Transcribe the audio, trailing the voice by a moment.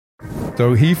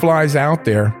So he flies out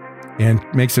there and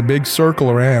makes a big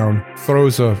circle around,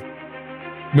 throws a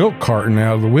milk carton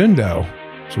out of the window.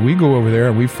 So we go over there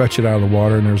and we fetch it out of the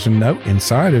water, and there's a note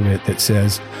inside of it that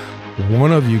says,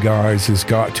 one of you guys has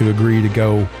got to agree to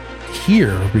go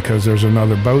here because there's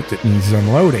another boat that needs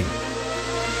unloading.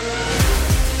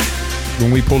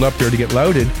 When we pulled up there to get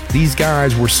loaded, these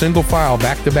guys were single file,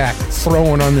 back to back,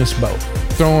 throwing on this boat,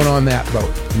 throwing on that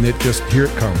boat. And it just, here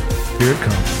it comes, here it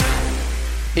comes.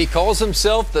 He calls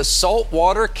himself the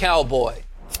Saltwater Cowboy.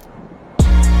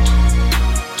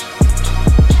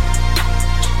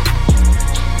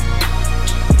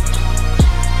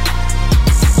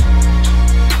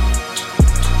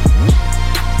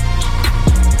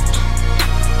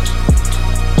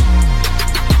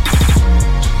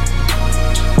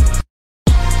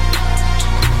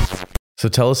 So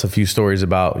tell us a few stories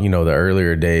about, the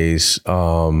earlier days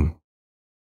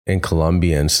in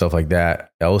Colombia and stuff like that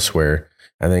elsewhere,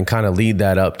 and then kind of lead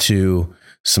that up to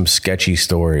some sketchy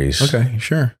stories. Okay,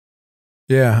 sure.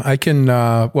 Yeah, I can.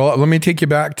 Well, let me take you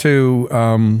back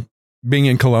to being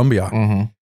in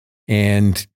Colombia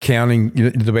and counting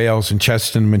the bales and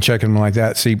chesting them and checking them like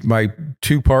that. See, my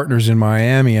two partners in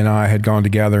Miami and I had gone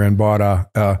together and bought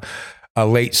a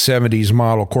late 70s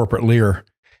model corporate Lear.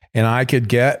 And I could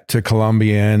get to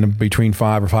Colombia in between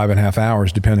 5 or 5.5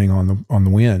 hours, depending on the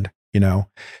wind,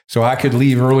 So I could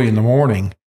leave early in the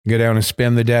morning, go down and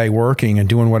spend the day working and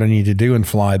doing what I need to do and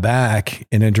fly back,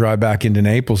 and then drive back into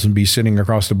Naples and be sitting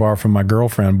across the bar from my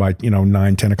girlfriend by,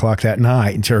 9, 10 o'clock that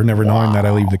night, and her never knowing that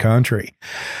I leave the country.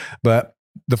 But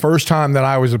the first time that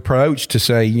I was approached to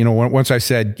say, once I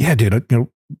said, yeah, dude,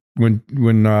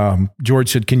 when George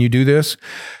said, can you do this?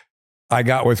 I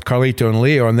got with Carlito and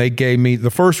Leo, and they gave me, the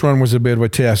first one was a bit of a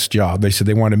test job. They said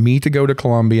they wanted me to go to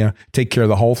Colombia, take care of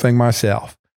the whole thing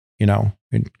myself, and,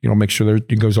 make sure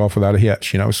that it goes off without a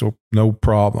hitch, so no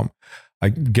problem. I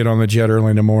get on the jet early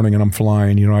in the morning and I'm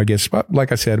flying, I guess,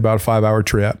 like I said, about a 5-hour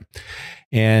trip.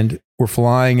 And we're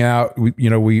flying out,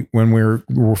 when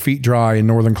we're feet dry in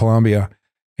Northern Colombia,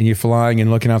 and you're flying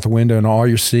and looking out the window, and all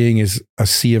you're seeing is a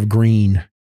sea of green,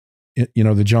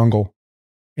 the jungle.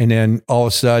 And then all of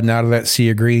a sudden, out of that sea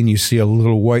of green, you see a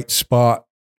little white spot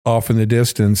off in the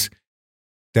distance.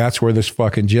 That's where this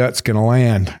fucking jet's going to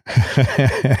land.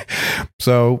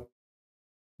 So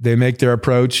they make their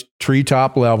approach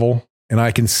treetop level, and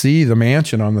I can see the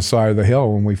mansion on the side of the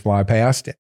hill when we fly past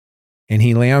it. And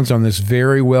he lands on this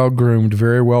very well groomed,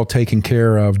 very well taken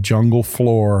care of jungle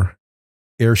floor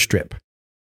airstrip.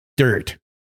 Dirt.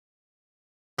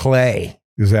 Clay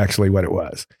is actually what it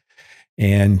was.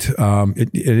 And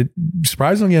it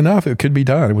surprisingly enough, it could be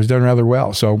done. It was done rather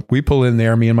well. So we pull in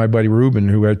there, me and my buddy Ruben,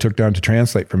 who I took down to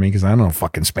translate for me because I don't know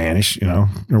fucking Spanish, or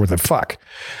what the fuck.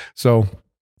 So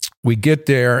we get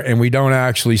there and we don't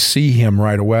actually see him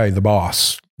right away, the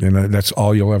boss. And that's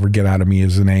all you'll ever get out of me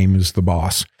is the name is the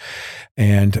boss.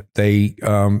 And they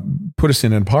put us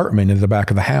in an apartment in the back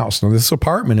of the house. Now, this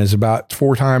apartment is about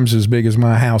 4 times as big as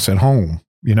my house at home.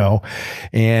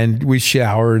 And we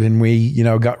showered and we,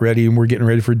 got ready and we're getting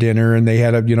ready for dinner. And they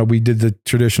had we did the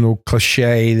traditional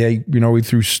cliche. We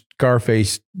threw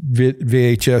Scarface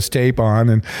VHS tape on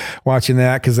and watching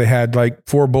that because they had like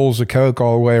 4 bowls of Coke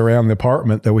all the way around the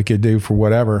apartment that we could do for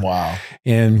whatever. Wow.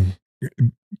 And,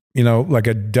 like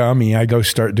a dummy, I go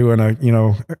start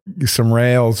doing some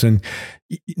rails, and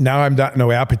now I've got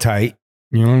no appetite.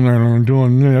 I'm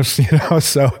doing this,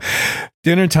 so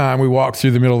dinner time, we walk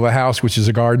through the middle of the house, which is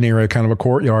a garden area, kind of a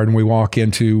courtyard. And we walk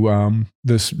into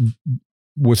this,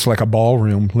 what's like a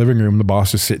ballroom, living room. The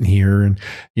boss is sitting here and,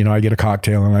 I get a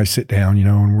cocktail and I sit down,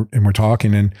 and we're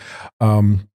talking. And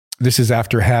this is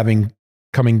after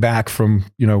coming back from,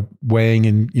 weighing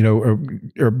and,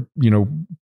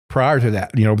 prior to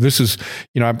that, this is,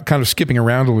 I'm kind of skipping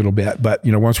around a little bit, but,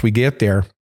 once we get there,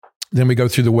 then we go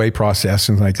through the weigh process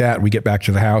and like that. We get back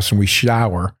to the house and we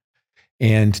shower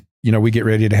and, we get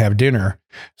ready to have dinner.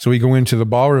 So we go into the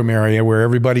ballroom area where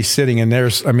everybody's sitting, and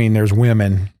there's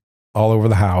women all over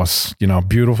the house,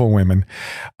 beautiful women.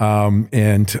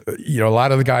 And a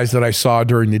lot of the guys that I saw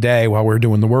during the day while we were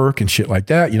doing the work and shit like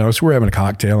that, so we're having a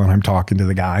cocktail and I'm talking to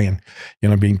the guy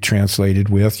and, being translated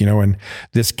with, and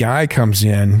this guy comes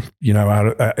in,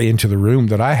 out into the room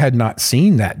that I had not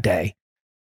seen that day.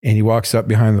 And he walks up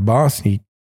behind the boss and he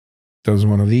does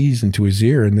one of these into his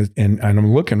ear, and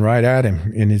I'm looking right at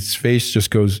him, and his face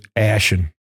just goes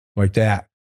ashen like that.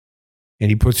 And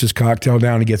he puts his cocktail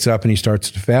down, he gets up and he starts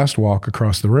to fast walk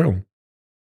across the room.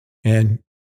 And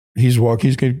he's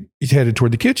headed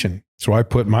toward the kitchen. So I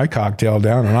put my cocktail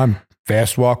down and I'm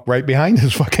fast walk right behind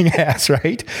his fucking ass,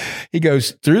 right? He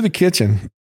goes through the kitchen,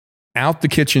 out the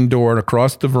kitchen door and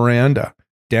across the veranda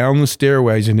down the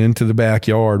stairways and into the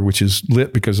backyard, which is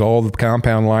lit because all the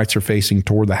compound lights are facing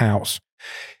toward the house.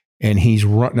 And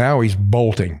now he's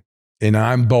bolting, and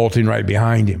I'm bolting right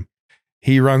behind him.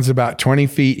 He runs about 20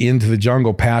 feet into the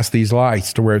jungle past these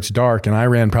lights to where it's dark. And I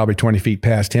ran probably 20 feet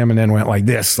past him and then went like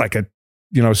this, like a,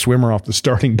 swimmer off the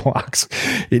starting blocks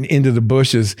and into the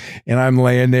bushes. And I'm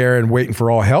laying there and waiting for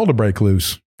all hell to break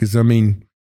loose. Because,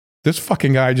 this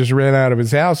fucking guy just ran out of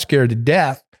his house scared to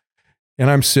death. And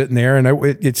I'm sitting there, and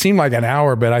it seemed like an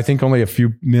hour, but I think only a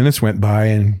few minutes went by,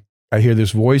 and I hear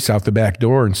this voice out the back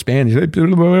door in Spanish,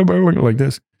 like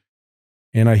this.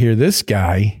 And I hear this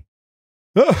guy,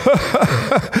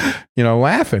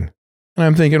 laughing. And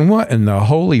I'm thinking, what in the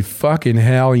holy fucking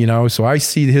hell, So I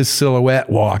see his silhouette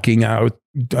walking out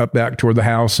up back toward the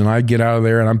house, and I get out of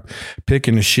there, and I'm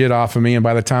picking the shit off of me. And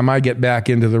by the time I get back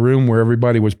into the room where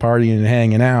everybody was partying and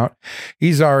hanging out,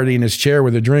 he's already in his chair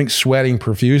with a drink, sweating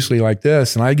profusely like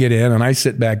this. And I get in and I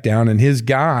sit back down, and his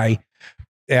guy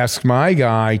asks my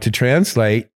guy to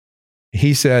translate.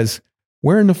 He says,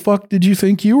 "Where in the fuck did you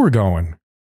think you were going?"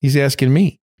 He's asking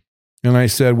me. And I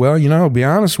said, well, be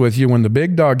honest with you, when the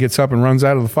big dog gets up and runs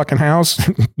out of the fucking house,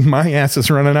 my ass is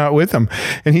running out with him.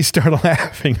 And he started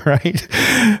laughing, right?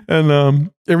 And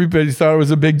everybody thought it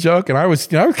was a big joke. And I was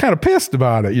kind of pissed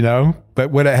about it, But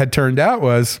what it had turned out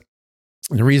was,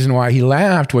 the reason why he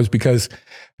laughed was because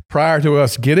prior to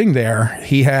us getting there,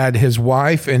 he had his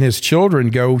wife and his children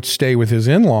go stay with his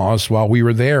in-laws while we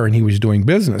were there, and he was doing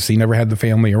business. He never had the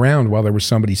family around while there was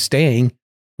somebody staying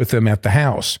with them at the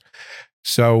house.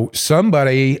 So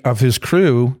somebody of his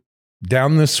crew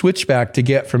down the switchback to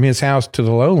get from his house to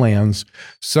the lowlands,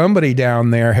 somebody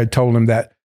down there had told him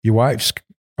that your wife's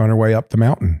on her way up the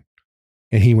mountain.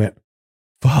 And he went,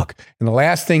 fuck. And the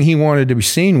last thing he wanted to be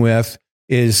seen with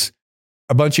is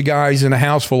a bunch of guys in a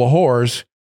house full of whores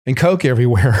and coke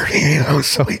everywhere,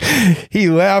 So he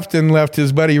left and left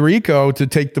his buddy Rico to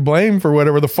take the blame for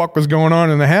whatever the fuck was going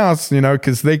on in the house,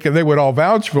 because they would all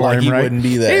vouch for him, he right? Wouldn't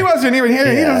be there. He wasn't even here.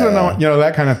 Yeah. He doesn't know,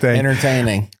 that kind of thing.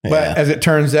 Entertaining. But as it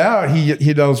turns out,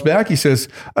 he goes back. He says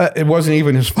it wasn't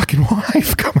even his fucking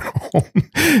wife coming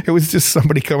home. It was just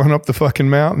somebody coming up the fucking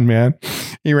mountain, man.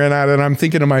 He ran out, and I'm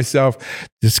thinking to myself,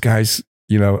 this guy's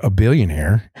a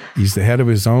billionaire. He's the head of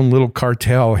his own little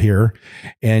cartel here.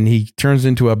 And he turns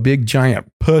into a big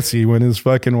giant pussy when his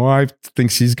fucking wife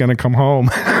thinks she's going to come home.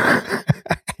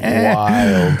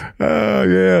 Wild. Oh,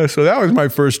 yeah. So that was my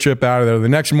first trip out of there. The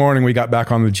next morning we got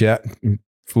back on the jet and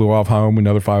flew off home,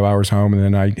 another 5 hours home. And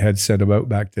then I had sent a boat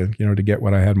back to, to get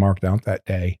what I had marked out that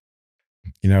day.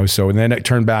 So and then it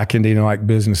turned back into, like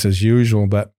business as usual.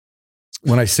 But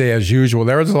when I say as usual,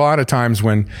 there was a lot of times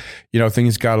when,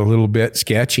 things got a little bit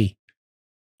sketchy,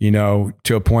 to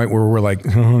a point where we're like,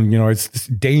 it's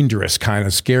dangerous, kind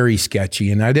of scary, sketchy.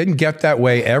 And I didn't get that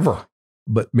way ever,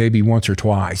 but maybe once or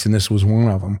twice. And this was one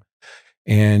of them.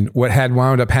 And what had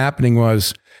wound up happening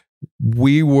was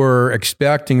we were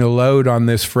expecting a load on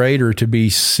this freighter to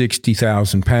be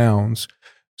 60,000 pounds.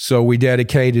 So we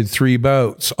dedicated 3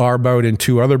 boats, our boat and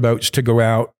 2 other boats, to go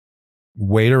out,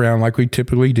 wait around like we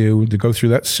typically do, to go through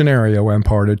that scenario I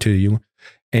imparted to you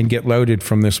and get loaded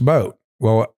from this boat.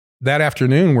 Well, that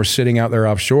afternoon, we're sitting out there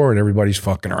offshore and everybody's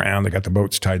fucking around. They got the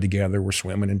boats tied together. We're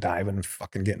swimming and diving and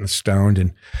fucking getting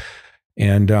stoned.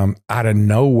 And out of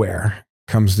nowhere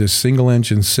comes this single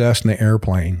engine Cessna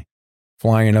airplane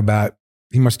flying about,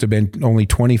 he must have been only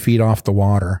 20 feet off the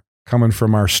water, coming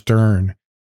from our stern.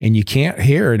 And you can't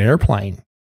hear an airplane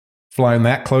flying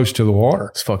that close to the water.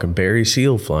 It's fucking Barry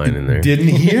Seal flying in there. Didn't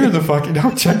hear the fucking,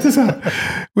 don't check this out.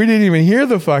 We didn't even hear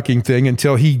the fucking thing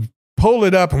until he pulled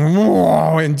it up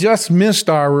and just missed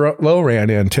our low-ran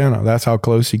antenna. That's how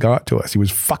close he got to us. He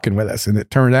was fucking with us. And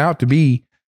it turned out to be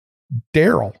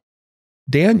Daryl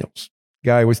Daniels,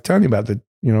 guy I was telling you about,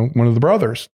 one of the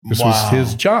brothers. This was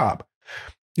his job.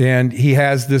 And he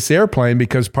has this airplane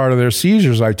because part of their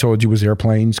seizures, I told you, was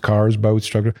airplanes, cars, boats,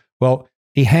 trucks. Well,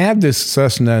 he had this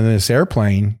Cessna in this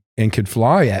airplane and could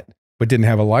fly it, but didn't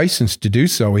have a license to do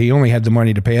so. He only had the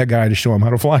money to pay a guy to show him how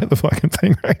to fly the fucking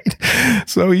thing, right?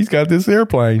 So he's got this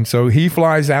airplane. So he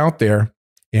flies out there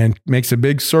and makes a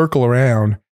big circle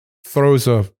around, throws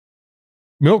a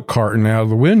milk carton out of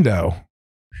the window.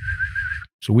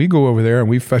 So we go over there and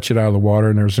we fetch it out of the water,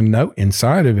 and there's a note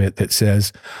inside of it that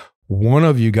says, one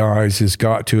of you guys has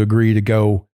got to agree to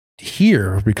go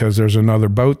here because there's another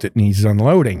boat that needs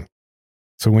unloading.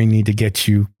 So we need to get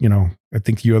you, I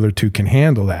think you other 2 can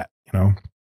handle that,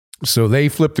 So they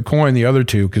flipped the coin, the other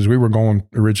 2, because we were going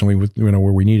originally with, where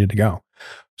we needed to go.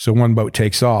 So one boat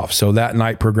takes off. So that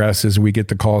night progresses. We get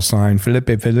the call sign, Felipe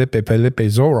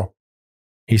Zorro.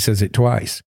 He says it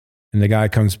twice. And the guy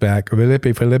comes back, Felipe,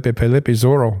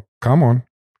 Zorro, come on.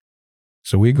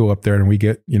 So we go up there and we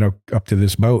get, up to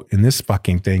this boat. And this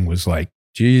fucking thing was like,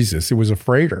 Jesus, it was a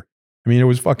freighter. I mean, it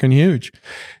was fucking huge.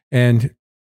 And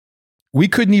we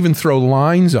couldn't even throw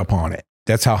lines up on it.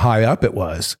 That's how high up it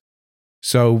was.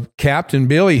 So Captain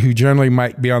Billy, who generally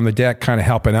might be on the deck kind of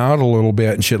helping out a little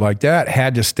bit and shit like that,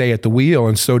 had to stay at the wheel.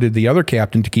 And so did the other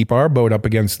captain to keep our boat up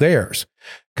against theirs.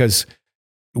 Because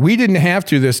we didn't have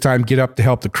to this time get up to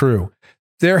help the crew.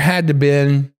 There had to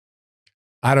been,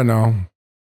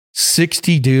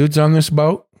 60 dudes on this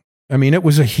boat. I mean,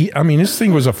 this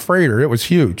thing was a freighter. It was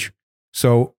huge.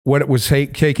 So what was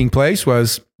taking place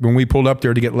was when we pulled up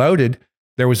there to get loaded,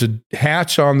 there was a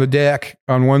hatch on the deck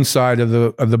on one side of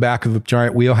the back of the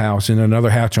giant wheelhouse and another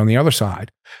hatch on the other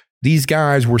side. These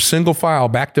guys were single file,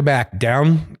 back to back,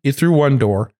 down through one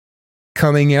door,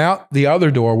 coming out the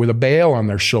other door with a bale on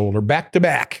their shoulder, back to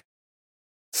back,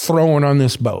 throwing on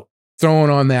this boat, throwing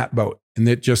on that boat. And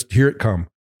it just, here it come.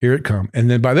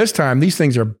 And then by this time, these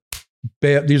things are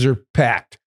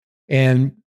packed.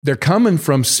 And they're coming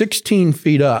from 16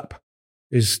 feet up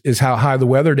is how high the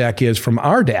weather deck is from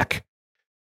our deck.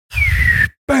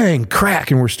 Bang,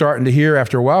 crack. And we're starting to hear,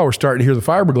 after a while, the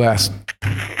fiberglass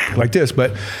like this.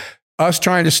 But us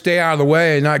trying to stay out of the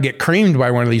way and not get creamed by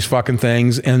one of these fucking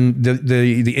things, and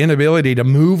the inability to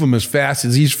move them as fast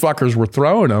as these fuckers were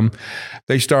throwing them,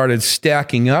 they started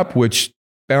stacking up, which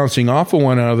bouncing off of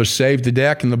one another saved the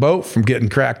deck and the boat from getting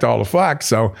cracked all the fuck.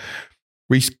 So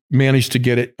we managed to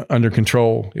get it under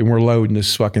control, and we're loading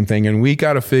this fucking thing. And we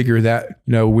got to figure that,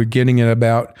 we're getting at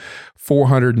about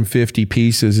 450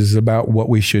 pieces is about what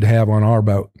we should have on our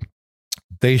boat.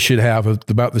 They should have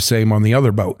about the same on the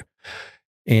other boat,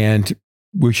 and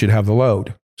we should have the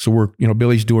load. So we're,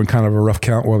 Billy's doing kind of a rough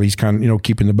count while he's kind of,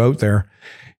 keeping the boat there.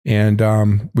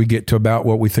 And we get to about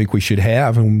what we think we should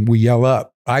have, and we yell up.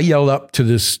 I yelled up to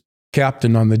this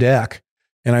captain on the deck,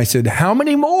 and I said, "How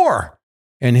many more?"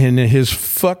 And in his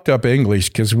fucked up English,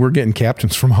 because we're getting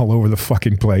captains from all over the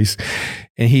fucking place,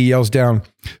 and he yells down,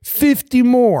 50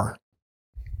 more.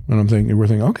 And we're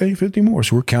thinking, okay, 50 more.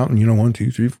 So we're counting, 1,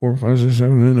 2, 3, 4, 5, 6,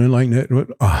 7, and like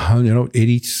that,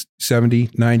 80, 70,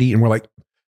 90. And we're like,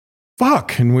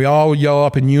 fuck. And we all yell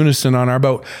up in unison on our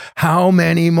boat, how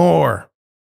many more?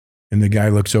 And the guy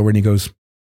looks over and he goes,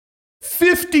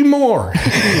 50 more.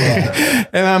 Yeah.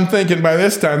 And I'm thinking by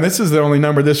this time, this is the only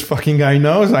number this fucking guy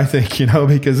knows, I think,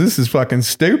 because this is fucking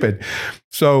stupid.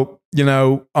 So,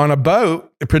 on a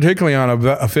boat, particularly on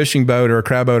a fishing boat or a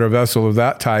crab boat or vessel of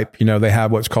that type, they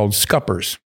have what's called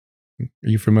scuppers. Are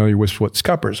you familiar with what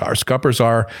scuppers are? Scuppers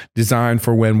are designed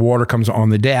for when water comes on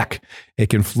the deck, it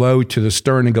can flow to the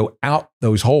stern and go out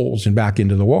those holes and back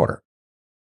into the water.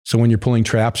 So when you're pulling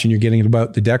traps and you're getting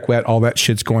the deck wet, all that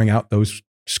shit's going out those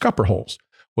scupper holes.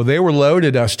 Well, they were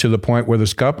loaded us to the point where the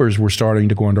scuppers were starting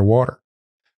to go underwater.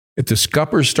 If the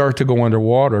scuppers start to go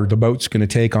underwater, the boat's going to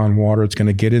take on water. It's going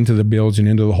to get into the bilge and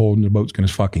into the hole, and the boat's going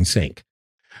to fucking sink.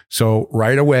 So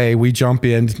right away, we jump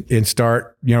in and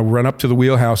start, run up to the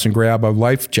wheelhouse and grab a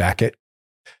life jacket,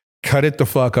 cut it the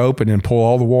fuck open and pull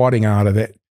all the wadding out of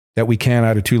it that we can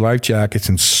out of 2 life jackets,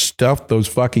 and stuff those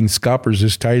fucking scuppers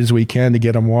as tight as we can to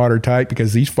get them watertight,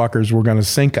 because these fuckers were going to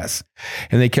sink us.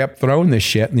 And they kept throwing this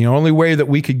shit. And the only way that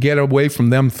we could get away from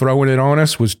them throwing it on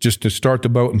us was just to start the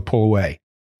boat and pull away.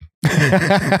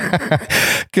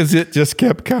 Because it just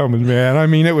kept coming, man. I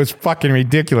mean, it was fucking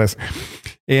ridiculous.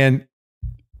 And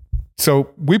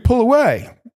so we pull away,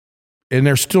 and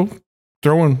they're still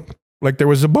throwing like there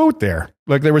was a boat there,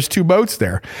 like there was 2 boats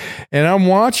there. And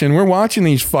we're watching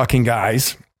these fucking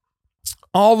guys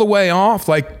all the way off,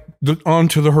 like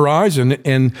onto the horizon,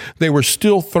 and they were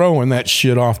still throwing that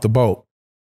shit off the boat.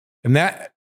 And that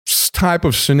type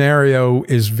of scenario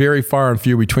is very far and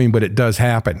few between, but it does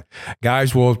happen.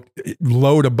 Guys will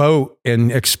load a boat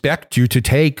and expect you to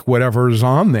take whatever is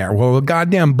on there. Well, the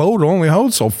goddamn boat only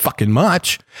holds so fucking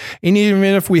much. And even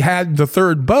if we had the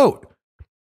 3rd boat,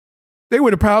 they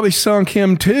would have probably sunk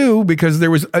him too, because there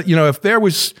was, if there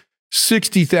was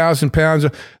 60,000 pounds,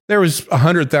 there was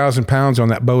 100,000 pounds on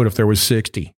that boat if there was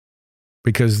 60.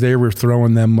 Because they were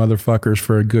throwing them motherfuckers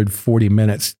for a good 40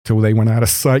 minutes till they went out of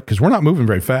sight, because we're not moving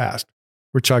very fast.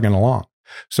 We're chugging along.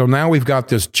 So now we've got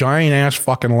this giant ass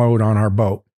fucking load on our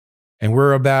boat, and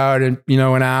we're about, an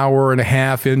hour and a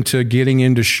half into getting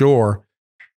into shore,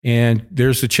 and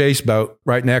there's the chase boat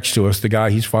right next to us. The guy,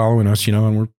 he's following us,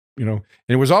 and we're, and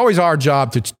it was always our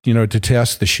job to, to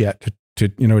test the shit,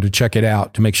 to check it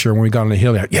out, to make sure when we got on the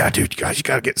hill, yeah, dude, you guys, you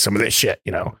got to get some of this shit,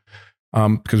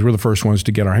 because we're the first ones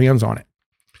to get our hands on it.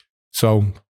 So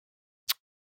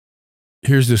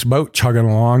here's this boat chugging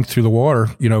along through the water,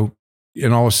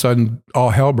 and all of a sudden all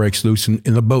hell breaks loose and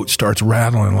the boat starts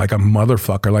rattling like a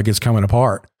motherfucker, like it's coming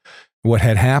apart. What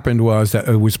had happened was that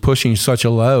it was pushing such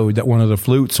a load that one of the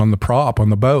flutes on the prop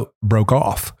on the boat broke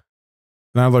off.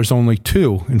 Now there's only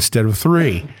 2 instead of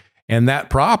 3. And that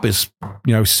prop is,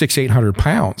 600-800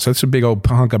 pounds. So it's a big old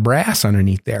hunk of brass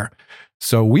underneath there.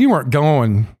 So we weren't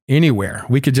going anywhere.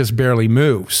 We could just barely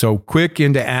move. So quick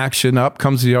into action, up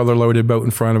comes the other loaded boat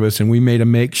in front of us, and we made a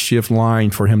makeshift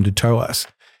line for him to tow us.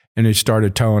 And he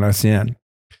started towing us in.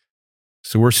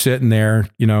 So we're sitting there,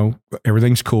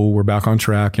 everything's cool. We're back on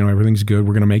track. Everything's good.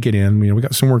 We're going to make it in. We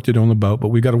got some work to do on the boat, but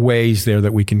we got a ways there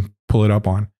that we can pull it up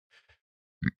on.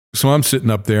 So I'm sitting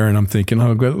up there and I'm thinking,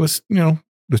 oh, good, let's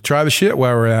try the shit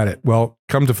while we're at it. Well,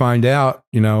 come to find out,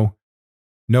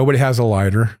 nobody has a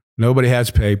lighter. Nobody has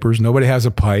papers. Nobody has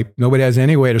a pipe. Nobody has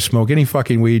any way to smoke any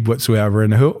fucking weed whatsoever.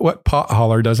 And what pot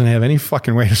hauler doesn't have any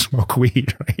fucking way to smoke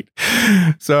weed, right?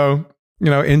 So,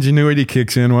 ingenuity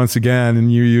kicks in once again,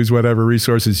 and you use whatever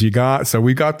resources you got. So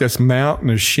we got this mountain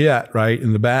of shit right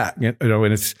in the back, and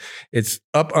it's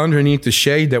up underneath the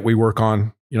shade that we work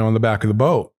on, on the back of the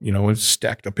boat, it's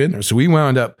stacked up in there. So we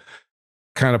wound up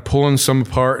kind of pulling some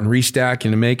apart and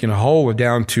restacking and making a hole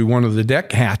down to one of the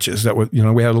deck hatches that was,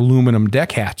 we had aluminum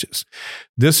deck hatches.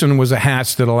 This one was a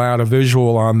hatch that allowed a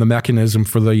visual on the mechanism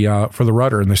for the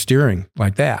rudder and the steering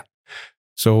like that.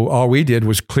 So all we did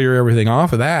was clear everything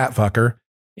off of that fucker.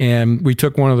 And we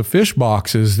took one of the fish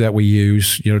boxes that we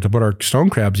use, to put our stone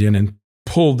crabs in and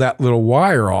pulled that little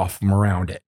wire off from around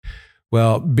it.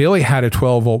 Well, Billy had a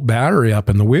 12-volt battery up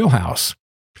in the wheelhouse.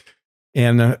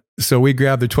 And so we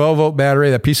grabbed the 12-volt battery,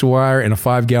 that piece of wire, and a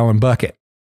 5-gallon bucket.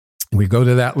 We go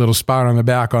to that little spot on the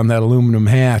back on that aluminum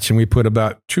hatch, and we put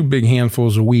about 2 big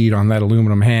handfuls of weed on that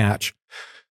aluminum hatch.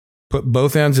 Put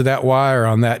both ends of that wire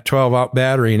on that 12-volt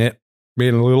battery, and it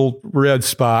made a little red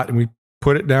spot, and we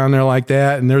put it down there like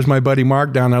that. And there's my buddy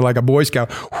Mark down there like a Boy Scout,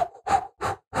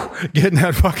 getting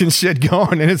that fucking shit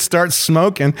going, and it starts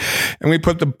smoking. And we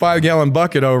put the 5-gallon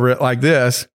bucket over it like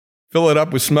this, fill it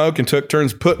up with smoke, and took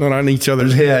turns putting it on each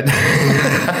other's head.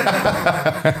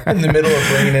 In the middle of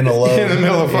bringing in a load. In the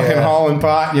middle of fucking hauling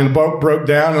pot, the boat broke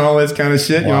down and all this kind of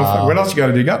shit. Wow. What else you got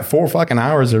to do? You got 4 fucking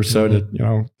hours or so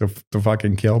to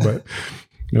fucking kill, but.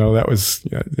 That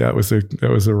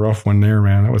was a rough one there,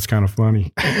 man. That was kind of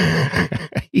funny.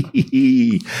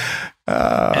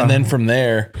 And then from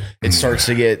there, it starts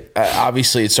to get,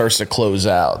 obviously it starts to close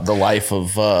out the life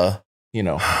of, the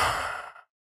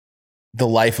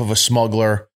life of a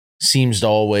smuggler seems to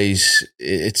always,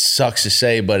 it sucks to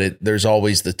say, but there's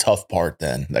always the tough part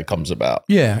then that comes about.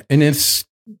 Yeah. And it's,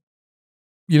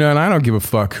 and I don't give a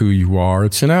fuck who you are.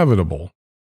 It's inevitable,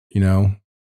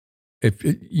 If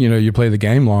you play the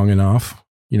game long enough,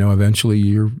 eventually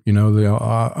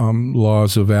the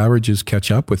laws of averages catch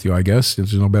up with you. I guess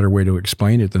there's no better way to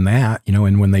explain it than that.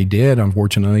 And when they did,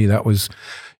 unfortunately, that was,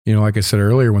 like I said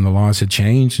earlier, when the laws had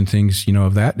changed and things,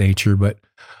 of that nature. But,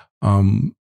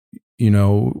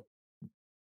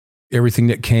 everything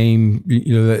that came,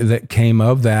 that came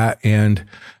of that, and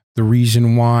the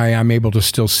reason why I'm able to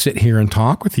still sit here and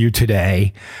talk with you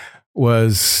today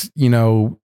was,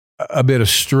 a bit of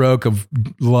stroke of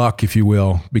luck, if you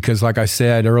will, because like I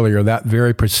said earlier, that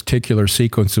very particular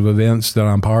sequence of events that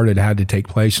I'm part of had to take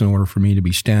place in order for me to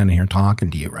be standing here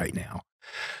talking to you right now.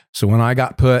 So when I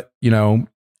got put,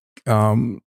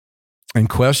 and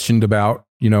questioned about,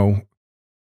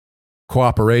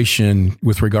 cooperation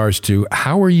with regards to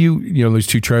how are you, those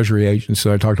 2 Treasury agents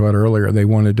that I talked about earlier, they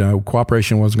wanted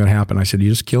cooperation wasn't going to happen. I said, you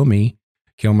just kill me.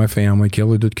 Kill my family, kill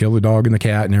the dog and the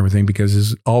cat and everything,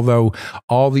 because although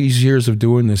all these years of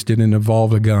doing this didn't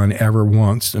involve a gun ever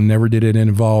once, and never did it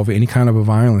involve any kind of a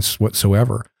violence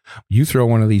whatsoever, you throw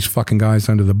one of these fucking guys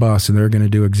under the bus and they're going to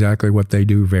do exactly what they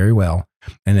do very well.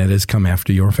 And that is come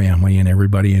after your family and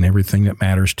everybody and everything that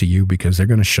matters to you, because they're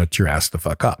going to shut your ass the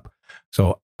fuck up.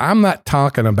 So I'm not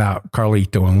talking about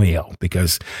Carlito and Leo,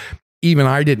 because even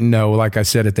I didn't know, like I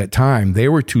said at that time, they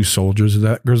were 2 soldiers of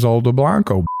that Griselda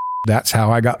Blanco. That's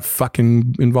how I got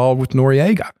fucking involved with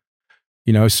Noriega,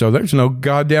 so there's no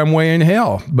goddamn way in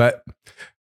hell. But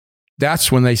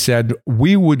that's when they said,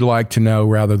 we would like to know,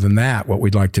 rather than that, what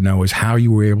we'd like to know is how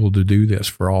you were able to do this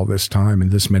for all this time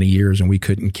and this many years, and we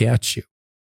couldn't catch you.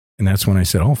 And that's when I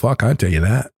said, oh, fuck, I'll tell you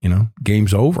that,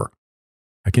 game's over.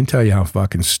 I can tell you how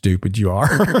fucking stupid you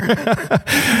are,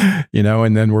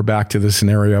 and then we're back to the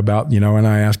scenario about, and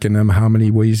I asking them how many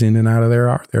ways in and out of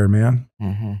there are there, man.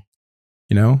 Mm-hmm.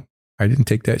 I didn't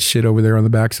take that shit over there on the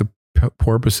backs of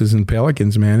porpoises and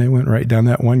pelicans, man. It went right down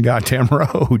that one goddamn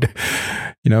road,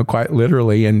 quite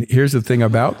literally. And here's the thing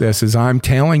about this is I'm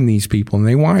telling these people, and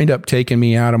they wind up taking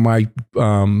me out of my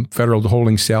federal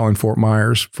holding cell in Fort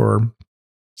Myers for,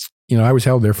 I was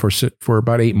held there for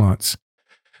about 8 months.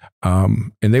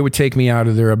 And they would take me out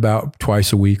of there about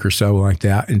twice a week or so like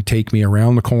that and take me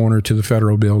around the corner to the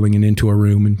federal building and into a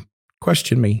room and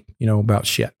question me, about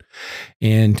shit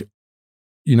and,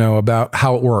 about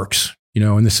how it works,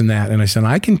 and this and that. And I said,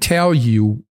 I can tell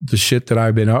you the shit that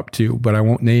I've been up to, but I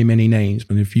won't name any names.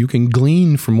 But if you can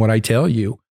glean from what I tell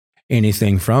you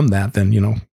anything from that,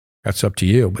 then, that's up to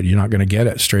you, but you're not going to get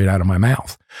it straight out of my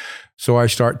mouth. So I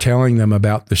start telling them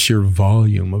about the sheer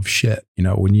volume of shit.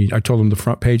 I told them the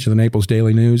front page of the Naples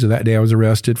Daily News of that day I was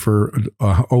arrested for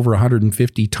over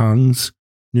 150 tons,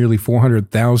 nearly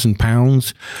 400,000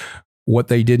 pounds. What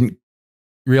they didn't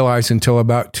realize until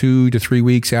about 2 to 3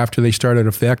 weeks after they started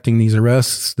effecting these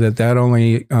arrests, that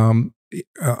only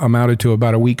amounted to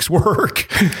about a week's work.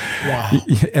 Wow.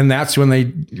 And that's when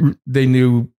they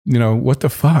knew, what the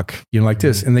fuck, like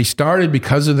this. And they started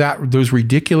because of those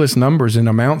ridiculous numbers and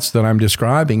amounts that I'm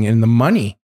describing and the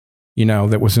money,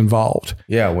 that was involved.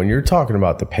 Yeah. When you're talking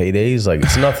about the paydays, like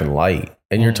it's nothing light,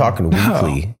 and you're talking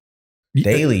weekly,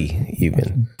 daily,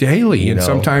 even daily. And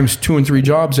sometimes 2 and 3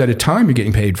 jobs at a time you're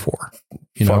getting paid for,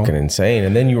 fucking insane.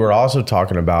 And then you were also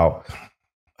talking about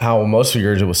how most of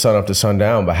yours it was sun up to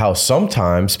sundown, but how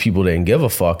sometimes people didn't give a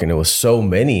fuck, and it was so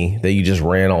many that you just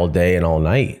ran all day and all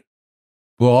night.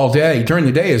 Well, all day during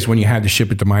the day is when you had to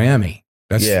ship it to Miami.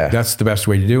 That's the best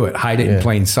way to do it. Hide it in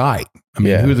plain sight. I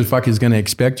mean, who the fuck is going to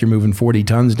expect you're moving 40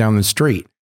 tons down the street?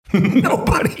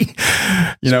 Nobody.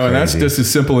 And that's just as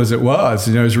simple as it was.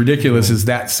 As ridiculous as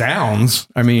that sounds.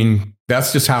 I mean,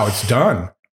 that's just how it's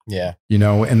done. Yeah.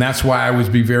 And that's why I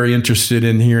would be very interested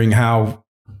in hearing how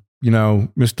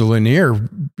Mr. Lanier,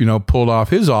 pulled off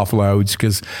his offloads,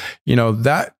 because,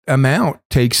 that amount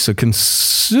takes a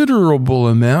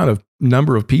considerable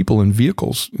number of people and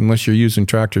vehicles, unless you're using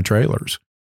tractor trailers,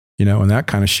 and that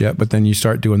kind of shit. But then you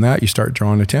start doing that, you start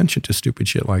drawing attention to stupid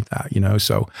shit like that,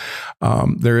 So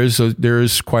there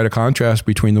is quite a contrast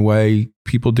between the way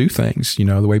people do things,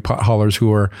 the way pot haulers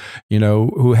who are,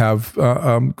 who have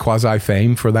quasi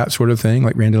fame for that sort of thing,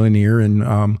 like Randy Lanier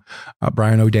and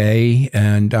Brian O'Day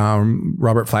and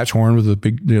Robert Flatchhorn with the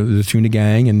big, the Tuna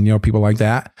Gang, and people like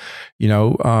that.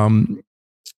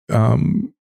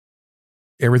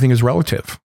 Everything is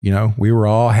relative. We were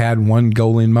all had one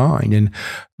goal in mind, and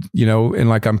and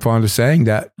like I'm fond of saying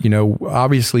that,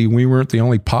 obviously we weren't the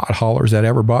only pot haulers that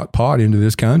ever bought pot into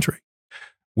this country.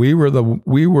 We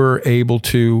were able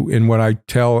to, and what I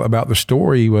tell about the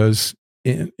story was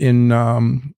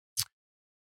integrated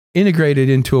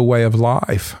into a way of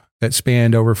life that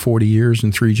spanned over 40 years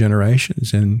and 3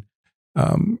 generations, and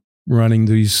running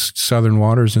these southern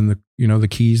waters in the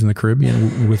Keys and the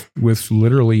Caribbean with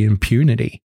literally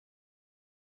impunity.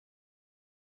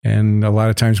 And a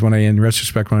lot of times in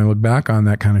retrospect, when I look back on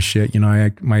that kind of shit,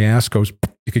 my ass goes,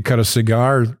 you could cut a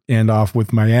cigar end off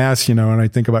with my ass, and I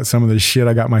think about some of the shit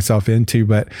I got myself into.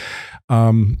 But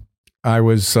I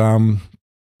was,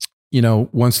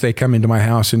 once they come into my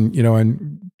house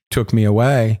and took me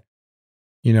away,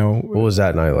 what was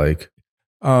that night like?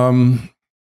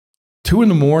 2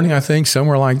 a.m, I think,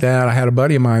 somewhere like that. I had a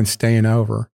buddy of mine staying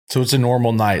over. So it's a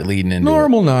normal night leading into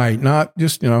normal night, not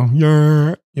just,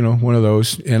 one of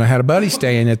those. And I had a buddy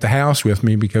staying at the house with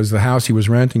me because the house he was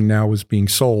renting now was being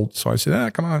sold. So I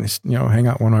said, come on, hang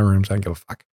out in one of my rooms. I don't give a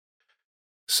fuck.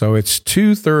 So it's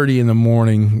 2:30 in the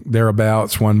morning,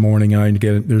 thereabouts, one morning, and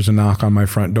there's a knock on my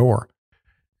front door.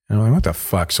 And I'm like, what the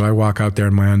fuck? So I walk out there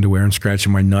in my underwear and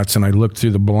scratching my nuts, and I look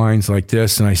through the blinds like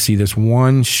this, and I see this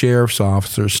one sheriff's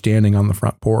officer standing on the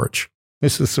front porch.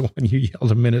 This is the one you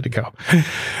yelled a minute ago.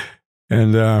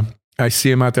 And I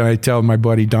see him out there, and I tell my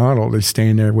buddy Donald is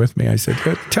staying there with me. I said,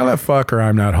 tell that fucker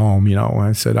I'm not home,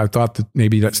 I said, I thought that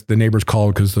maybe that's the neighbors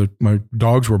called because my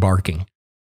dogs were barking,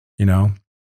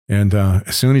 And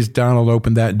as soon as Donald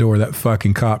opened that door, that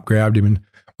fucking cop grabbed him and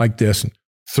like this and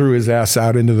threw his ass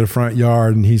out into the front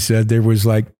yard. And he said there was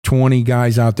like 20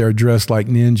 guys out there dressed like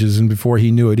ninjas. And before he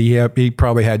knew it, he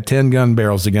probably had 10 gun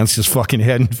barrels against his fucking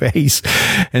head and face.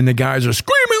 And the guys are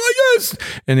screaming like this.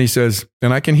 And he says,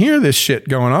 and I can hear this shit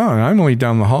going on. I'm only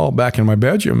down the hall back in my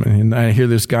bedroom. And I hear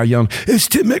this guy yelling, is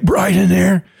Tim McBride in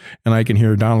there? And I can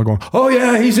hear Donald going, oh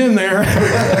yeah, he's in there.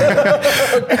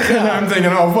 And I'm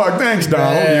thinking, oh fuck, thanks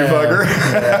Donald, you fucker.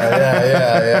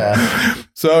 Yeah.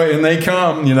 So, and they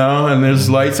come, and there's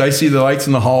lights. I see the lights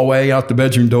in the hallway out the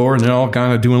bedroom door, and they're all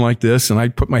kind of doing like this. And I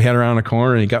put my head around the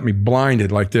corner, and he got me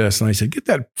blinded like this. And I said, get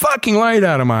that fucking light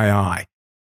out of my eye.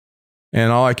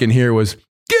 And all I can hear was,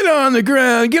 get on the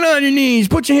ground, get on your knees,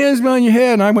 put your hands behind your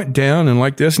head. And I went down and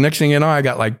like this. Next thing you know, I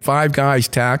got like 5 guys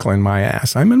tackling my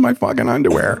ass. I'm in my fucking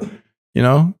underwear. You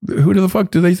know, who the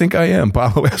fuck do they think I am?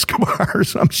 Pablo Escobar or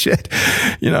some shit,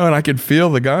 you know, and I could feel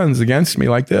the guns against me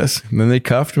like this. And then they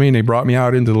cuffed me and they brought me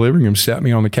out into the living room, sat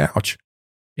me on the couch,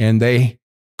 and they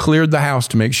cleared the house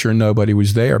to make sure nobody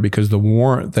was there because the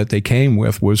warrant that they came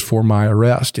with was for my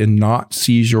arrest and not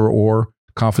seizure or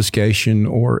confiscation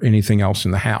or anything else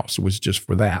in the house. It was just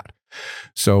for that.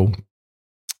 So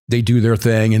they do their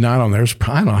thing, and I don't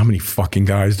know how many fucking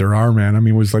guys there are, man. I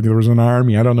mean, it was like there was an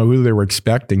army. I don't know who they were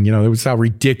expecting. You know, it was how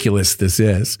ridiculous this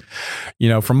is, you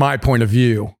know, from my point of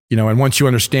view, you know, and once you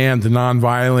understand the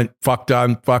nonviolent, fucked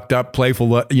up,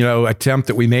 playful, you know, attempt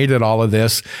that we made at all of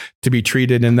this to be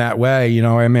treated in that way, you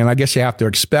know, I mean, I guess you have to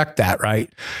expect that,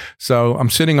 right? So I'm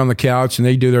sitting on the couch and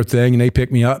they do their thing and they pick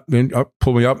me up and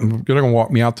pull me up and they're going to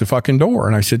walk me out the fucking door.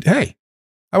 And I said, hey,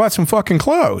 I bought some fucking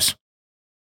clothes.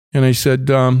 And I said,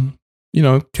 you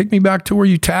know, take me back to where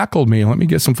you tackled me. Let me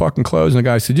get some fucking clothes. And the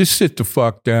guy said, just sit the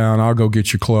fuck down. I'll go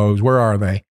get your clothes. Where are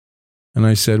they? And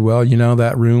I said, well, you know,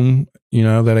 that room, you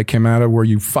know, that I came out of where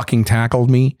you fucking tackled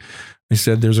me. I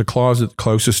said, there's a closet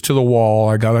closest to the wall.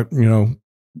 I got, you know,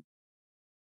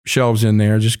 shelves in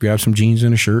there. Just grab some jeans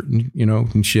and a shirt and, you know,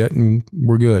 and shit. And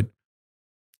we're good.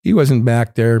 He wasn't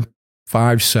back there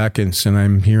 5 seconds. And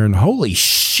I'm hearing, holy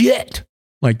shit.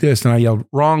 Like this. And I yelled,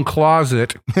 wrong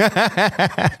closet.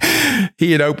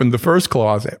 He had opened the first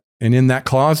closet. And in that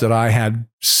closet, I had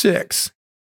 6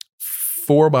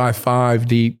 4x5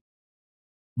 deep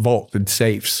vaulted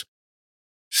safes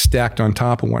stacked on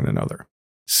top of one another.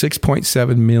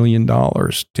 $6.7 million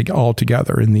all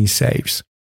together in these safes.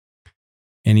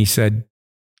 And he said,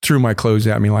 threw my clothes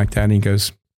at me like that. And he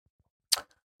goes,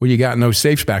 well, you got no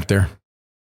safes back there.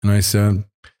 And I said,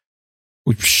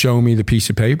 show me the piece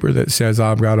of paper that says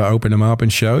I've got to open them up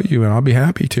and show you, and I'll be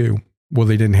happy to. Well,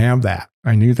 they didn't have that.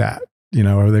 I knew that, you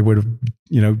know, or they would have,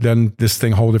 you know, done this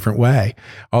thing a whole different way.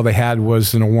 All they had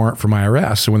was a warrant for my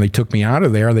arrest. So when they took me out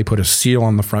of there, they put a seal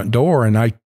on the front door and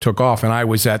I took off. And I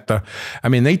was at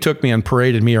they took me and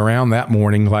paraded me around that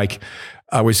morning like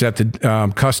I was at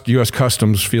the U.S.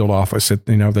 Customs field office that,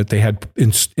 you know, that they had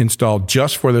installed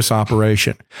just for this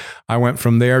operation. I went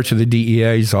from there to the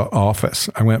DEA's office.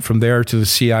 I went from there to the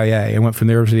CIA. I went from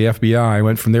there to the FBI. I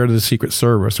went from there to the Secret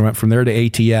Service. I went from there to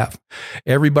ATF.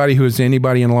 Everybody who was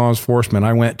anybody in law enforcement.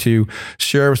 I went to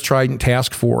Sheriff's Trident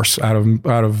Task Force out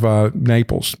of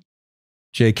Naples.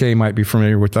 JK might be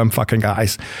familiar with them fucking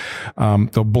guys.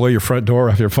 They'll blow your front door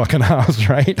off your fucking house,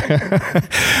 right?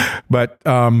 But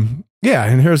yeah,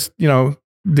 and here's, you know,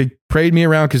 they paraded me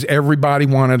around because everybody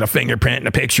wanted a fingerprint and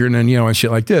a picture and then, you know, and shit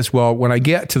like this. Well, when I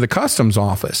get to the customs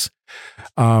office,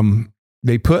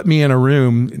 they put me in a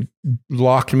room,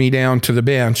 locked me down to the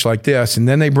bench like this. And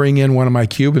then they bring in one of my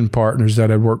Cuban partners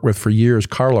that I'd worked with for years,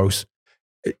 Carlos,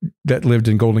 that lived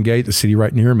in Golden Gate, the city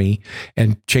right near me,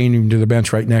 and chained him to the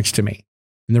bench right next to me.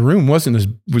 And the room wasn't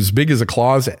as big as a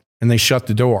closet, and they shut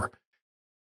the door.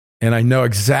 And I know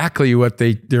exactly what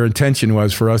their intention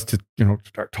was for us to, you know,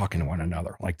 start talking to one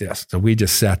another like this. So we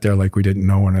just sat there like we didn't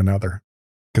know one another,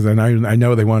 because I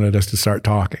know they wanted us to start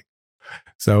talking.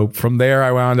 So from there,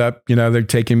 I wound up, you know, they're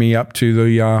taking me up to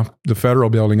the federal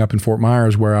building up in Fort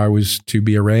Myers, where I was to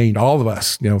be arraigned. All of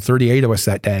us, you know, 38 of us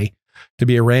that day, to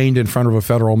be arraigned in front of a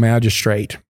federal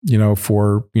magistrate, you know,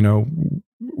 for, you know,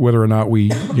 whether or not we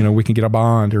can get a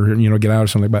bond or, you know, get out or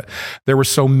something. But there were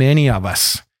so many of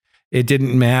us. It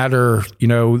didn't matter, you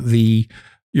know,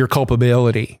 your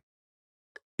culpability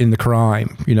in the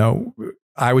crime. You know,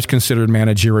 I was considered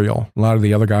managerial. A lot of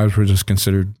the other guys were just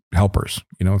considered helpers,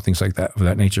 you know, things like that of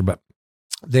that nature. But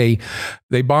they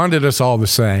bonded us all the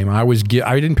same. I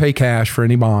didn't pay cash for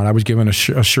any bond. I was given a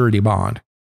surety bond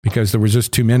because there was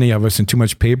just too many of us and too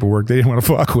much paperwork. They didn't want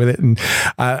to fuck with it. And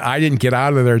I didn't get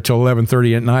out of there till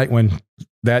 11:30 at night when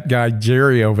that guy,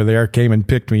 Jerry over there, came and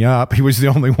picked me up. He was the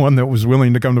only one that was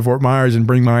willing to come to Fort Myers and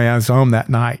bring my ass home that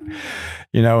night,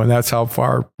 you know, and that's how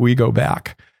far we go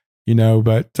back, you know,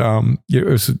 but, it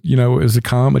was a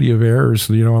comedy of errors,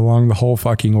 you know, along the whole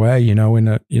fucking way, you know,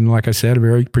 in, like I said, a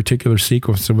very particular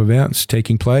sequence of events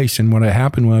taking place. And what had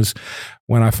happened was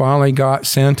when I finally got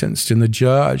sentenced, and the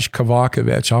judge,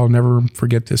 Kovakovich, I'll never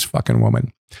forget this fucking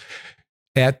woman,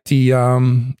 at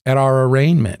our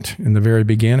arraignment in the very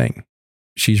beginning,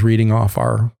 she's reading off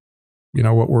our, you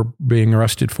know, what we're being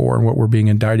arrested for and what we're being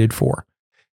indicted for.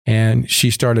 And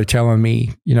she started telling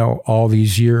me, you know, all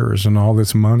these years and all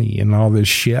this money and all this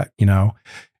shit, you know,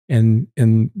 and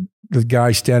the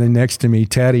guy standing next to me,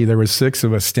 Teddy, there was 6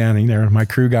 of us standing there, my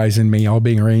crew guys and me all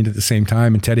being arraigned at the same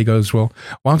time. And Teddy goes, well,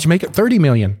 why don't you make it 30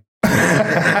 million?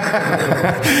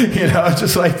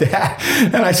 Just like that.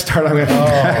 And I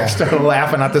started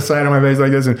laughing at the side of my face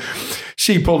like this. And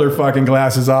she pulled her fucking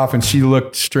glasses off and she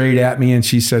looked straight at me and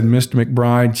she said, Mr.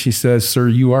 McBride, she says, sir,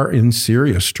 you are in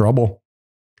serious trouble.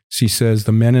 She says,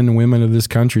 the men and women of this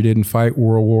country didn't fight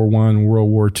World War I, World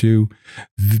War II,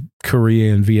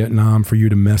 Korea and Vietnam for you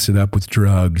to mess it up with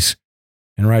drugs.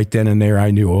 And right then and there,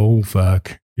 I knew, oh,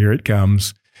 fuck, here it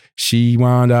comes. She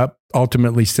wound up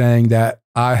ultimately saying that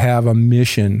I have a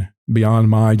mission beyond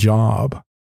my job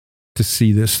to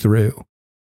see this through.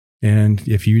 And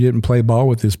if you didn't play ball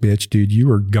with this bitch, dude, you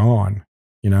were gone,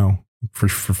 for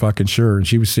fucking sure. And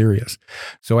she was serious.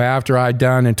 So after I'd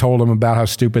done and told them about how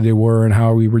stupid they were and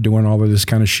how we were doing all of this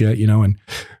kind of shit,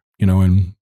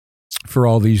 and for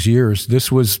all these years,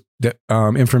 this was the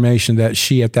information that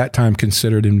she at that time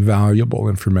considered invaluable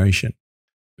information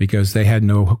because they had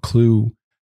no clue.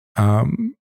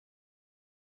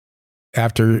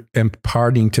 After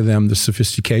imparting to them the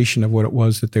sophistication of what it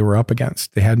was that they were up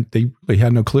against, they really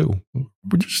had no clue.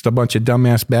 We're just a bunch of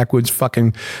dumbass backwoods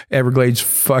fucking Everglades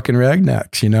fucking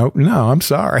rednecks, No, I'm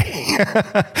sorry.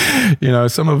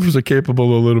 Some of us are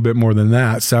capable of a little bit more than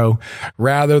that. So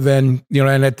rather than,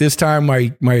 and at this time,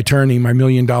 my attorney, my $1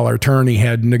 million attorney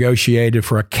had negotiated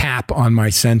for a cap on my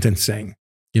sentencing,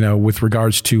 with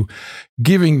regards to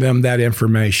giving them that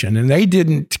information. And they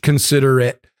didn't consider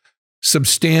it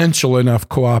substantial enough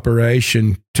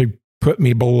cooperation to put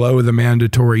me below the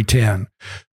mandatory 10.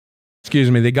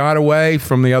 Excuse me. They got away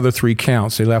from the other 3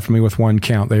 counts. They left me with 1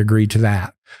 count. They agreed to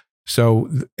that. So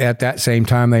at that same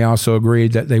time, they also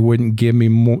agreed that they wouldn't give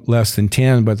me less than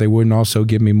 10, but they wouldn't also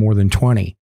give me more than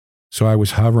 20. So I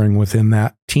was hovering within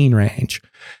that teen range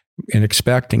and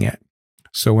expecting it.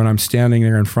 So when I'm standing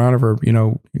there in front of her,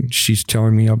 she's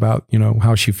telling me about,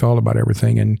 how she felt about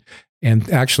everything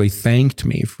and actually thanked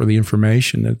me for the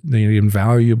information, the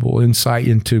invaluable insight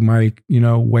into my,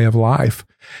 way of life.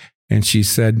 And she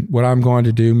said, what I'm going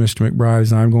to do, Mr. McBride,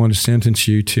 is I'm going to sentence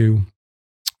you to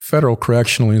Federal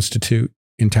Correctional Institute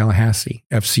in Tallahassee,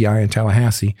 FCI in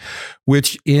Tallahassee,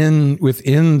 which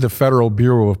within the Federal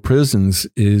Bureau of Prisons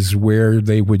is where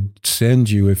they would send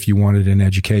you if you wanted an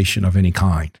education of any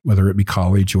kind, whether it be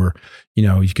college or,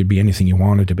 you could be anything you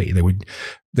wanted to be.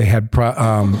 They had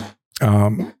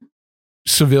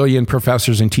civilian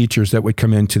professors and teachers that would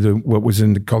come into what was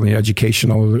called the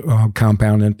educational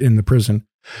compound in the prison.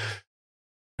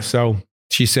 So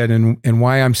she said, and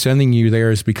why I'm sending you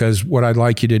there is because what I'd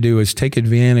like you to do is take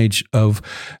advantage of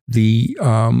the,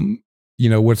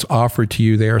 what's offered to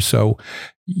you there. So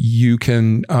you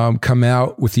can come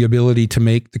out with the ability to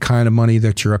make the kind of money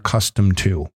that you're accustomed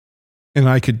to. And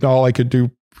all I could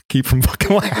do, keep from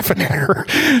fucking laughing at her.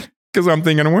 Because I'm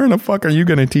thinking, where in the fuck are you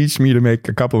going to teach me to make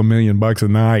a couple of $1 million a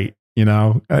night,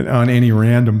 on any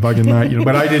random fucking night?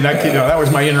 But I didn't. That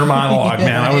was my inner monologue,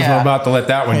 man. I was about to let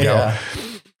that one go.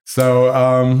 So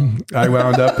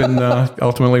I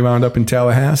ultimately wound up in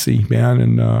Tallahassee,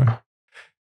 man.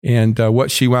 And what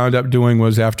she wound up doing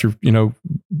was after,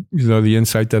 the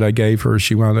insight that I gave her,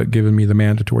 she wound up giving me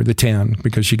the 10,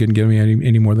 because she couldn't give me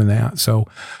any more than that. So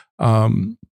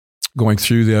going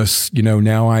through this,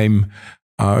 now I'm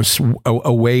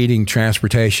awaiting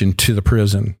transportation to the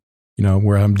prison,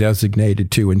 where I'm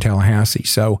designated to in Tallahassee.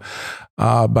 So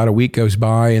about a week goes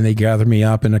by and they gather me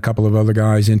up and a couple of other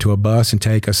guys into a bus and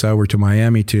take us over to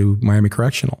Miami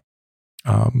Correctional,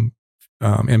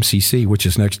 MCC, which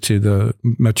is next to the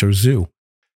Metro Zoo.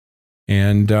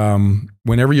 And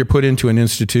whenever you're put into an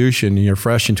institution and you're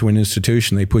fresh into an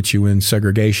institution, they put you in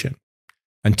segregation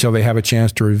until they have a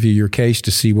chance to review your case to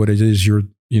see what it is you're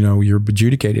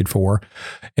adjudicated for.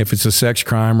 If it's a sex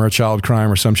crime or a child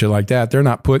crime or some shit like that, they're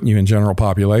not putting you in general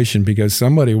population because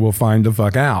somebody will find the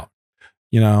fuck out,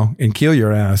 and kill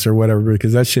your ass or whatever,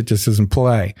 because that shit just doesn't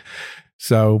play.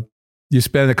 So you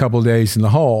spend a couple of days in the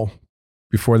hole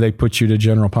before they put you to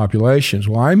general populations.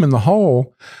 Well, I'm in the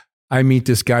hole. I meet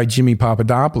this guy, Jimmy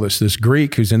Papadopoulos, this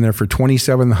Greek who's in there for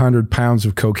 2,700 pounds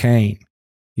of cocaine.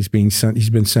 He's been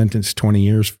sentenced 20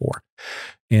 years for.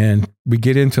 And we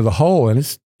get into the hole and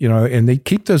it's, and they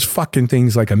keep those fucking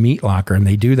things like a meat locker, and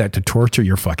they do that to torture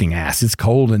your fucking ass. It's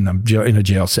cold in a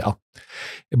jail cell.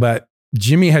 But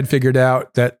Jimmy had figured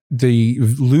out that the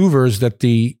louvers that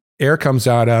the air comes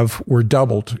out of were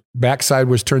doubled. Backside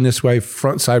was turned this way,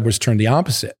 front side was turned the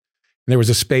opposite. And there was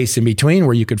a space in between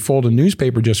where you could fold a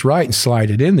newspaper just right and slide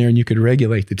it in there, and you could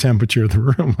regulate the temperature of the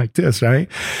room like this, right?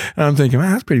 And I'm thinking,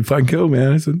 man, that's pretty fucking cool,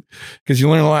 man. Because you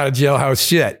learn a lot of jailhouse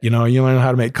shit. You learn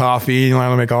how to make coffee, you learn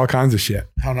how to make all kinds of shit.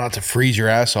 How not to freeze your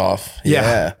ass off.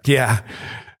 Yeah.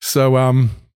 So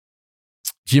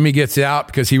Jimmy gets out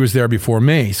because he was there before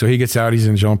me. So he gets out, he's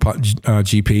in his own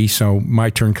GP. So my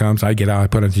turn comes, I get out, I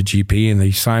put it to GP, and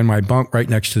they sign my bunk right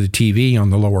next to the TV on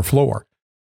the lower floor.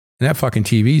 And that fucking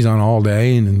TV's on all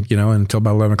day and until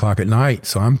about 11 o'clock at night.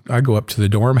 So I go up to the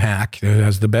dorm hack that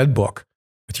has the bed book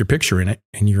with your picture in it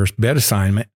and your bed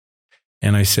assignment.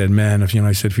 And I said, man, if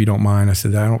you don't mind, I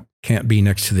said, can't be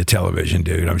next to the television,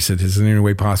 dude. I said, is there any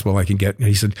way possible I can get, and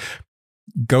he said,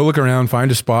 go look around, find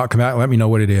a spot, come out, let me know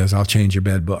what it is. I'll change your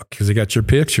bed book because they got your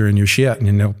picture and your shit and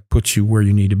then they'll put you where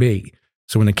you need to be.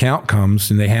 So when the count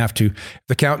comes and if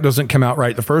the count doesn't come out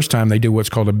right the first time, they do what's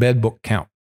called a bed book count.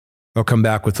 They'll come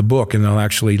back with the book and they'll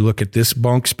actually look at this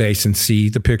bunk space and see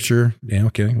the picture. Yeah,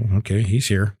 okay, he's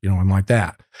here, and like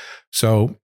that.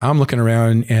 So I'm looking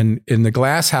around, and in the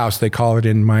glass house, they call it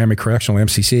in Miami Correctional,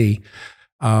 MCC.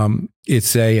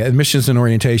 It's admissions and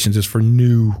orientations is for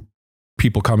new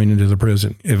people coming into the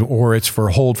prison, or it's for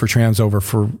hold for transover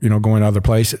for, going to other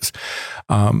places.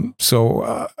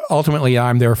 So ultimately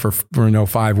I'm there for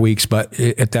 5 weeks, but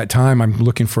at that time I'm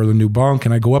looking for the new bunk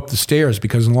and I go up the stairs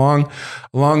because along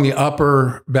the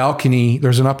upper balcony,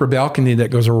 there's an upper balcony that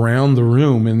goes around the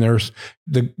room and there's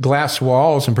the glass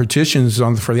walls and partitions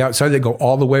for the outside that go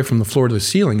all the way from the floor to the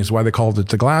ceiling is why they called it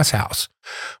the glass house.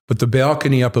 But the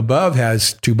balcony up above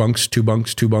has two bunks,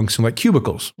 and like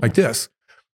cubicles like this.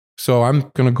 So I'm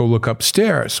going to go look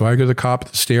upstairs. So I go to the top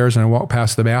of the stairs and I walk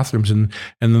past the bathrooms and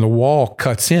then the wall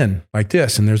cuts in like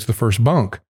this. And there's the first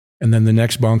bunk and then the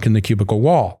next bunk in the cubicle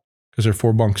wall because there are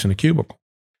 4 bunks in a cubicle.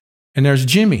 And there's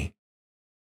Jimmy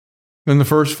in the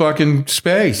first fucking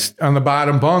space on the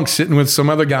bottom bunk sitting with some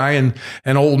other guy and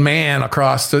an old man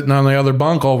across sitting on the other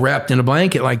bunk all wrapped in a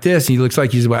blanket like this. He looks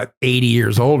like he's about 80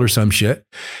 years old or some shit.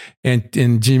 And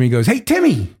Jimmy goes, hey,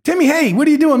 Timmy, hey, what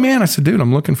are you doing, man? I said, dude,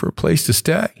 I'm looking for a place to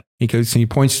stay. He goes, and he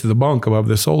points to the bunk above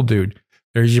this old dude.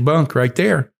 There's your bunk right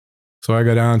there. So I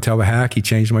go down and tell the hack, he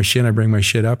changed my shit. I bring my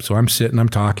shit up. So I'm sitting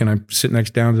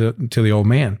next down to the old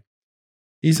man.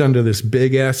 He's under this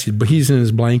big ass, but he's in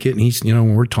his blanket and he's,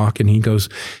 when we're talking, he goes,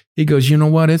 you know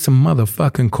what? It's a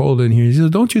motherfucking cold in here. He says,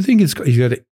 don't you think he's got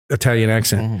an Italian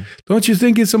accent. Mm-hmm. Don't you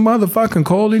think it's a motherfucking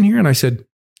cold in here? And I said,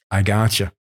 I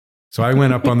gotcha. So I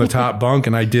went up on the top bunk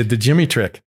and I did the Jimmy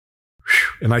trick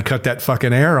and I cut that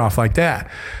fucking air off like that.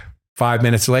 5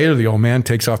 minutes later, the old man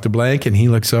takes off the blanket and he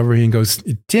looks over and goes,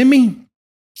 Timmy,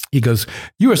 he goes,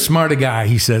 you're a smarter guy.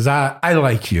 He says, I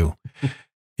like you.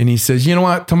 And he says, you know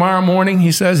what, tomorrow morning,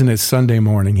 he says, and it's Sunday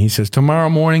morning. He says, tomorrow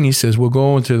morning, he says, we'll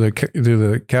go into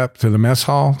the mess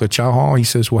hall, the chow hall. He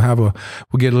says, we'll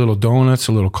get a little donuts,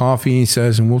 a little coffee. He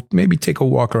says, and we'll maybe take a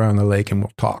walk around the lake and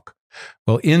we'll talk.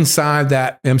 Well, inside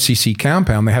that MCC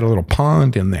compound, they had a little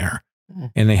pond in there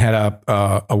and they had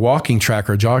a walking track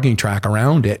or a jogging track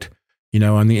around it,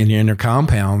 in the inner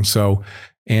compound. So,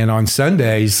 and on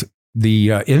Sundays,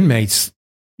 the inmates,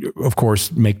 of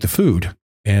course, make the food.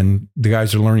 And the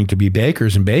guys are learning to be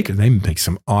bakers and bakers. They make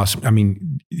some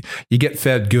awesome, you get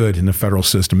fed good in the federal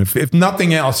system. If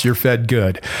nothing else, you're fed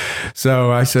good.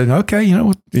 So I said, okay,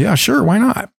 yeah, sure. Why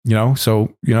not?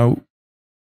 So, a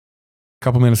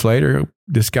couple minutes later,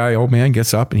 this guy, old man,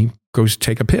 gets up and he goes to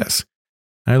take a piss.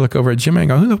 And I look over at Jimmy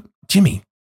and I go, Jimmy,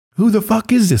 who the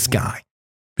fuck is this guy?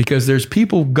 Because there's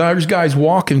guys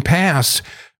walking past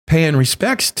paying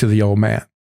respects to the old man.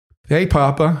 Hey,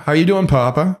 Papa, how you doing,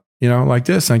 Papa? Like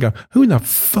this. And I go, who the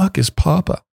fuck is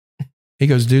Papa? He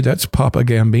goes, dude, that's Papa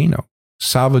Gambino,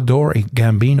 Salvatore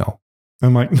Gambino.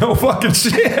 I'm like, no fucking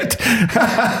shit.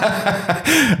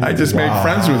 I just made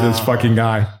friends with this fucking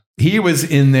guy. He was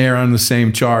in there on the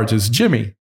same charge as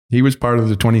Jimmy. He was part of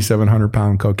the 2,700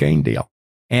 pound cocaine deal.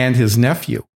 And his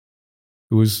nephew,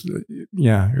 who was,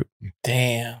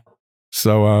 Damn.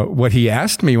 So what he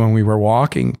asked me when we were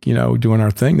walking, doing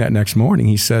our thing that next morning,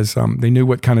 he says, they knew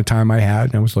what kind of time I had.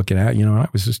 And I was looking at, I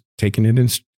was just taking it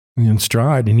in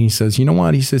stride. And he says, you know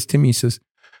what? He says, Timmy, he says,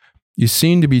 you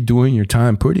seem to be doing your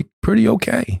time pretty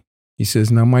okay. He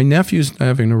says, now my nephew's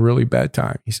having a really bad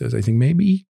time. He says, I think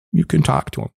maybe you can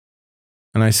talk to him.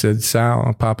 And I said,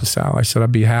 Papa Sal, I said,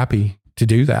 I'd be happy to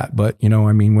do that. But,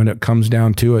 when it comes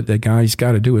down to it, that guy's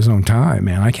got to do his own time,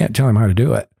 man. I can't tell him how to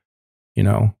do it.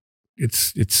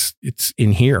 It's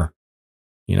in here,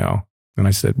 and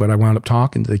I said, but I wound up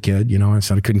talking to the kid, I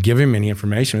said I couldn't give him any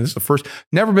information. This is the first,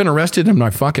 never been arrested in my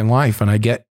fucking life. And I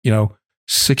get,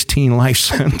 16 life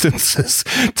sentences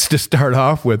to start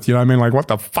off with, like what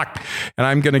the fuck? And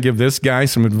I'm going to give this guy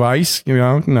some advice,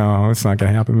 no, it's not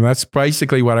going to happen. That's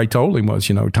basically what I told him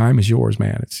was, time is yours,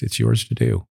 man. It's yours to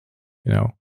do,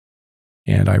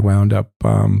 and I wound up,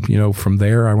 from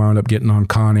there, I wound up getting on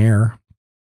Con Air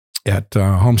at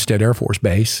Homestead Air Force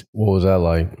Base. What was that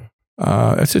like?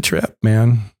 It's a trip,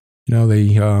 man.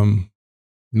 They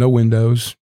no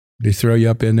windows. They throw you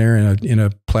up in there in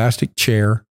a plastic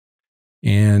chair,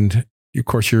 and of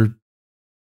course you're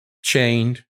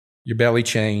chained, your belly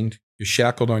chained, you're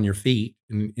shackled on your feet.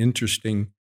 An interesting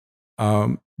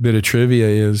bit of trivia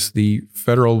is the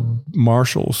federal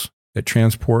marshals that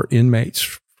transport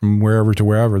inmates from wherever to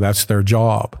wherever. That's their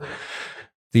job.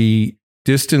 The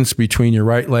distance between your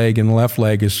right leg and left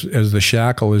leg as the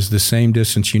shackle is the same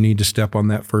distance you need to step on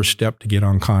that first step to get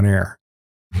on Con Air.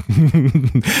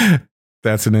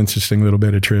 That's an interesting little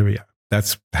bit of trivia.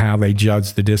 That's how they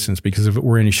judge the distance, because if it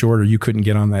were any shorter, you couldn't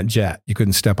get on that jet. You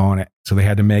couldn't step on it. So they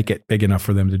had to make it big enough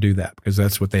for them to do that, because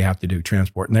that's what they have to do,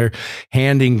 transport. And they're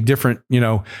handing different,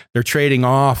 they're trading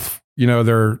off,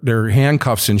 their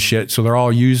handcuffs and shit. So they're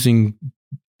all using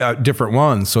different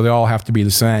ones. So they all have to be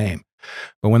the same.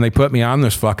 But when they put me on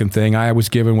this fucking thing, I was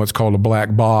given what's called a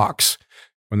black box.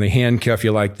 When they handcuff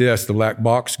you like this, the black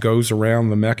box goes around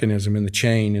the mechanism in the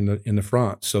chain in the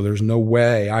front. So there's no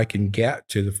way I can get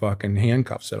to the fucking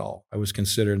handcuffs at all. I was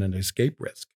considered an escape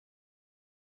risk.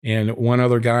 And one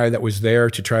other guy that was there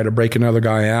to try to break another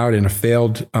guy out in a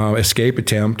failed escape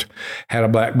attempt had a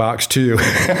black box too. We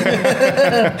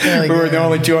were the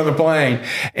only two on the plane.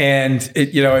 And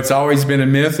it's always been a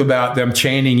myth about them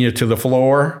chaining you to the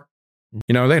floor.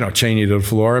 They don't chain you to the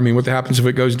floor. I mean, what happens if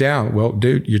it goes down? Well,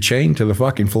 dude, you're chained to the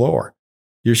fucking floor.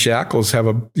 Your shackles have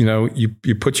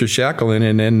you put your shackle in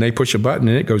and then they push a button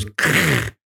and it goes.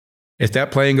 If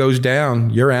that plane goes down,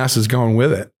 your ass is going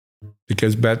with it,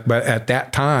 because but at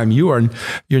that time you're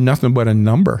nothing but a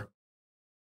number.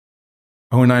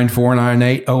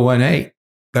 09498018.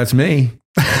 That's me.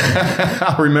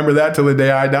 I'll remember that till the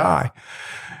day I die.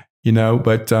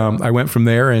 But I went from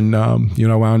there and,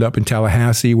 wound up in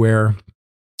Tallahassee, where,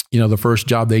 the first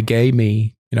job they gave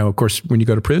me, of course, when you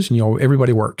go to prison,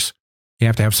 everybody works. You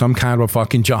have to have some kind of a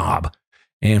fucking job.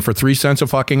 And for 3 cents a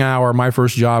fucking hour, my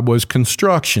first job was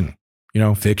construction,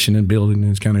 fixing and building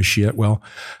and this kind of shit. Well,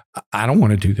 I don't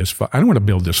want to do this. I don't want to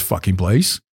build this fucking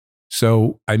place.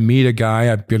 So I meet a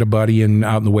guy, I've got a buddy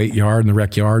out in the weight yard and the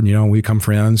rec yard, and we become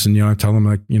friends, and, I tell him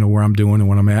where I'm doing and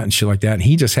what I'm at and shit like that. And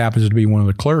he just happens to be one of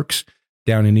the clerks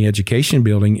down in the education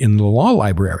building in the law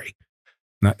library.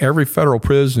 Now, every federal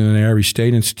prison and every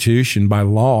state institution by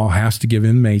law has to give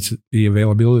inmates the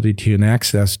availability to and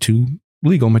access to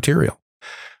legal material.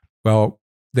 Well,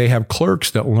 they have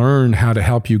clerks that learn how to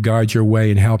help you guide your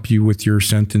way and help you with your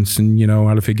sentence and,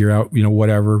 how to figure out,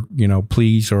 whatever,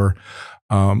 pleas or,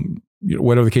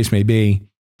 whatever the case may be.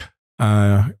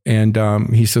 And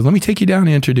he said, let me take you down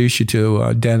and introduce you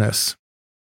to Dennis.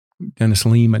 Dennis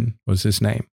Lehman was his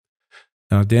name.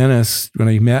 Now, Dennis, when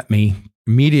he met me,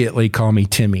 immediately called me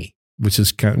Timmy, which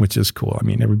is cool. I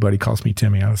mean, everybody calls me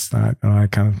Timmy. I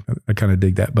kind of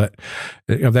dig that, but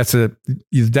that's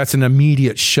an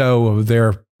immediate show of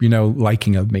their,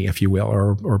 liking of me, if you will,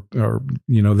 or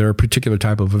their particular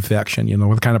type of affection,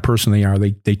 what kind of person they are.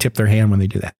 They tip their hand when they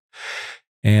do that.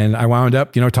 And I wound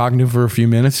up, talking to him for a few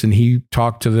minutes, and he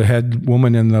talked to the head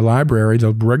woman in the library,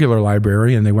 the regular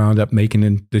library, and they wound up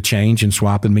making the change and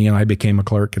swapping me, and I became a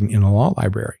clerk in a law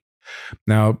library.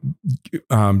 Now,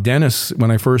 Dennis, when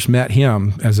I first met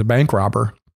him as a bank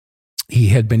robber, he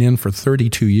had been in for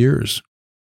 32 years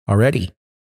already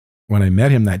when I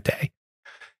met him that day.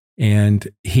 And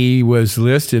he was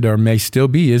listed, or may still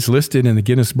be, is listed in the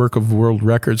Guinness Book of World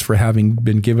Records for having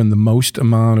been given the most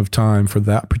amount of time for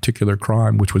that particular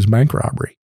crime, which was bank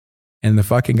robbery. And the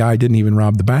fucking guy didn't even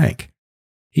rob the bank.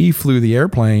 He flew the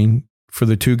airplane for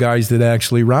the two guys that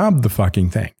actually robbed the fucking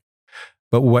thing.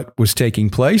 But what was taking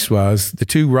place was the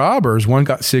two robbers, one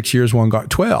got 6 years, one got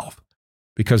 12,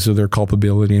 because of their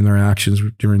culpability and their actions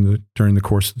during the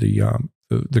course of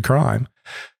the crime.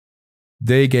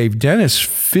 They gave Dennis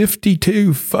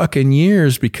 52 fucking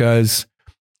years because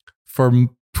for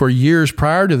years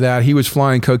prior to that, he was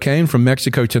flying cocaine from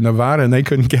Mexico to Nevada, and they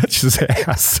couldn't catch his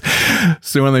ass.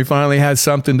 So when they finally had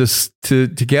something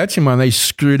to catch him on, they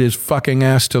screwed his fucking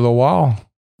ass to the wall.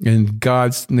 In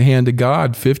the hand of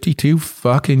God, 52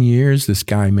 fucking years, this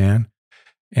guy, man,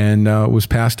 and was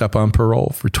passed up on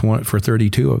parole for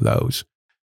 32 of those.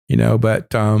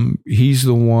 But he's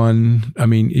the one. I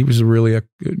mean, he was really a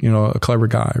clever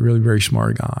guy, really very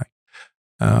smart guy.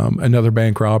 Another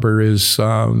bank robber is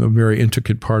a very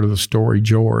intricate part of the story,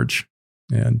 George,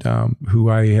 and who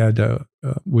I had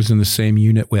was in the same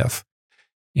unit with.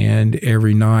 And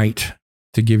every night,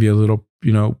 to give you a little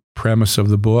premise of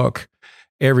the book,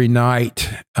 every night,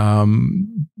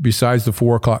 besides the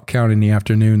 4 o'clock count in the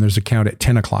afternoon, there's a count at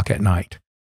 10 o'clock at night.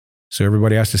 So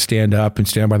everybody has to stand up and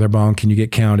stand by their bunk. Can you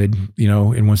get counted?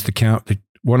 And once the count,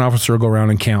 one officer will go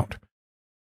around and count.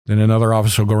 Then another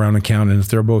officer will go around and count, and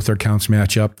if both their counts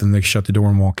match up, then they shut the door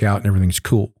and walk out, and everything's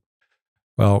cool.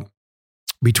 Well,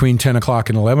 between 10 o'clock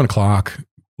and 11 o'clock,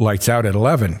 lights out at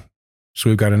 11. So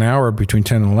we've got an hour between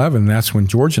 10 and 11. That's when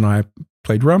George and I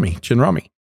played gin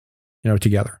rummy,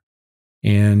 together.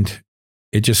 And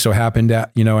it just so happened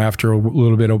that, after a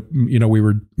little bit of, we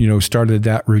were, started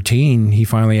that routine, he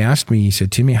finally asked me, he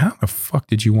said, Timmy, how the fuck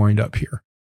did you wind up here?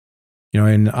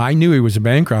 And I knew he was a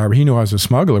bank robber. He knew I was a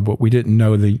smuggler, but we didn't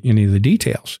know any of the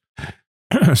details.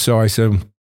 So I said,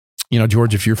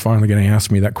 George, if you're finally going to ask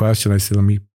me that question, I said, let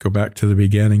me go back to the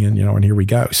beginning and here we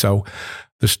go. So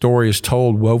the story is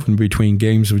told, woven between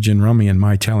games of gin rummy and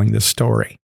my telling this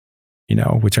story,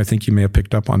 which I think you may have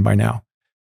picked up on by now.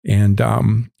 And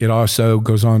it also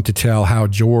goes on to tell how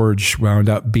George wound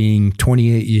up being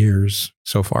 28 years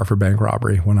so far for bank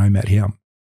robbery when I met him,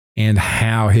 and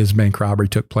how his bank robbery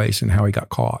took place and how he got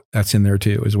caught. That's in there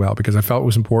too as well, because I felt it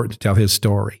was important to tell his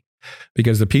story.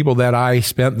 Because the people that I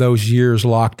spent those years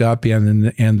locked up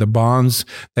in, and the bonds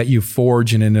that you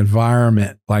forge in an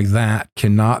environment like that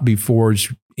cannot be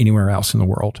forged anywhere else in the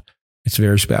world. It's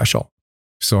very special.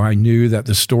 So I knew that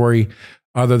the story,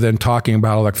 other than talking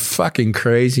about all the fucking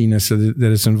craziness that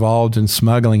is involved in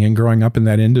smuggling and growing up in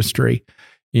that industry,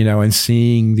 and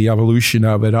seeing the evolution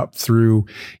of it up through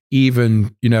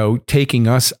even, taking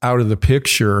us out of the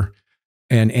picture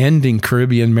and ending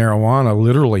Caribbean marijuana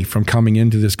literally from coming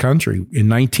into this country. In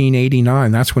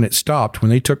 1989, that's when it stopped.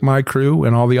 When they took my crew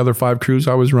and all the other 5 crews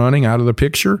I was running out of the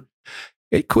picture,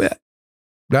 it quit.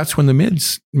 That's when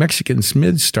the Mexican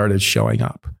mids started showing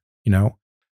up,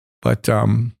 But,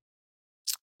 I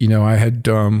had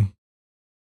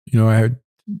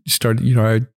started,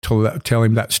 I tell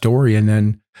him that story, and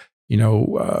then,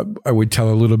 I would tell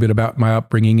a little bit about my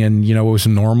upbringing, and, it was a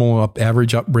normal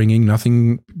average upbringing,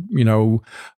 nothing,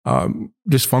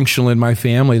 dysfunctional in my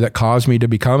family that caused me to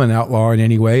become an outlaw in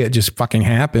any way. It just fucking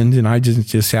happened. And I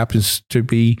just happens to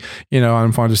be,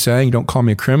 I'm fond of saying, don't call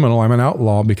me a criminal. I'm an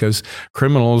outlaw, because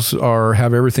criminals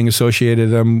have everything associated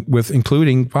them with,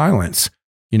 including violence.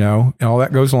 And all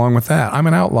that goes along with that. I'm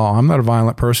an outlaw. I'm not a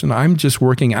violent person. I'm just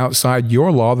working outside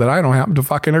your law that I don't happen to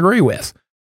fucking agree with,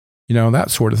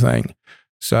 that sort of thing.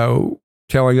 So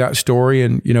telling that story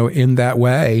and, in that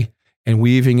way, and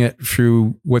weaving it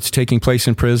through what's taking place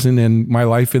in prison and my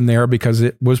life in there, because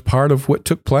it was part of what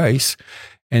took place.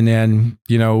 And then,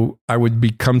 I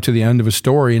would come to the end of a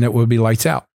story and it would be lights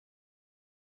out.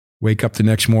 Wake up the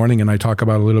next morning and I talk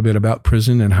about a little bit about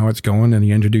prison and how it's going, and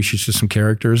he introduces you to some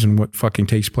characters and what fucking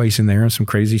takes place in there, and some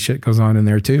crazy shit goes on in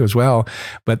there too as well.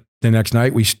 But the next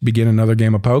night we begin another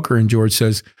game of poker, and George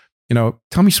says,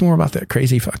 tell me some more about that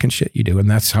crazy fucking shit you do. And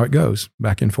that's how it goes,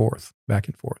 back and forth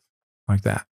like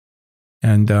that.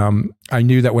 And I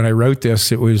knew that when I wrote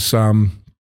this, it was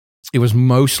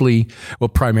mostly,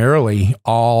 primarily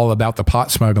all about the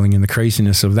pot smuggling and the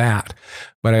craziness of that.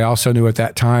 But I also knew at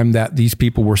that time that these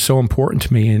people were so important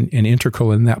to me and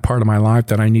integral in that part of my life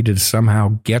that I needed to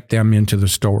somehow get them into the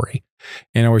story.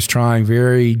 And I was trying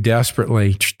very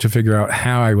desperately to figure out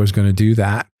how I was going to do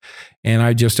that. And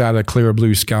I just, out of clear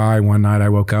blue sky, one night I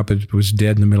woke up, it was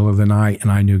dead in the middle of the night,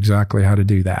 and I knew exactly how to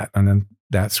do that. And then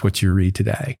that's what you read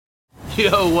today.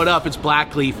 Yo, what up? It's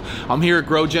Blackleaf. I'm here at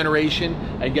Grow Generation,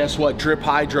 and guess what? Drip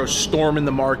Hydro's storming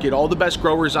the market. All the best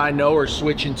growers I know are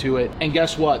switching to it, and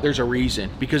guess what? There's a reason,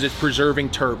 because it's preserving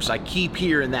terps. I keep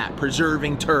hearing that,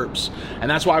 preserving terps, and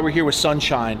that's why we're here with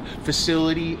Sunshine,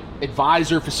 facility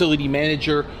advisor, facility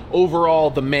manager, overall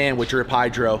the man with Drip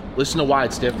Hydro. Listen to why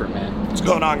it's different, man. What's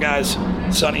going on, guys?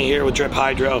 Sunny here with Drip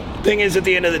Hydro. Thing is, at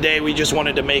the end of the day, we just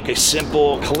wanted to make a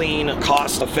simple, clean,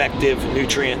 cost-effective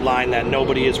nutrient line that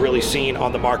nobody has really seen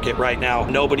on the market right now.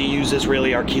 Nobody uses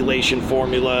really our chelation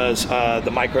formulas.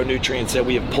 The micronutrients that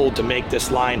we have pulled to make this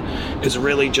line is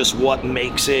really just what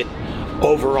makes it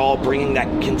overall, bringing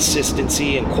that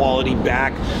consistency and quality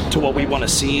back to what we want to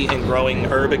see in growing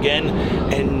herb again.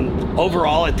 And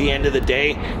overall, at the end of the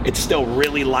day, it's still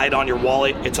really light on your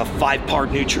wallet. It's a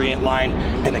 5-part nutrient line.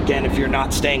 And again, if you're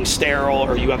not staying sterile,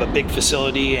 or you have a big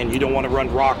facility and you don't want to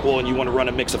run rock wool and you want to run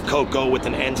a mix of cocoa with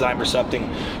an enzyme or something,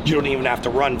 you don't even have to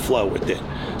run flow with it.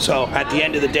 So at the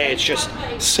end of the day, it's just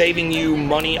saving you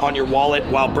money on your wallet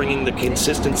while bringing the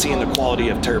consistency and the quality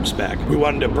of terps back. We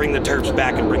wanted to bring the terps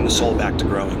back and bring the soul back back to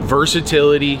growing.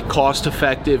 Versatility, cost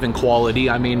effective, and quality.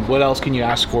 I mean, what else can you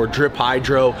ask for? Drip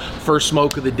Hydro, first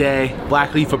smoke of the day,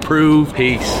 Blackleaf approved.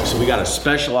 Peace. So we got a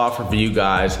special offer for you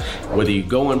guys, whether you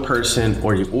go in person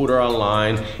or you order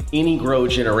online, any Grow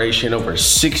Generation, over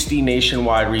 60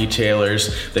 nationwide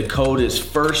retailers. The code is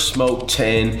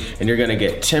FIRSTSMOKE10 and you're gonna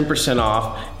get 10%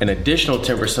 off, an additional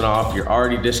 10% off your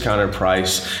already discounted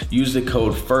price. Use the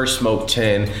code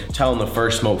FIRSTSMOKE10. Tell them the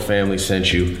First Smoke family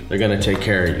sent you. They're gonna take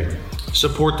care of you.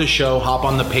 Support the show, hop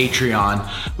on the Patreon.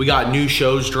 We got new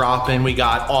shows dropping. We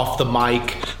got Off the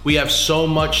Mic. We have so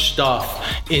much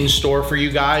stuff in store for you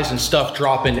guys and stuff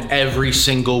dropping every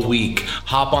single week.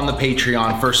 Hop on the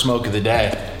Patreon, first smoke of the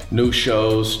day. New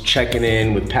shows, checking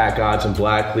in with Pack Odds and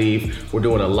Blackleaf. We're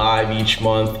doing a live each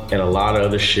month and a lot of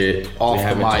other shit Off we the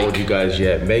haven't mic. told you guys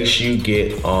yet. Make sure you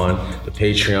get on the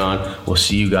Patreon. We'll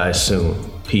see you guys soon.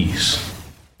 Peace.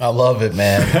 I love it,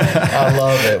 man. I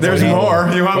love it. There's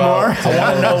more. You want more? I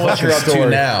want to know what you're up to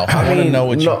now. I want to know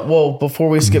what you. Well, before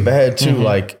we skip ahead too,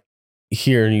 like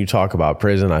hearing you talk about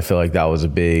prison, I feel like that was a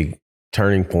big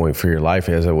turning point for your life,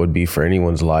 as it would be for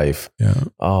anyone's life. Yeah.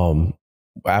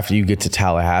 After you get to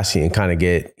Tallahassee and kind of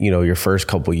get, your first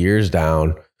couple years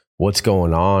down, what's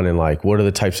going on and like, what are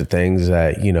the types of things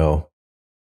that,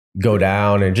 go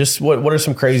down, and just what are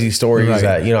some crazy stories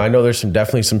that, I know there's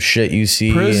definitely some shit you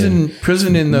see.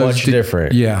 Prison in those much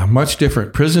different. Yeah, much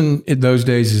different. Prison in those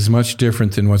days is much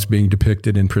different than what's being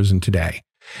depicted in prison today.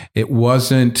 It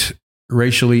wasn't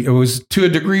it was to a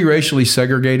degree racially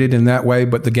segregated in that way,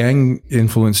 but the gang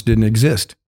influence didn't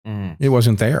exist. It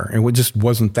wasn't there. It just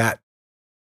wasn't that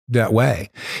way.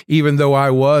 Even though I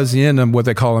was in what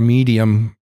they call a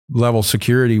medium level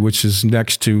security, which is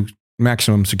next to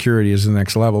maximum security is the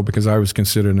next level, because I was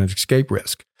considered an escape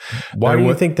risk. Why do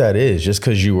you think that is? Just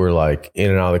because you were like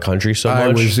in and out of the country so much? I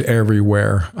was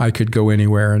everywhere. I could go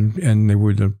anywhere, and they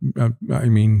would have.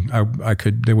 I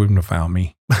could. They wouldn't have found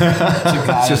me.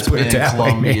 Just put it that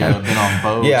way, man. Been on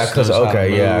boats. Yeah, because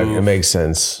it makes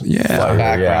sense.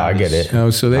 Yeah, I get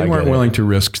it. So they weren't willing to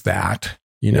risk that.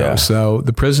 Yeah. So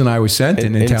the prison I was sent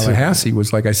in Tallahassee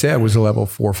was, like I said, was a level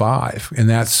 4 or 5, and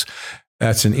that's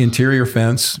an interior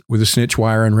fence with a snitch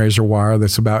wire and razor wire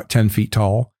that's about 10 feet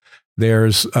tall.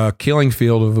 There's a killing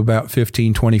field of about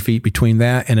 15, 20 feet between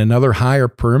that and another higher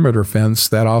perimeter fence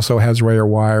that also has razor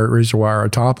wire on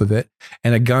top of it,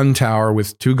 and a gun tower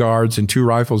with 2 guards and 2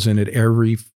 rifles in it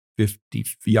every 50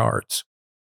 yards,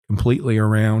 completely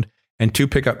around, and 2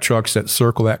 pickup trucks that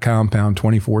circle that compound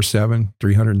 24/7,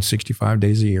 365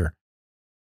 days a year.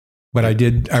 But I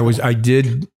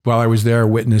did, while I was there,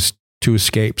 witness 2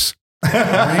 escapes. Really?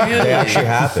 They actually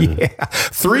happened. Yeah.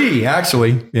 3,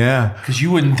 actually. Yeah. Because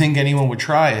you wouldn't think anyone would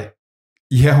try it.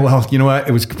 Yeah. Well, you know what?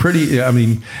 It was pretty,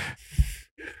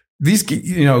 these,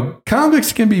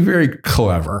 convicts can be very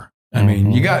clever. I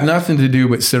mean, you got nothing to do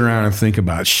but sit around and think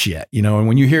about shit, and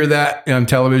when you hear that on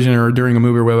television or during a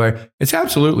movie or whatever, it's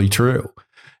absolutely true.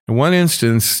 In one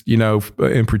instance,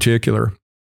 in particular,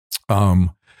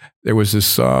 there was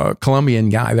this Colombian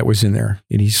guy that was in there,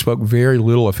 and he spoke very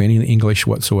little, if any, English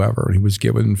whatsoever. And he was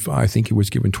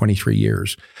given 23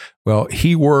 years. Well,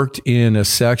 he worked in a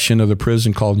section of the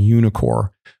prison called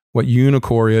Unicor. What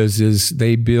Unicor is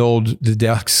they build the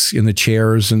desks and the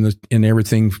chairs and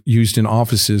everything used in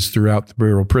offices throughout the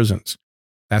Bureau of Prisons.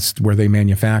 That's where they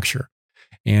manufacture.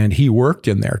 And he worked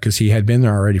in there because he had been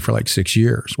there already for like 6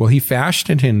 years. Well, he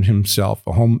fashioned himself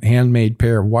a handmade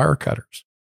pair of wire cutters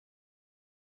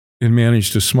and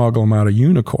managed to smuggle them out of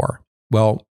Unicor.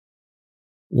 Well,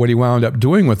 what he wound up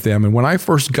doing with them, and when I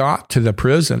first got to the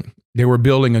prison, they were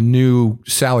building a new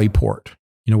sally port.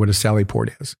 You know what a sally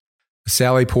port is? A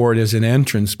sally port is an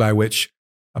entrance by which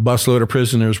a busload of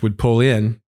prisoners would pull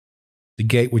in, the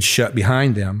gate would shut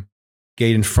behind them,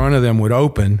 gate in front of them would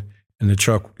open, and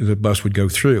the bus would go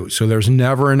through. So there's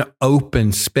never an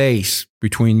open space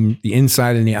between the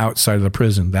inside and the outside of the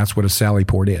prison. That's what a sally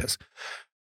port is.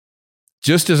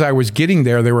 Just as I was getting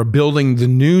there, they were building the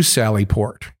new sally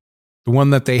port, the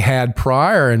one that they had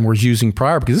prior and was using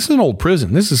prior, because this is an old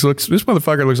prison. This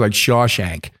motherfucker looks like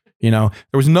Shawshank. There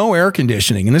was no air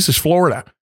conditioning, and this is Florida.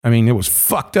 I mean, it was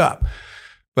fucked up.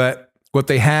 But what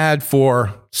they had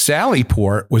for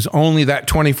Sallyport was only that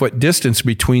 20-foot distance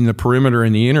between the perimeter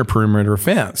and the inner perimeter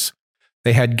fence.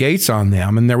 They had gates on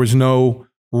them, and there was no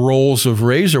rolls of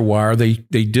razor wire. They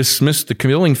dismissed the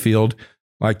killing field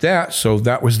like that, so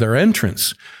that was their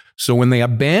entrance. So when they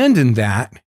abandoned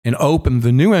that and opened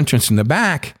the new entrance in the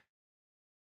back,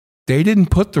 they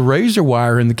didn't put the razor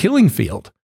wire in the killing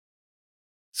field.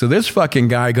 So this fucking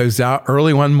guy goes out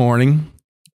early one morning,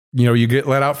 you get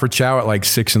let out for chow at like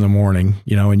 6 a.m,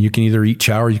 and you can either eat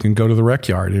chow or you can go to the rec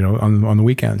yard, on the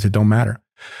weekends. It don't matter.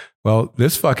 Well,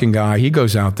 this fucking guy, he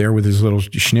goes out there with his little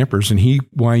schnippers and he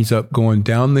winds up going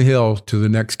down the hill to the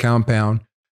next compound,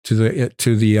 to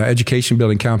the education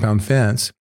building compound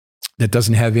fence that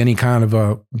doesn't have any kind of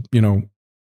a,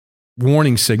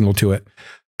 warning signal to it,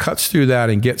 cuts through that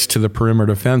and gets to the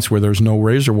perimeter fence where there's no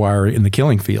razor wire in the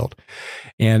killing field.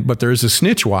 But there's a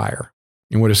snitch wire.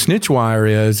 And what a snitch wire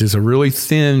is a really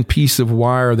thin piece of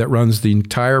wire that runs the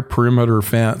entire perimeter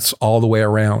fence all the way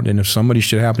around. And if somebody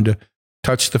should happen to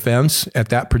touch the fence at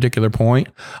that particular point,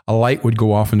 a light would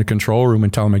go off in the control room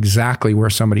and tell them exactly where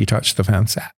somebody touched the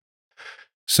fence at.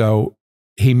 So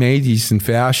he made these and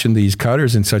fashioned these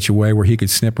cutters in such a way where he could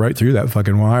snip right through that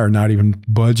fucking wire, not even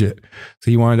budge it.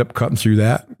 So he wound up cutting through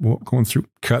that,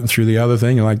 cutting through the other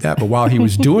thing and like that. But while he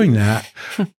was doing that,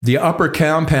 the upper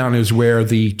compound is where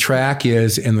the track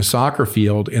is in the soccer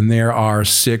field, and there are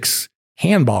 6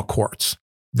 handball courts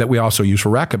that we also use for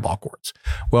racquetball courts.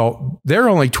 Well, they're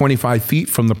only 25 feet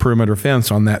from the perimeter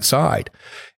fence on that side.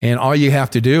 And all you have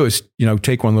to do is,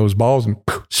 take one of those balls and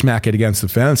smack it against the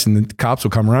fence, and the cops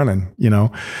will come running,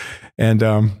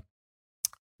 And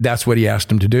that's what he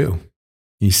asked him to do.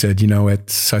 He said, at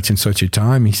such and such a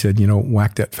time, he said,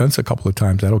 whack that fence a couple of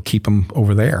times. That'll keep him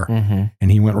over there. Mm-hmm.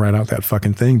 And he went right out that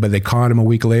fucking thing. But they caught him a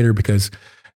week later because,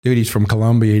 dude, he's from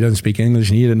Colombia. He doesn't speak English,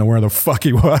 and he didn't know where the fuck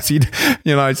he was.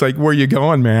 It's like, where you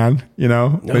going, man?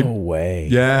 No way.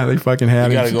 Yeah, they fucking had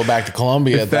him. You got to go back to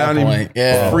Colombia at that point.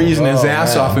 Yeah, freezing his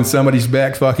ass off in somebody's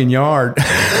back fucking yard.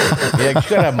 Yeah, you got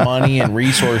to have money and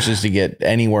resources to get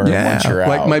anywhere once you're out.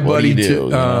 Like my buddy,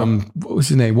 what was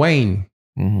his name? Wayne.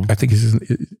 Mm-hmm. I think he's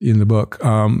in the book.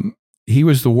 He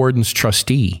was the warden's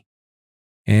trustee,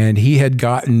 and he had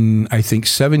gotten, I think,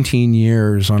 17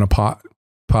 years on a pot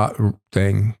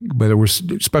thing, but there were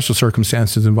special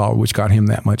circumstances involved which got him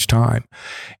that much time.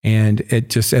 And it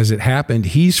just, as it happened,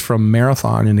 he's from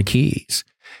Marathon in the Keys.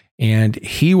 And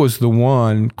he was the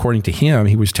one, according to him,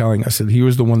 he was telling us that he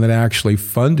was the one that actually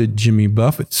funded Jimmy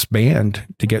Buffett's band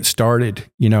to get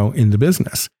started, in the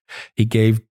business. He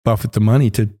gave Buffett the money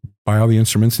to buy all the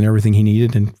instruments and everything he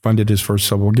needed and funded his first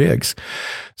several gigs.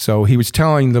 So he was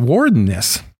telling the warden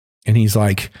this, and he's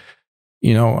like,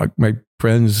 my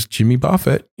friend's Jimmy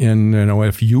Buffett, and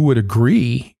if you would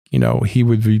agree, he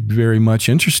would be very much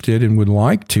interested and would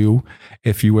like to,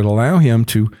 if you would allow him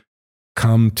to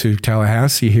come to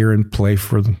Tallahassee here and play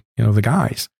for the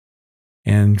guys.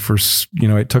 And for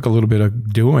it took a little bit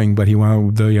of doing, but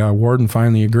the warden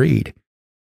finally agreed.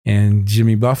 And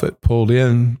Jimmy Buffett pulled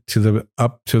in to the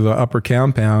upper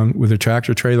compound with a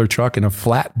tractor trailer truck and a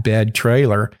flatbed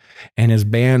trailer and his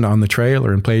band on the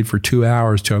trailer, and played for 2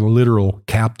 hours to a literal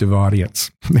captive audience.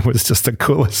 It was just the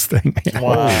coolest thing.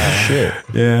 Wow. Shit.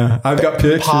 Yeah. I've got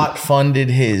pictures. Pot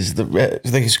funded his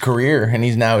career, and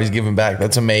he's giving back.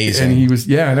 That's amazing.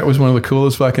 And that was one of the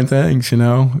coolest fucking things,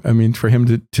 for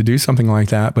him to do something like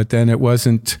that. But then it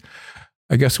wasn't,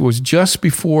 I guess it was just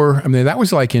before, that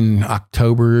was like in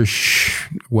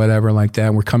October-ish, whatever like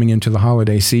that. We're coming into the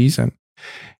holiday season.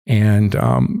 And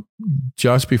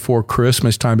just before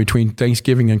Christmas time, between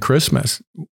Thanksgiving and Christmas,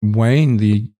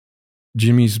 Wayne,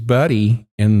 Jimmy's buddy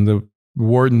and the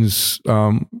warden's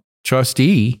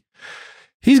trustee,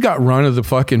 he's got run of the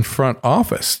fucking front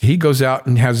office. He goes out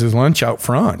and has his lunch out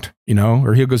front,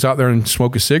 or he goes out there and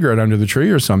smoke a cigarette under the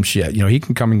tree or some shit. He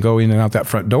can come and go in and out that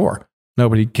front door.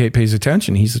 Nobody pays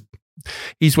attention. He's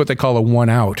what they call a 1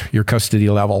 out, your custody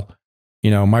level.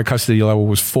 My custody level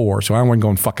was 4, so I wasn't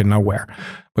going fucking nowhere.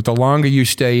 But the longer you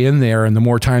stay in there and the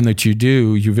more time that you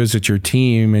do, you visit your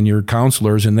team and your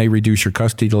counselors, and they reduce your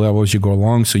custody level as you go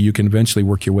along so you can eventually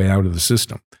work your way out of the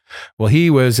system. Well, he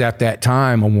was at that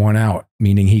time a 1 out,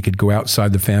 meaning he could go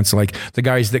outside the fence, like the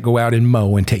guys that go out and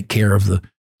mow and take care of the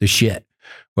shit.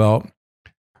 Well,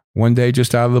 one day,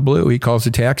 just out of the blue, he calls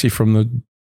a taxi from the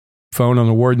phone on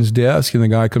the warden's desk, and the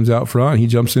guy comes out front. He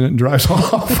jumps in it and drives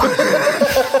off.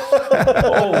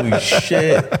 Holy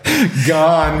shit!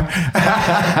 Gone.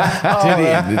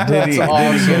 Did he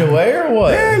get away or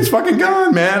what? Yeah, he's fucking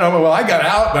gone, man. I got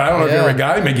out, but I don't know if you ever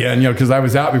got him again, because I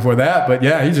was out before that. But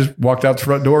yeah, he just walked out the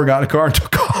front door, got a car, and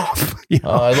took off.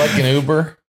 Like an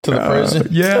Uber to the prison.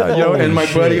 Yeah, and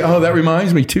my buddy. Oh, that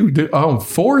reminds me too.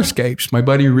 4 escapes. My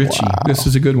buddy Richie. Wow. This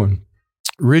is a good one.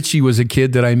 Richie was a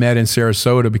kid that I met in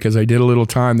Sarasota because I did a little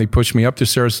time. They pushed me up to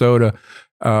Sarasota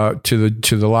to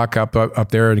the lockup up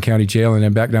there in the county jail, and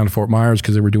then back down to Fort Myers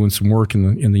because they were doing some work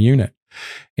in the unit.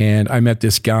 And I met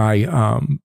this guy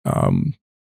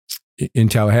in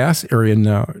Tallahassee, or in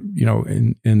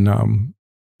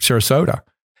Sarasota,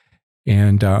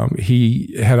 And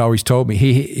he had always told me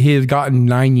he had gotten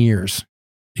 9 years.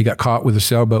 He got caught with a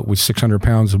sailboat with 600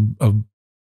 pounds of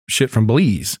shit from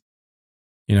Belize,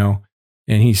 you know.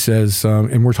 And he says,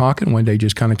 and we're talking one day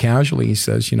just kind of casually. He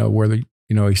says, he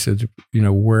said,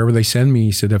 wherever they send me,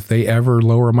 he said, if they ever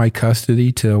lower my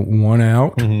custody to 1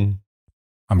 out,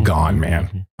 I'm gone,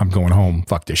 man. I'm going home.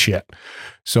 Fuck this shit.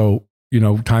 So,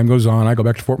 time goes on. I go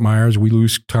back to Fort Myers. We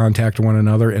lose contact with one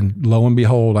another. And lo and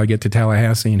behold, I get to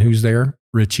Tallahassee. And who's there?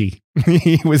 Richie.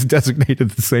 He was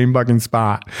designated the same fucking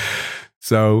spot.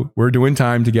 So we're doing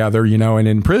time together, and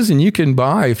in prison, you can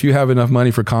buy, if you have enough money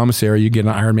for commissary, you get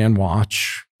an Ironman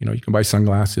watch. You can buy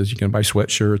sunglasses, you can buy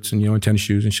sweatshirts and, tennis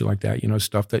shoes and shit like that,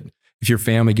 stuff that if your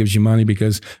family gives you money,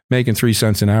 because making 3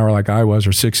 cents an hour like I was,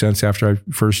 or 6 cents after our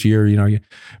first year,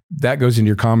 that goes into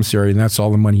your commissary and that's all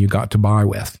the money you got to buy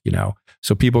with,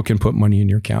 so people can put money in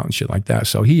your account and shit like that.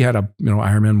 So he had a,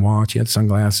 Ironman watch, he had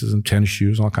sunglasses and tennis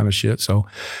shoes, all kind of shit. So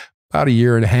about a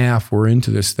year and a half, we're into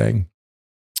this thing.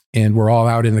 And we're all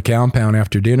out in the compound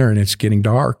after dinner and it's getting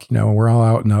dark, we're all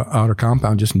out in the outer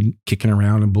compound just kicking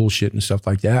around and bullshit and stuff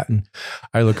like that. And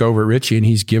I look over at Richie and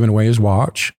he's giving away his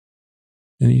watch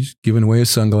and he's giving away his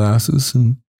sunglasses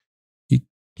and he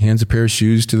hands a pair of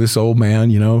shoes to this old man,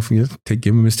 to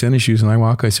give him his tennis shoes. And I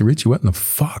walk, I say, Richie, what in the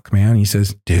fuck, man? He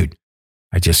says, dude,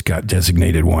 I just got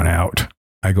designated 1 out.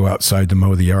 I go outside to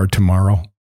mow the yard tomorrow.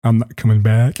 I'm not coming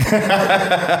back.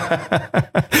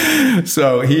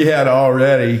 So he had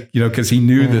already, because he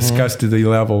knew this custody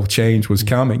level change was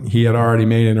coming. He had already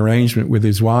made an arrangement with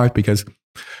his wife because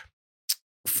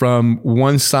from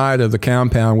one side of the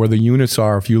compound where the units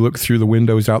are, if you look through the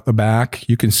windows out the back,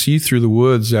 you can see through the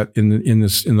woods in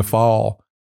the fall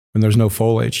when there's no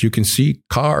foliage. You can see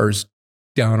cars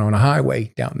down on a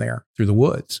highway down there through the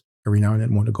woods every now and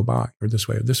then want to go by or this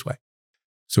way or this way.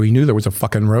 So he knew there was a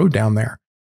fucking road down there.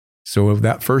 So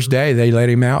that first day, they let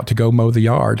him out to go mow the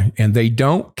yard. And they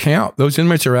don't count. Those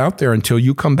inmates are out there until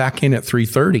you come back in at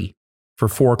 3:30 for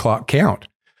 4 o'clock count.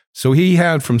 So he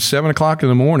had from 7 o'clock in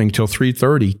the morning till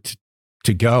 3:30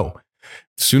 to go.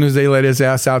 As soon as they let his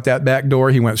ass out that back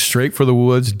door, he went straight for the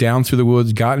woods, down through the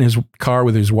woods, got in his car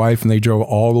with his wife, and they drove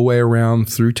all the way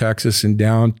around through Texas and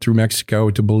down through Mexico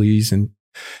to Belize. And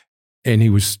he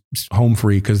was home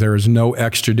free because there is no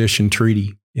extradition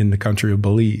treaty in the country of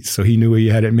Belize. So he knew he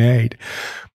had it made.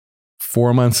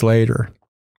 4 months later,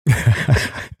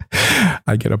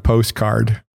 I get a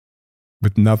postcard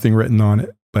with nothing written on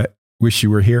it, but wish you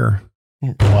were here.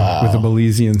 Wow. With a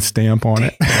Belizean stamp on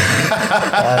it.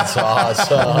 That's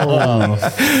awesome.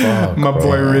 My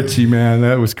boy Richie, man,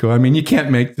 that was cool. I mean, you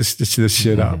can't make this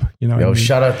shit up.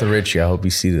 Shout out to Richie. I hope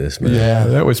you see this, man. Yeah,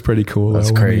 that was pretty cool.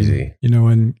 That's crazy.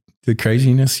 And the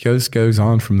craziness goes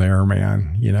on from there,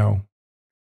 man.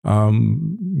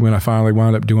 When I finally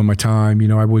wound up doing my time,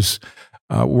 I was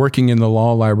working in the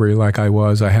law library like I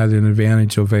was. I had an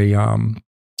advantage of a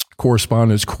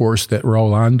correspondence course that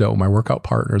Rolando, my workout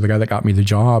partner, the guy that got me the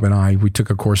job, and we took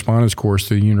a correspondence course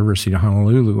through the University of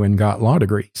Honolulu and got law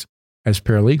degrees as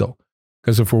paralegal.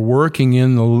 Because if we're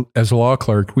working as a law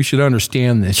clerk, we should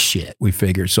understand this shit, we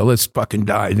figured. So let's fucking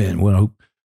dive in. Well,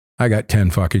 I got 10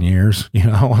 fucking years,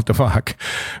 what the fuck?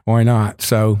 Why not?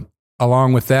 So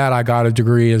along with that, I got a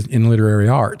degree in literary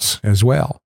arts as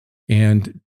well.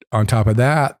 And on top of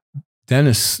that,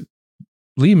 Dennis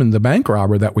Lehman, the bank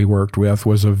robber that we worked with,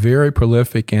 was a very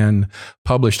prolific and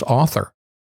published author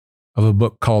of a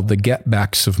book called The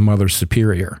Get-Backs of Mother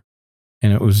Superior.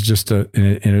 And it was just I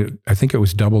think it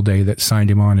was Doubleday that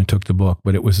signed him on and took the book,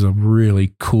 but it was a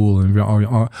really cool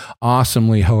and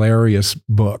awesomely hilarious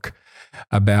book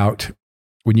about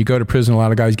when you go to prison, a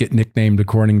lot of guys get nicknamed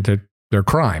according to their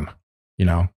crime.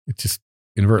 It's just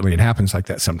inadvertently, it happens like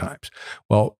that sometimes.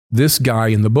 Well, this guy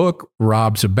in the book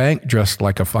robs a bank dressed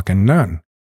like a fucking nun.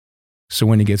 So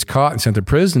when he gets caught and sent to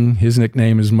prison, his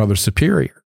nickname is Mother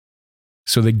Superior.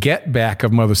 So the get back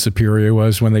of Mother Superior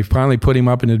was when they finally put him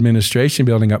up in an administration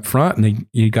building up front and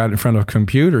he got in front of a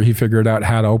computer, he figured out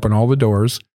how to open all the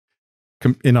doors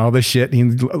and all this shit. He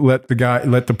let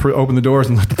open the doors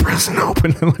and let the prison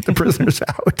open and let the prisoners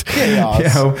out.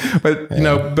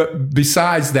 But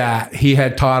besides that, he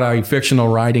had taught a fictional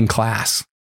writing class.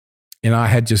 And I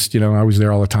had just, I was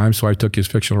there all the time. So I took his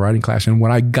fictional writing class. And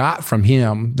what I got from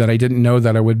him that I didn't know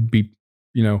that I would be,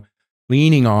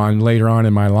 leaning on later on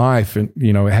in my life, and,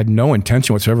 I had no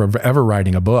intention whatsoever of ever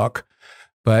writing a book.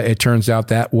 But it turns out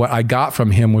that what I got from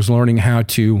him was learning how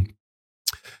to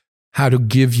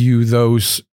give you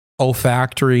those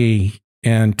olfactory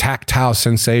and tactile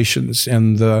sensations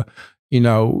and the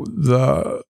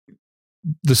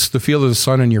feel of the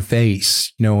sun in your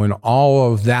face, and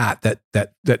all of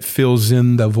that fills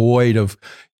in the void of,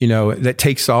 that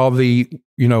takes all the,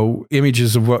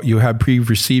 images of what you have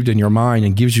pre-received in your mind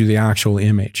and gives you the actual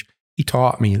image. He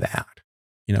taught me that,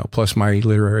 plus my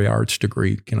literary arts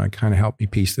degree, kind of helped me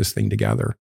piece this thing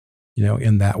together,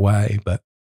 in that way. But,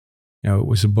 it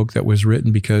was a book that was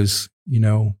written because,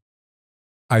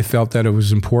 I felt that it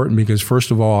was important because, first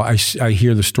of all, I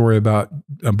hear the story about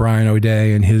Brian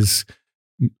O'Day and his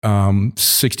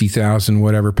 60,000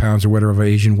 whatever pounds or whatever of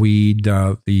Asian weed,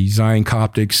 the Zion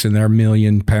Coptics and their 1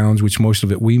 million pounds, which most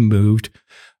of it we moved,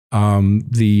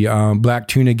 the Black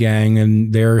Tuna Gang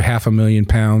and their 500,000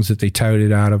 pounds that they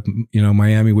touted out of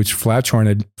Miami, which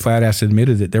Flat-Ass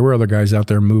admitted that there were other guys out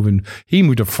there moving. He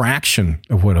moved a fraction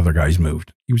of what other guys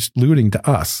moved. He was looting to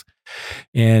us.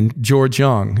 And George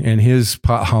Young and his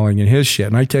pot hauling and his shit.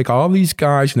 And I take all these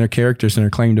guys and their characters and their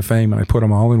claim to fame and I put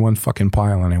them all in one fucking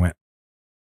pile and I went,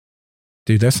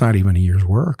 dude, that's not even a year's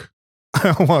work.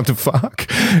 What the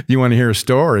fuck? You want to hear a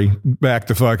story? Back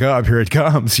the fuck up. Here it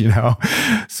comes,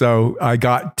 So I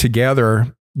got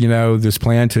together, this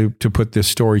plan to put this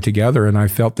story together. And I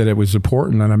felt that it was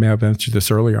important. And I may have mentioned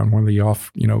this earlier on one of the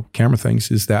off, camera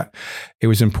things, is that it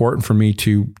was important for me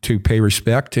to pay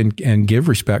respect and give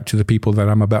respect to the people that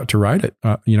I'm about to write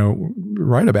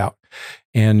about.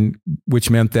 And which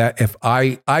meant that if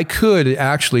I could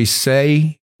actually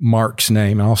say Mark's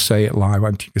name, and I'll say it live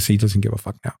because he doesn't give a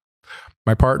fuck now.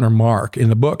 My partner, Mark, in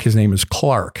the book, his name is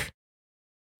Clark.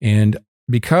 And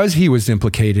because he was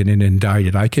implicated and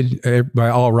indicted, I could, by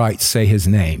all rights, say his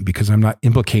name because I'm not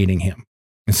implicating him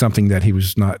in something that he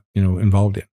was not,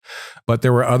 involved in. But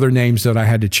there were other names that I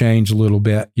had to change a little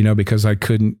bit, because I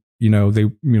couldn't, they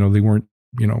weren't,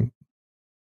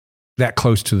 that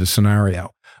close to the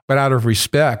scenario. But out of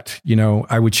respect,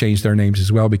 I would change their names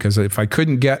as well, because if I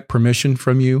couldn't get permission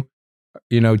from you,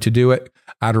 to do it,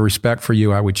 out of respect for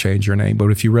you, I would change your name.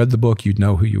 But if you read the book, you'd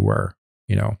know who you were,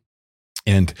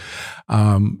 And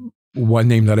one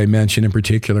name that I mentioned in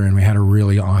particular, and we had a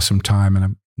really awesome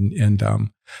time,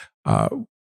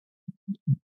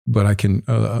 but I can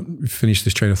finish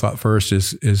this train of thought first,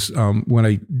 is when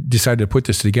I decided to put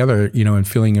this together, and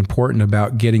feeling important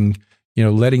about getting,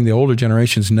 letting the older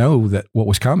generations know that what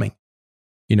was coming,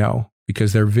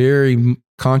 because they're very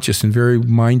conscious and very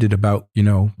minded about,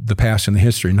 the past and the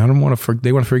history. None of them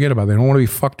they want to forget about it. They don't want to be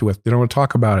fucked with. They don't want to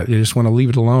talk about it. They just want to leave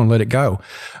it alone, let it go.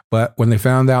 But when they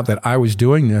found out that I was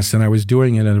doing this and I was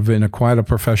doing it in a quite a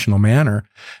professional manner,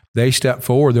 they stepped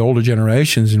forward, the older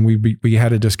generations, and we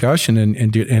had a discussion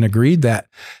and agreed that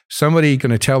somebody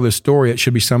going to tell this story, it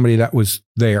should be somebody that was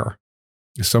there,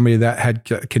 somebody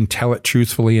that can tell it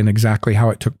truthfully and exactly how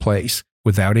it took place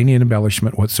without any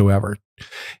embellishment whatsoever.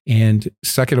 And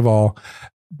second of all,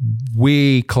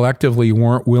 we collectively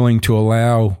weren't willing to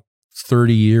allow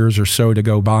 30 years or so to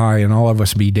go by and all of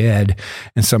us be dead,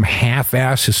 and some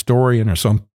half-ass historian or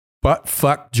some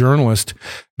butt-fuck journalist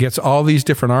gets all these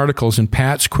different articles and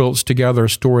patch quilts together a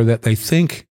story that they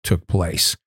think took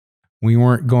place. We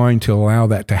weren't going to allow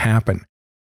that to happen.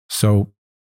 So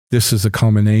this is a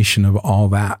culmination of all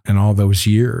that and all those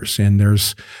years. And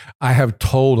I have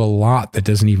told a lot that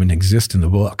doesn't even exist in the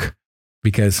book,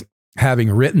 because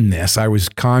having written this, I was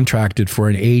contracted for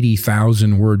an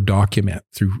 80,000 word document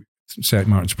through St.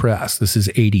 Martin's Press. This is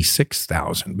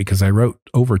 86,000 because I wrote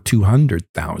over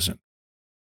 200,000.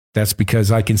 That's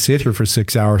because I can sit here for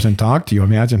 6 hours and talk to you.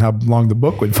 Imagine how long the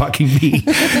book would fucking be,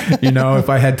 if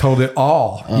I had told it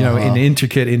all,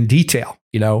 in detail,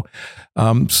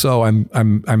 So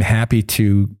I'm happy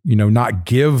to, not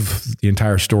give the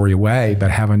entire story away, but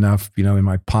have enough, in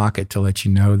my pocket to let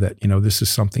you know that, this is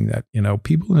something that,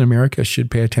 people in America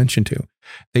should pay attention to.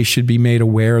 They should be made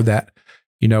aware that,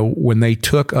 when they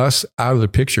took us out of the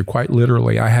picture, quite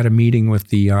literally, I had a meeting with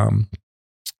the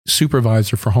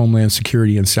supervisor for Homeland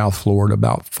Security in South Florida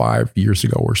about 5 years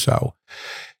ago or so.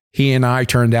 He and I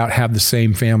turned out have the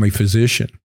same family physician,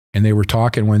 and they were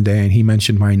talking one day and he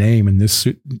mentioned my name, and this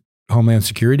Homeland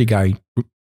Security guy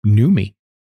knew me.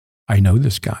 I know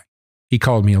this guy. He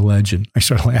called me a legend. I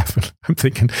started laughing. I'm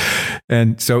thinking,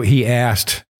 and so he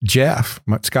asked Scott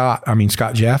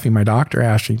Jaffe, my doctor,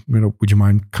 asked me, would you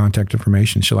mind contact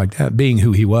information, shit like that. Being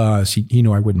who he was, he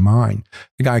knew I wouldn't mind.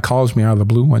 The guy calls me out of the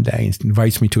blue one day and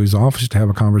invites me to his office to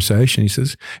have a conversation. He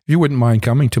says, if you wouldn't mind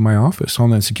coming to my office,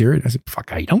 Homeland Security. I said,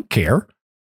 fuck, I don't care.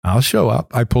 I'll show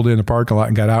up. I pulled in the parking lot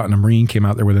and got out, and a Marine came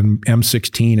out there with an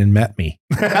M16 and met me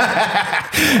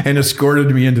and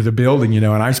escorted me into the building, and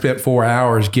I spent 4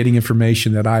 hours getting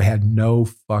information that I had no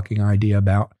fucking idea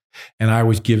about. And I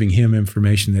was giving him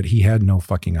information that he had no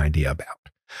fucking idea about.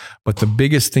 But the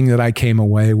biggest thing that I came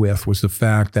away with was the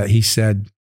fact that he said,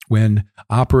 when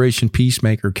Operation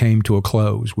Peacemaker came to a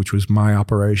close, which was my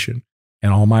operation,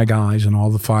 and all my guys and all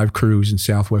the 5 crews in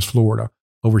Southwest Florida,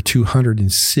 over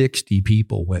 260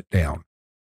 people went down.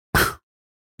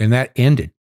 And that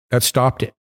ended. That stopped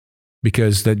it.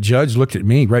 Because the judge looked at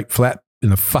me right flat in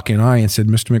the fucking eye and said,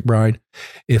 Mr. McBride,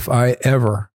 if I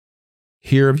ever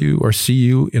hear of you or see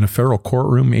you in a federal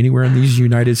courtroom anywhere in these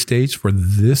United States for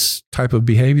this type of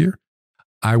behavior,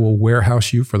 I will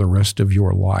warehouse you for the rest of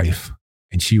your life.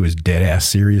 And she was dead ass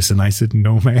serious. And I said,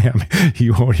 no, ma'am,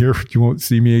 you won't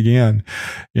see me again.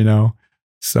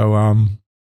 So,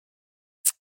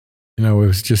 it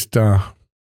was just a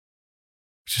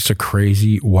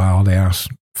crazy, wild ass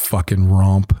fucking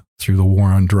romp through the war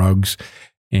on drugs.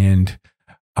 And,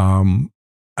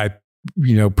 I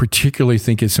particularly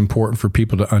think it's important for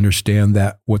people to understand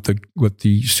that what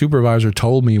the supervisor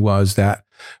told me was that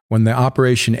when the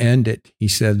operation ended, he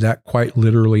said that quite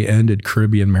literally ended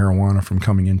Caribbean marijuana from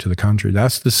coming into the country.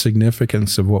 That's the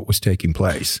significance of what was taking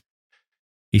place.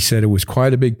 He said it was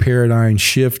quite a big paradigm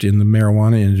shift in the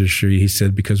marijuana industry. He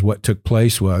said, because what took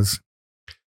place was,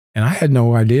 and I had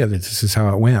no idea that this is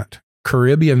how it went.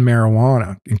 Caribbean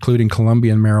marijuana, including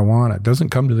Colombian marijuana, doesn't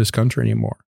come to this country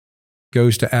anymore. It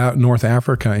goes to North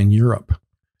Africa and Europe.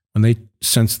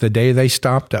 Since the day they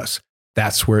stopped us,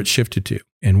 that's where it shifted to.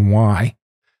 And why?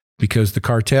 Because the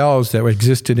cartels that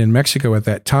existed in Mexico at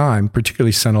that time,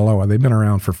 particularly Sinaloa, they've been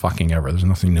around for fucking ever. There's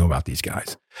nothing new about these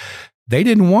guys. They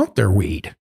didn't want their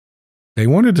weed. They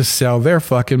wanted to sell their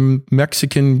fucking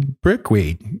Mexican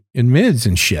brickweed in mids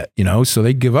and shit, so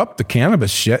they give up the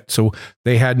cannabis shit. So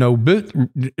they had no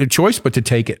choice but to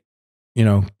take it,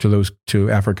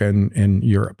 to Africa and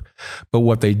Europe. But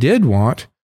what they did want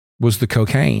was the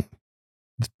cocaine,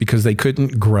 because they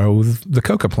couldn't grow the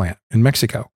coca plant in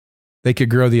Mexico. They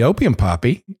could grow the opium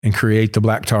poppy and create the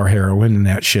black tar heroin and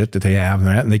that shit that they have,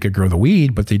 and they could grow the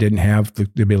weed, but they didn't have the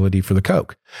ability for the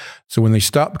coke. So when they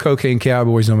stopped Cocaine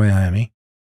Cowboys in Miami,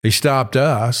 they stopped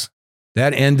us.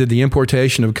 That ended the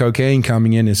importation of cocaine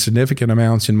coming in significant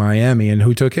amounts in Miami. And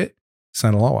who took it?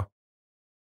 Sinaloa.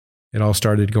 It all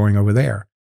started going over there.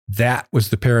 That was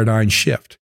the paradigm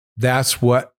shift. That's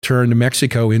what turned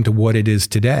Mexico into what it is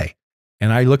today.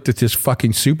 And I looked at this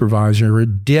fucking supervisor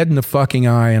dead in the fucking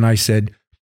eye, and I said,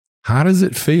 how does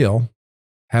it feel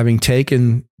having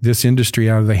taken this industry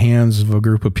out of the hands of a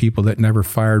group of people that never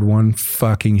fired one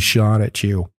fucking shot at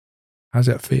you? How's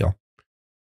that feel?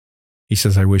 He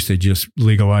says, I wish they just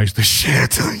legalized the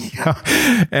shit.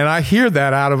 And I hear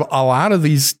that out of a lot of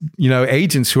these,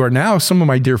 agents who are now some of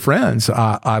my dear friends,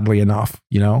 oddly enough,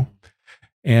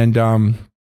 And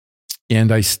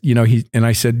I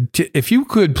said, if you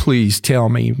could please tell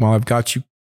me, while I've got you,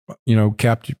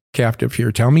 captive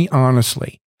here, tell me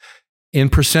honestly, in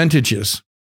percentages,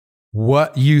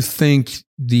 what you think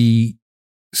the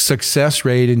success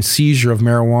rate in seizure of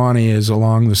marijuana is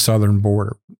along the southern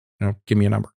border. Give me a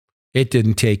number. It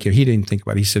didn't take you. He didn't think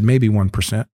about it. He said, maybe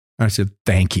 1%. I said,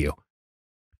 thank you.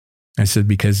 I said,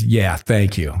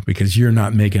 thank you, because you're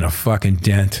not making a fucking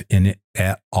dent in it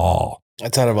at all.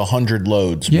 That's out of 100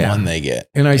 loads, one they get.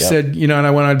 And I said, and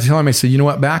I went on to tell him, I said,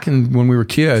 what, back when we were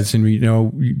kids and we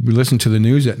listened to the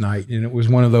news at night, and it was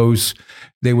one of those,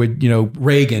 they would,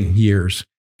 Reagan years.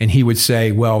 And he would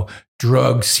say, well,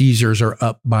 drug seizures are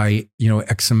up by,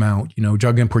 X amount,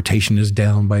 drug importation is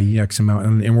down by X amount.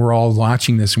 And we're all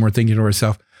watching this and we're thinking to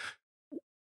ourselves,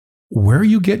 where are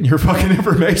you getting your fucking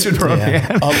information from,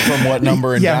 man? Up from what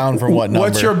number and down from what number?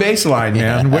 What's your baseline,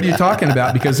 man? What are you talking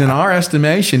about? Because in our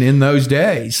estimation in those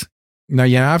days, now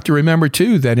you have to remember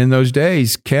too, that in those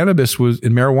days,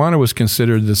 marijuana was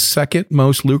considered the second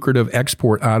most lucrative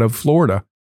export out of Florida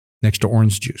next to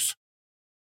orange juice.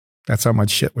 That's how much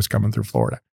shit was coming through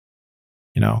Florida,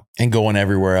 and going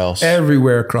everywhere else.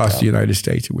 Everywhere across the United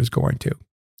States it was going to,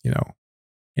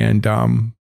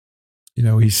 And,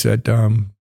 he said,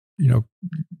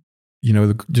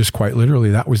 just quite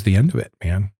literally, that was the end of it,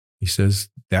 man. He says,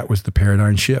 that was the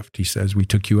paradigm shift. He says, we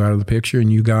took you out of the picture,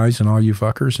 and you guys and all you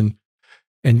fuckers,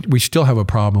 and we still have a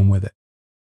problem with it.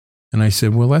 And I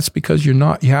said, well, that's because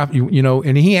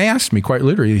and he asked me quite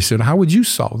literally, he said, how would you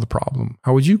solve the problem?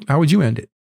 How would you end it?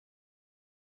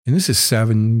 And this is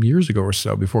 7 years ago or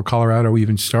so, before Colorado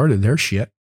even started their shit.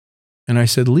 And I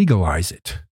said, legalize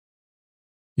it.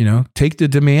 Take the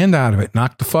demand out of it,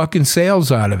 knock the fucking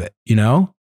sales out of it,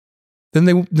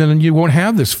 Then you won't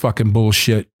have this fucking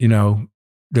bullshit,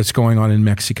 that's going on in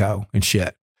Mexico and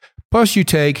shit. Plus you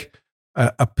take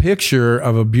a picture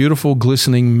of a beautiful,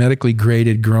 glistening, medically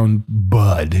graded grown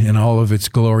bud in all of its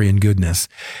glory and goodness.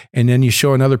 And then you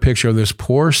show another picture of this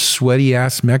poor, sweaty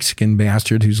ass Mexican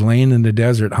bastard who's laying in the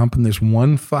desert humping this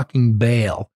one fucking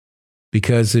bale.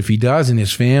 Because if he doesn't,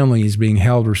 his family is being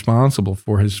held responsible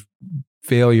for his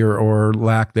failure or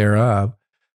lack thereof,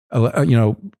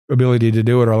 ability to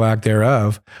do it or lack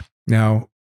thereof. Now,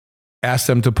 ask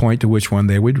them to point to which one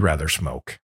they would rather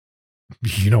smoke.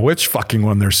 You know which fucking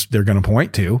one they're going to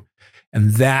point to.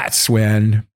 And that's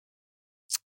when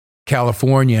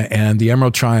California and the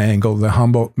Emerald Triangle, the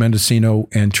Humboldt, Mendocino,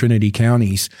 and Trinity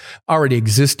counties already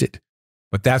existed.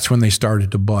 But that's when they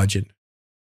started to budget,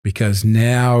 because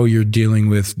now you're dealing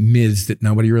with mids that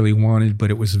nobody really wanted, but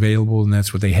it was available and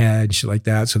that's what they had, shit like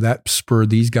that. So that spurred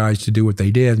these guys to do what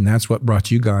they did. And that's what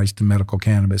brought you guys to medical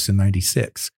cannabis in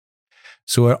 96.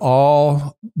 So it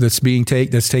all that's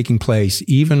taking place,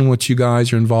 even what you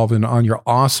guys are involved in on your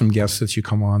awesome guests that you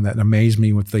come on that amaze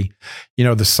me with the,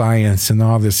 the science and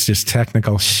all this just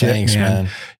technical shit. Thanks, man.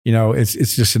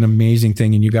 It's just an amazing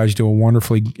thing. And you guys do a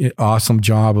wonderfully awesome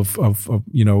job of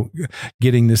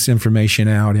getting this information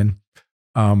out, and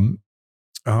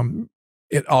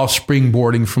it all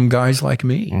springboarding from guys like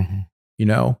me,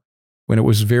 when it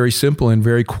was very simple and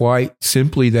very quite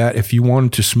simply that if you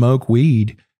wanted to smoke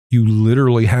weed, you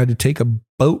literally had to take a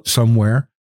boat somewhere,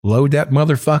 load that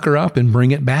motherfucker up and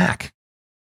bring it back.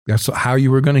 That's how you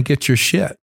were going to get your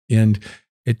shit. And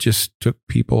it just took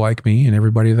people like me and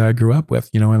everybody that I grew up with,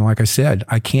 and like I said,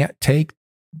 I can't take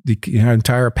the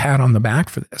entire pat on the back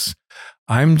for this.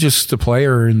 I'm just a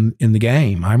player in the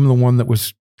game. I'm the one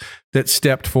that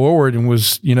stepped forward and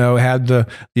was, had the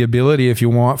ability, if you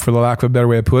want, for the lack of a better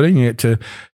way of putting it, to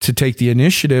take the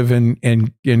initiative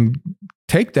and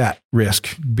take that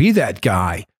risk, be that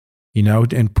guy,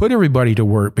 and put everybody to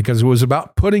work, because it was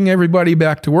about putting everybody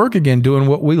back to work again, doing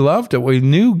what we loved, that we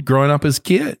knew growing up as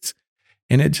kids.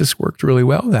 And it just worked really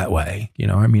well that way.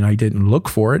 I didn't look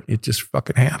for it. It just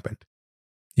fucking happened,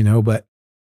 but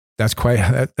that's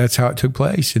how it took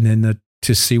place. And then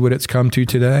to see what it's come to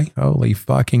today, holy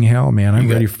fucking hell, man! I'm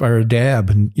ready for a dab,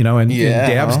 and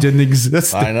dabs didn't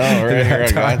exist. I know, right here,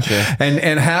 I gotcha.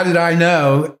 And how did I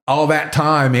know all that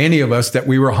time, any of us, that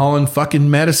we were hauling fucking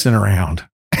medicine around?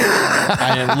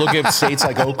 And look at states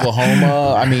like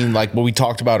Oklahoma. Like what we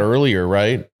talked about earlier,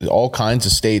 right? All kinds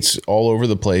of states all over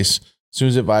the place. As soon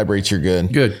as it vibrates, you're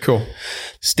good. Good, cool.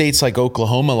 States like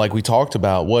Oklahoma, like we talked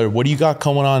about. What do you got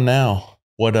going on now?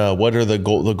 What are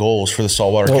the goals for the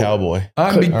Saltwater Cowboy?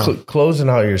 Closing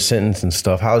out your sentence and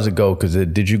stuff. How does it go? Because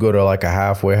did you go to like a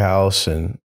halfway house,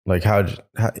 and like how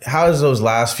is those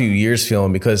last few years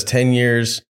feeling? Because 10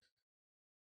 years,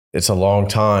 it's a long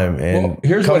time. And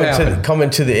here's what happened. Coming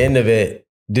to the end of it,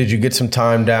 did you get some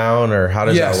time down, or how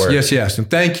does that work? Yes. And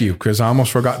thank you, because I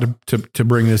almost forgot to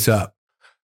bring this up.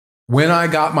 When I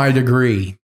got my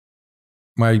degree,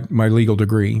 my legal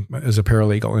degree as a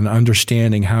paralegal, and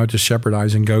understanding how to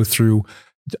shepherdize and go through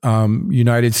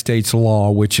United States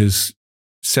law, which is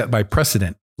set by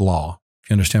precedent law. If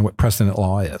you understand what precedent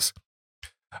law is,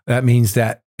 that means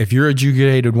that if you're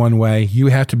adjudicated one way, you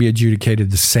have to be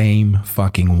adjudicated the same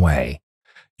fucking way.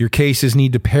 Your cases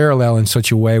need to parallel in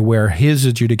such a way where his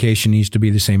adjudication needs to be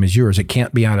the same as yours. It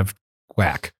can't be out of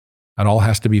whack. It all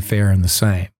has to be fair and the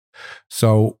same.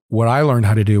 So what I learned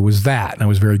how to do was that, and I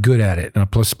was very good at it.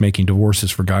 And plus making divorces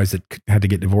for guys that had to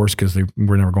get divorced because they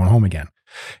were never going home again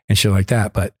and shit like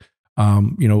that. But,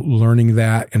 learning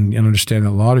that and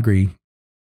understanding the law degree,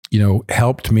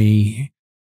 helped me.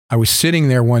 I was sitting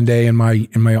there one day in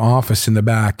my office in the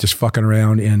back, just fucking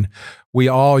around, and we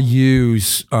all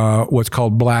use what's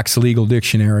called Black's Legal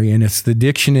Dictionary. And it's the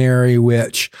dictionary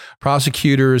which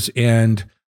prosecutors and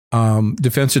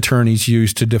defense attorneys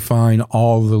use to define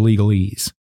all the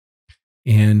legalese.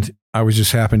 And I was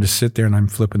just happened to sit there, and I'm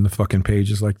flipping the fucking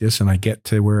pages like this, and I get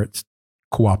to where it's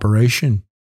cooperation.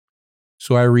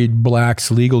 So I read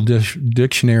Black's Legal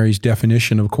Dictionary's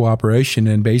definition of cooperation,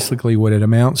 and basically what it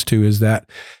amounts to is that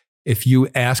if you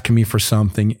ask me for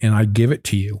something and I give it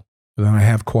to you, then I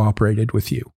have cooperated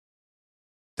with you.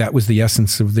 That was the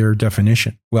essence of their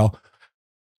definition. Well,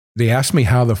 they asked me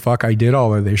how the fuck I did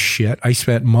all of this shit. I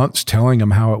spent months telling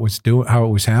them how it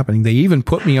was happening. They even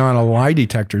put me on a lie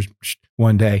detector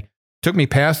one day. Took me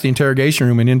past the interrogation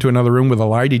room and into another room with a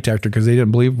lie detector because they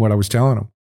didn't believe what I was telling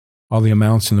them. All the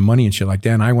amounts and the money and shit like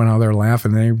that. And I went out there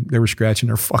laughing. They were scratching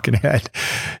their fucking head,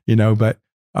 But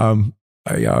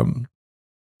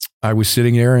I was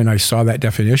sitting there and I saw that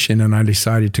definition, and I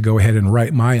decided to go ahead and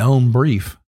write my own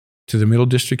brief to the Middle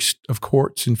District of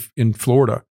Courts in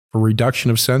Florida for reduction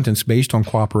of sentence based on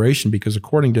cooperation, because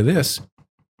according to this,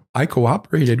 I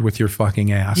cooperated with your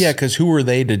fucking ass. Yeah, because who are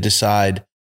they to decide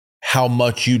how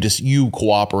much you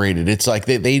cooperated? It's like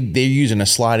they're using a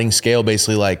sliding scale,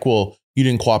 basically like, well, you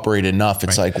didn't cooperate enough.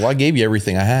 It's right. Like, well, I gave you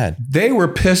everything I had. They were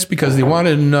pissed because they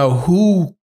wanted to know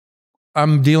who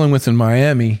I'm dealing with in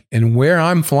Miami and where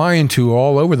I'm flying to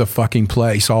all over the fucking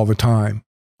place all the time.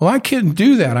 Well, I couldn't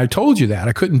do that. I told you that.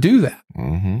 I couldn't do that.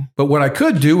 Mm-hmm. But what I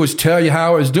could do was tell you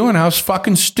how I was doing, how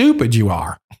fucking stupid you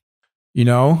are, you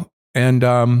know?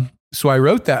 And so I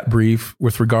wrote that brief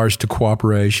with regards to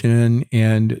cooperation.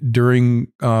 And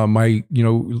during my,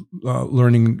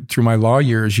 learning through my law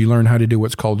years, you learn how to do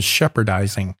what's called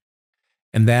shepherdizing.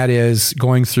 And that is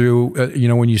going through,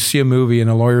 when you see a movie in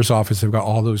a lawyer's office, they've got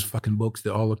all those fucking books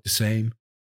that all look the same,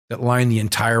 that line the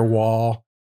entire wall.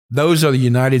 Those are the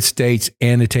United States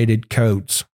annotated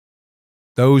codes.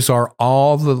 Those are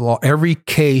all the law. Every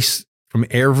case from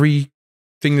everything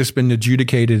that's been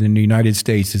adjudicated in the United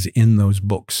States is in those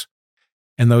books.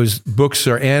 And those books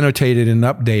are annotated and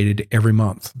updated every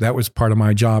month. That was part of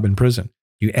my job in prison.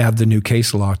 You add the new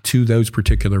case law to those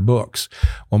particular books.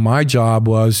 Well, my job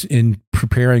was in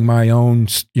preparing my own,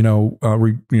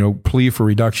 plea for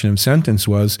reduction of sentence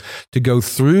was to go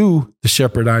through the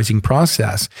shepherdizing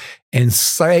process and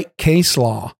cite case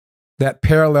law that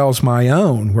parallels my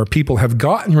own, where people have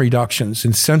gotten reductions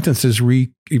and sentences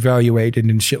reevaluated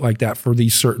and shit like that for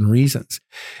these certain reasons.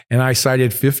 And I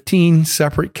cited 15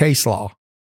 separate case law.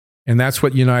 And that's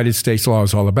what United States law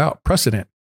is all about, precedent.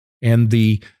 And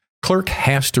the clerk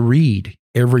has to read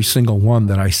every single one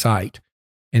that I cite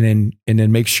and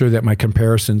then make sure that my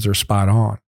comparisons are spot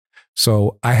on.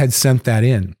 So I had sent that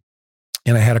in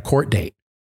and I had a court date.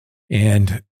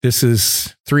 And this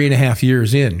is 3.5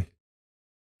 years in.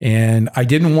 And I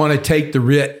didn't want to take the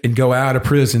writ and go out of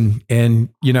prison and,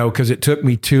 because it took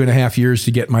me 2.5 years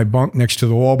to get my bunk next to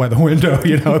the wall by the window,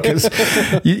 because,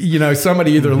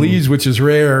 somebody either leaves, which is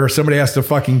rare, or somebody has to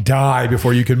fucking die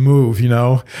before you can move,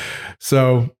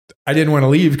 So I didn't want to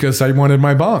leave because I wanted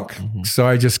my bunk. Mm-hmm. So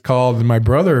I just called my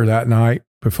brother that night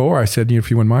before. I said,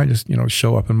 if you wouldn't mind, just,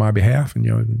 show up on my behalf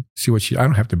and, see what I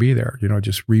don't have to be there,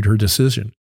 just read her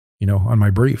decision, on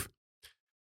my brief.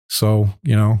 So,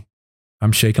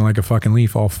 I'm shaking like a fucking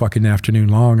leaf all fucking afternoon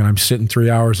long, and I'm sitting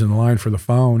 3 hours in the line for the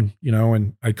phone,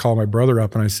 and I called my brother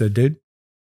up and I said, dude,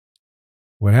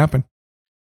 what happened?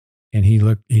 And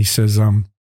he says,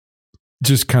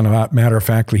 just kind of matter of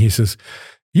factly, he says,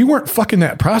 you weren't fucking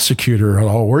that prosecutor at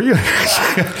all, were you?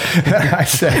 I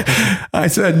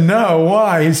said, no,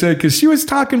 why? He said, because she was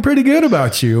talking pretty good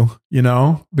about you,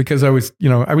 because I was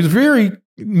very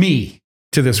me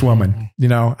to this woman.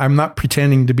 I'm not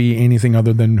pretending to be anything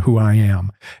other than who I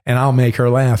am. And I'll make her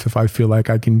laugh if I feel like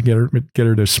I can get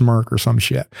her to smirk or some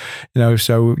shit,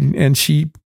 so, and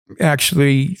she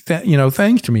actually,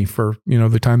 thanked me for,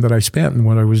 the time that I spent and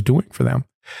what I was doing for them.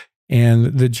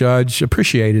 And the judge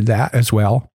appreciated that as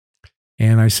well.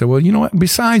 And I said, well, you know what?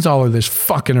 Besides all of this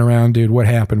fucking around, dude, what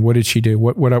happened? What did she do?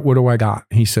 What do I got?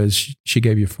 He says, she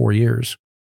gave you 4 years.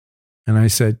 And I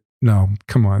said, no,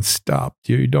 come on, stop,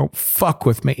 dude. Don't fuck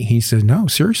with me. He said, no,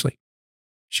 seriously.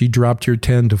 She dropped your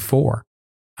 10 to 4.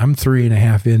 I'm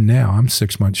 3.5 in now. I'm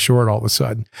 6 months short all of a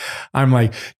sudden. I'm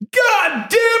like, God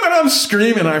damn it. I'm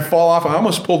screaming. I fall off. I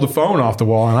almost pulled the phone off the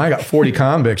wall, and I got 40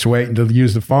 convicts waiting to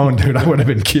use the phone, dude. I would have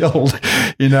been killed,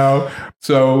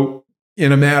 So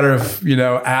in a matter of,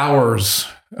 hours,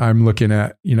 I'm looking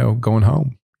at, going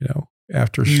home,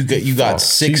 after you got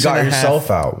 6 you got and a yourself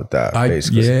half. out with that, I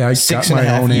basically. got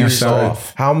my own ass out.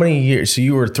 off. How many years? So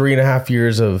you were 3.5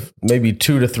 years of maybe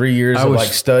 2 to 3 years of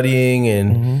like studying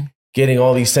and getting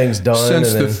all these things done.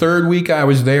 Since the third week I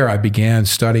was there, I began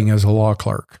studying as a law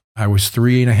clerk. I was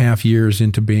 3.5 years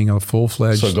into being a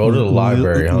full-fledged. So go to the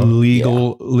library, huh?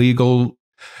 Legal.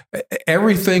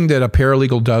 Everything that a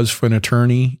paralegal does for an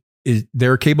attorney is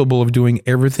they're capable of doing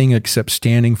everything except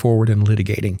standing forward and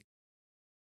litigating.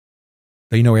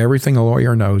 They know everything a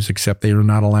lawyer knows, except they are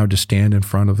not allowed to stand in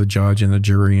front of the judge and the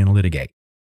jury and litigate.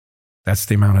 That's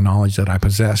the amount of knowledge that I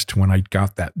possessed when I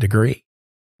got that degree.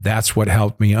 That's what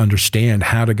helped me understand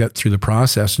how to get through the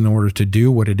process in order to do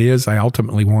what it is I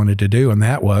ultimately wanted to do. And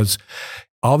that was,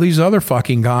 all these other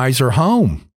fucking guys are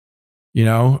home,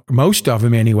 most of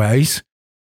them anyways,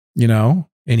 and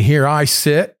here I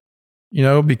sit,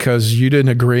 because you didn't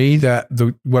agree that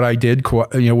what I did,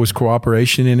 was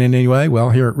cooperation in any way. Well,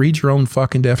 here, read your own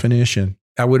fucking definition.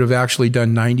 I would have actually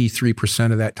done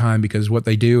 93% of that time, because what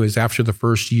they do is after the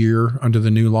first year under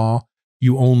the new law,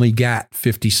 you only get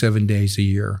 57 days a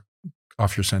year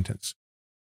off your sentence.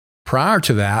 Prior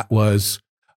to that was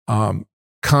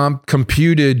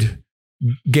computed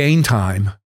gain time,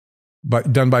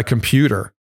 but done by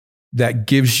computer, that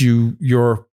gives you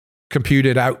your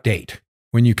computed out date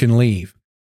when you can leave.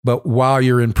 But while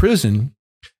you're in prison,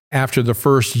 after the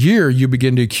first year, you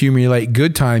begin to accumulate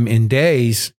good time in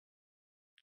days,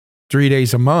 3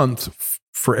 days a month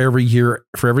for every year,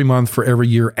 for every month, for every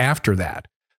year after that.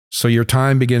 So your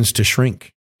time begins to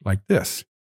shrink like this,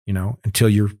 until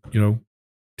you're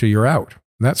out,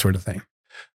 that sort of thing.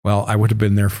 Well, I would have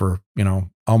been there for,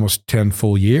 almost 10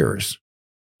 full years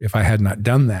if I had not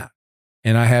done that.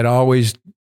 And I had always,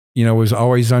 was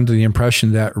always under the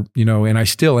impression that, and I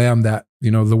still am, that,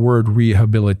 the word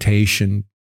rehabilitation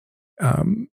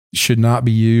should not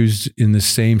be used in the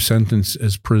same sentence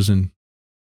as prison,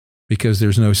 because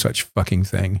there's no such fucking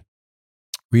thing.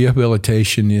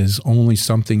 Rehabilitation is only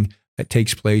something that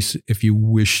takes place if you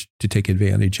wish to take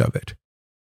advantage of it.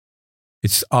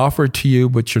 It's offered to you,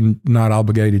 but you're not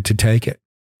obligated to take it.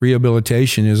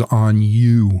 Rehabilitation is on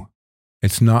you.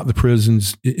 It's not the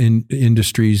prison's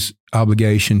industry's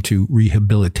obligation to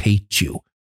rehabilitate you.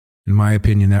 In my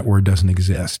opinion, that word doesn't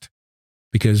exist.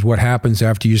 Because what happens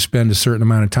after you spend a certain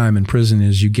amount of time in prison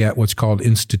is you get what's called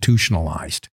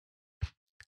institutionalized.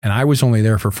 And I was only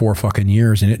there for 4 fucking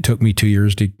years, and it took me 2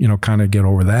 years to, kind of get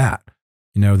over that.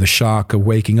 The shock of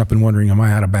waking up and wondering, am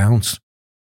I out of bounds?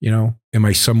 Am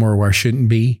I somewhere where I shouldn't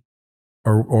be?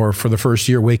 Or for the first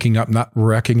year, waking up, not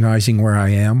recognizing where I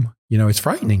am. It's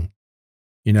frightening,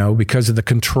 because of the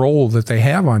control that they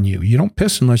have on you. You don't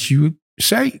piss unless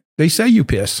they say you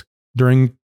piss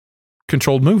during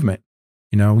controlled movement.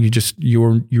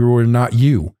 You're not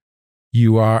you.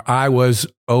 You are, I was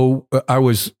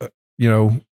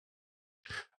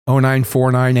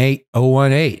 09498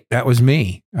 018. That was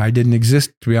me. I didn't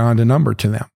exist beyond a number to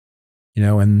them,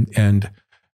 and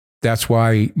that's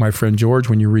why my friend George,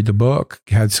 when you read the book,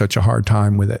 had such a hard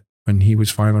time with it when he was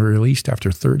finally released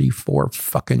after 34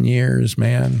 fucking years,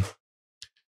 man.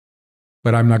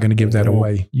 But I'm not going to give that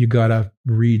away. You got to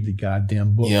read the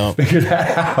goddamn book. Yep. Figure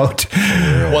that out.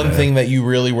 One thing that you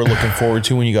really were looking forward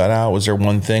to when you got out, was there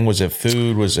one thing? Was it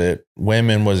food? Was it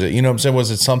women? Was it, what I'm saying?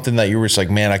 Was it something that you were just like,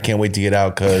 man, I can't wait to get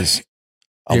out because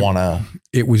I want to.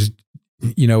 It was,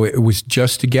 it was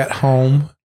just to get home.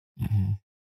 Mm-hmm.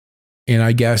 And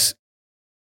I guess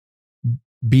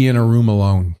be in a room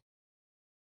alone.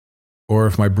 Or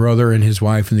if my brother and his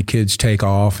wife and the kids take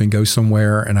off and go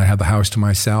somewhere and I have the house to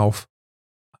myself,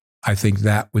 I think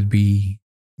that would be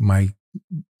my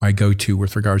go-to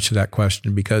with regards to that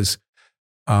question, because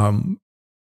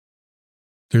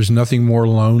there's nothing more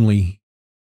lonely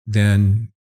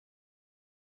than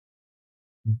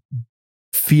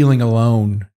feeling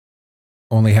alone,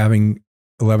 only having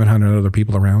 1,100 other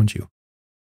people around you,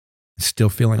 still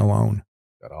feeling alone.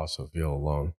 That also feel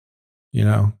alone.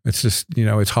 It's just,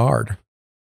 it's hard,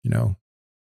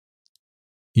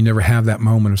 You never have that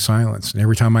moment of silence. And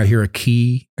every time I hear a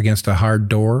key against a hard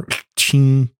door,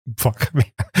 ching, fuck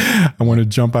me. I want to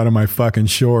jump out of my fucking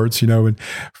shorts, And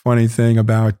funny thing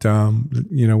about,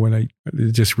 when it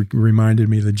just reminded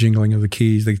me of the jingling of the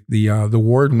keys. The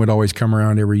warden would always come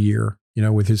around every year,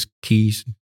 with his keys,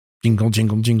 jingle,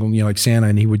 jingle, jingle, like Santa,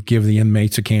 and he would give the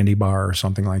inmates a candy bar or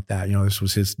something like that. This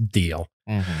was his deal.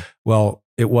 Mm-hmm. Well,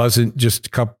 it wasn't just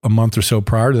a month or so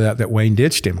prior to that Wayne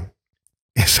ditched him.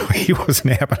 So he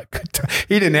wasn't having a good time.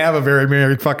 He didn't have a very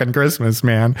Merry fucking Christmas,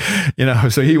 man.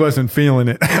 So he wasn't feeling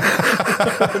it.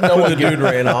 The dude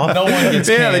ran off. No one gets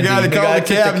candy. The guy that called the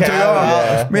cab and took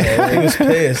off. Man, he was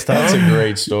pissed. Huh? That's a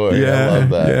great story. Yeah, I love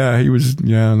that. Yeah, he was.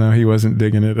 Yeah, no, he wasn't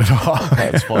digging it at all.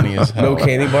 That's funny as hell. No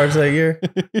candy bars that year?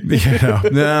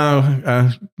 No.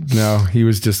 He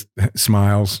was just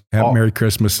smiles. Have Merry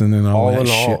Christmas and then all that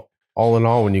shit. All in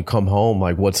all, when you come home,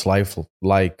 like, what's life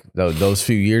like those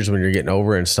few years when you're getting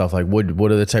over it and stuff? Like, what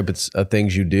are the type of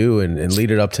things you do and lead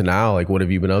it up to now? Like, what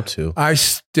have you been up to? I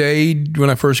stayed, when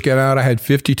I first got out, I had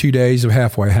 52 days of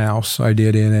halfway house. I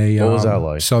did in a what was that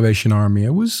like? Salvation Army.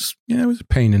 It was a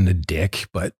pain in the dick,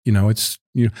 but it's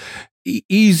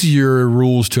easier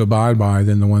rules to abide by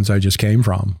than the ones I just came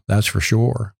from. That's for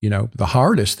sure. The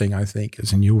hardest thing, I think,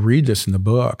 is, and you'll read this in the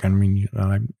book. I mean,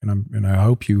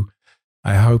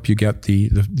 I hope you get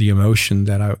the emotion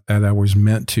that I was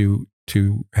meant to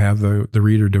have the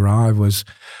reader derive, was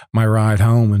my ride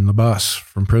home in the bus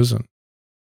from prison,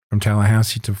 from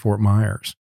Tallahassee to Fort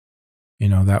Myers.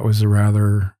 That was a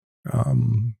rather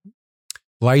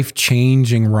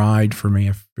life-changing ride for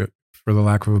me, for the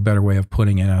lack of a better way of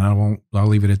putting it. And I'll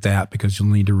leave it at that, because you'll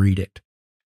need to read it.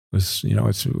 It was,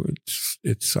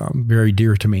 it's very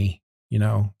dear to me,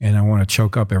 and I want to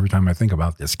choke up every time I think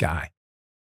about this guy.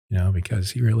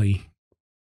 Because he really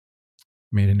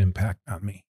made an impact on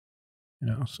me,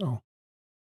 so.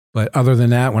 But other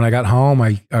than that, when I got home,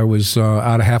 I was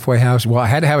out of halfway house. Well, I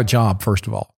had to have a job, first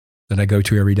of all, that I go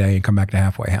to every day and come back to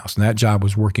halfway house. And that job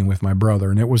was working with my brother.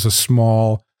 And it was a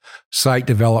small site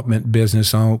development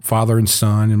business, father and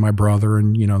son and my brother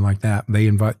and, like that.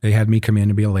 They had me come in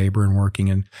to be a laborer and working,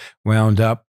 and wound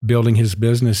up building his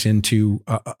business into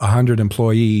 100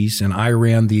 employees, and I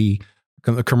ran the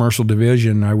commercial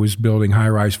division. I was building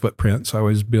high-rise footprints. I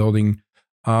was building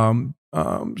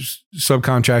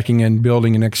subcontracting and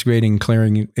building and excavating,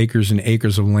 clearing acres and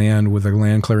acres of land with a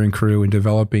land clearing crew and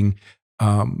developing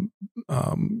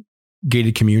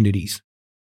gated communities.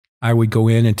 I would go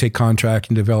in and take contract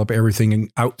and develop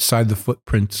everything outside the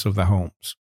footprints of the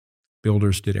homes.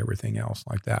 Builders did everything else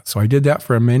like that. So I did that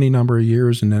for a many number of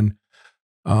years. And then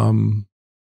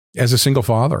as a single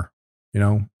father,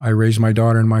 I raised my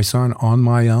daughter and my son on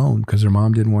my own because their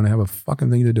mom didn't want to have a fucking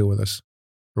thing to do with us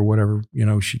or whatever,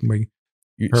 she can make.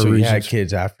 So you had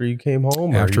kids after you came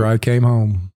home? After I came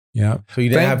home. Yeah. So you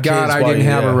didn't have kids. Thank God I didn't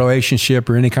have a relationship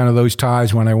or any kind of those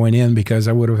ties when I went in, because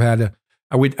I would have had to.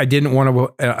 I didn't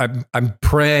want to. I'm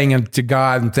praying to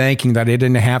God and thanking that I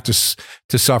didn't have to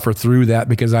suffer through that,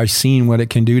 because I've seen what it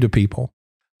can do to people.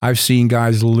 I've seen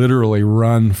guys literally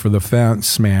run for the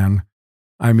fence, man.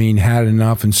 I mean, had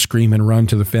enough and scream and run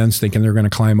to the fence, thinking they're going to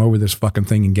climb over this fucking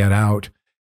thing and get out,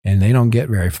 and they don't get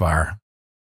very far,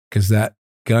 because that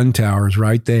gun tower is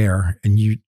right there, and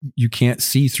you can't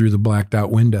see through the blacked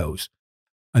out windows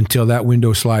until that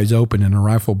window slides open and a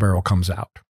rifle barrel comes out.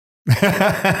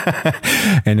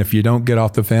 And if you don't get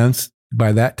off the fence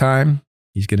by that time,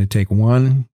 he's going to take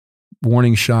one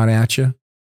warning shot at you,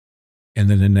 and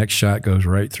then the next shot goes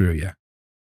right through you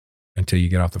until you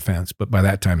get off the fence. But by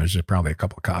that time, there's probably a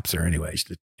couple of cops there anyways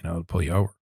to pull you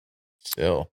over.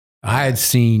 Still, I had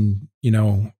seen,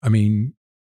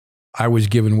 I was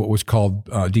given what was called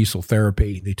diesel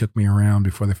therapy. They took me around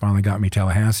before they finally got me to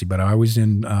Tallahassee, but I was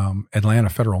in Atlanta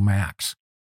Federal Max,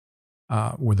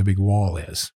 where the big wall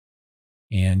is.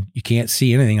 And you can't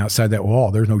see anything outside that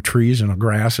wall. There's no trees and no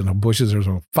grass and no bushes. There's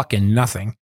no fucking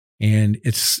nothing. And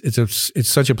it's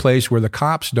such a place where the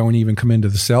cops don't even come into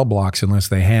the cell blocks unless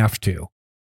they have to.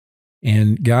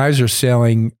 And guys are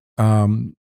selling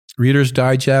Reader's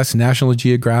Digest, National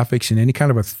Geographics, and any kind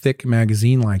of a thick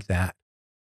magazine like that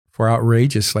for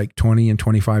outrageous, like $20 and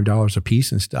 $25 a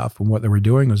piece and stuff. And what they were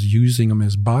doing was using them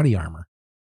as body armor.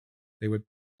 They would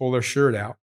pull their shirt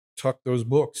out, tuck those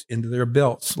books into their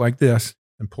belts like this,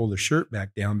 and pull the shirt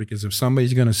back down, because if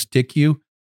somebody's going to stick you,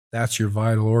 that's your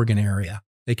vital organ area.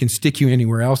 They can stick you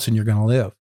anywhere else and you're going to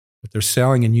live. But they're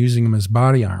selling and using them as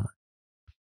body armor.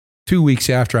 2 weeks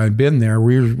after I've been there,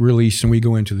 we're released and we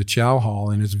go into the chow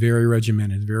hall, and it's very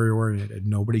regimented, very oriented.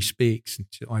 Nobody speaks and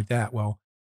shit like that. Well,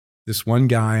 this one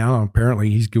guy, I don't know,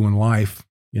 apparently he's doing life,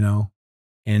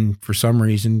 and for some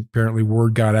reason, apparently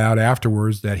word got out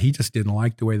afterwards that he just didn't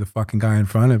like the way the fucking guy in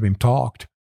front of him talked.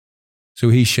 So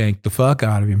he shanked the fuck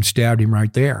out of him, stabbed him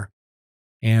right there.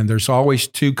 And there's always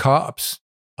two cops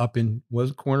up in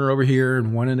one corner over here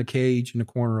and one in a cage in the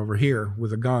corner over here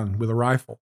with a gun, with a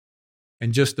rifle.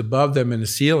 And just above them in the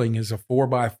ceiling is a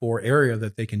 4x4 area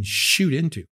that they can shoot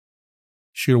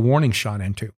a warning shot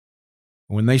into.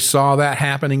 When they saw that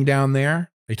happening down there,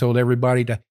 they told everybody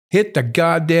to hit the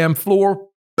goddamn floor,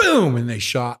 boom, and they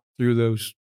shot through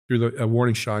the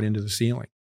warning shot into the ceiling.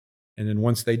 And then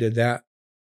once they did that,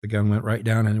 the gun went right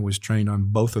down, and it was trained on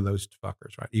both of those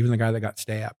fuckers, right? Even the guy that got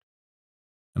stabbed.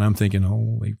 And I'm thinking,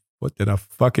 holy, what did I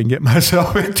fucking get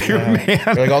myself into, man?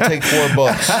 You're like, I'll take 4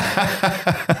 books.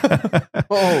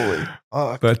 Holy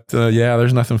fuck. But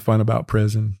there's nothing fun about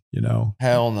prison,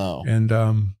 Hell no. And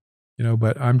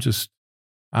but I'm just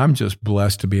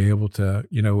blessed to be able to,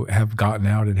 have gotten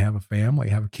out and have a family,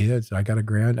 have kids. I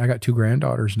got 2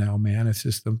 granddaughters now, man. It's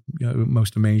just the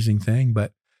most amazing thing.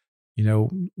 But,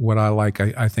 what I like,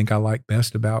 I think I like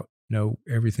best about,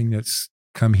 everything that's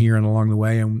come here and along the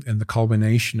way, and the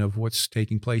culmination of what's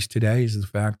taking place today is the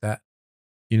fact that,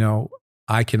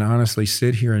 I can honestly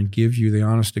sit here and give you the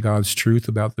honest to God's truth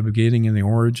about the beginning and the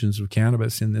origins of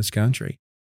cannabis in this country,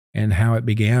 and how it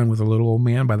began with a little old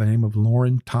man by the name of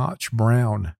Loren Toch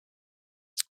Brown.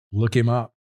 Look him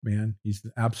up, man. He's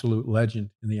an absolute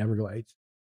legend in the Everglades.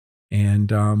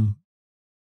 And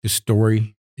his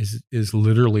story is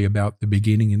literally about the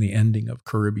beginning and the ending of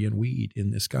Caribbean weed in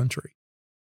this country,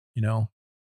 And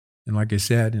like I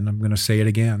said, and I'm going to say it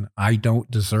again, I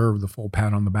don't deserve the full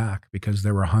pat on the back, because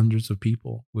there were hundreds of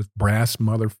people with brass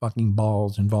motherfucking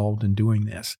balls involved in doing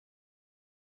this.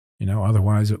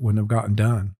 Otherwise it wouldn't have gotten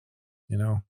done.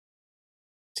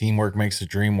 Teamwork makes the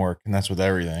dream work, and that's with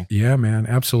everything. Yeah, man,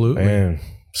 absolutely. Man,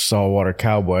 Saltwater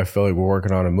Cowboy, I feel like we're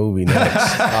working on a movie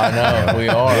next. I know, we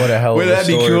are. What a hell of a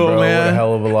story, bro. Man? What a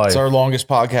hell of a life. It's our longest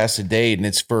podcast to date, and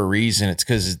it's for a reason. It's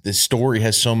because the story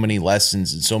has so many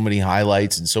lessons and so many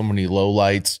highlights and so many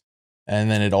lowlights, and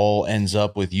then it all ends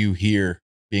up with you here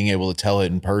being able to tell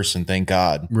it in person. Thank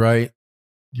God. Right.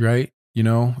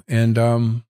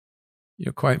 And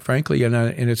quite frankly, and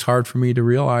it's hard for me to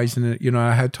realize. And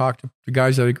I had talked to the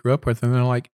guys that I grew up with, and they're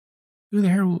like, "Who the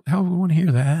hell would want to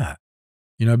hear that?"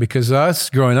 Because us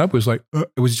growing up was like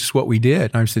it was just what we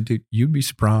did. And I said, "Dude, you'd be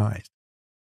surprised."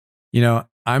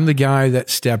 I'm the guy that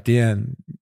stepped in,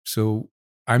 so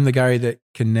I'm the guy that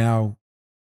can now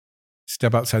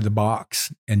step outside the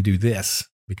box and do this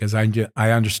because I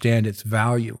understand its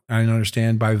value. I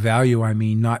understand by value, I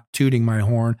mean not tooting my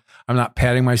horn. I'm not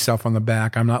patting myself on the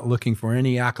back. I'm not looking for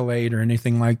any accolade or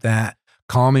anything like that.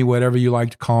 Call me whatever you like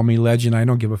to call me, legend. I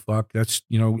don't give a fuck. That's,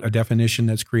 a definition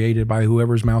that's created by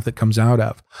whoever's mouth it comes out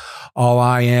of. All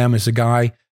I am is a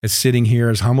guy that's sitting here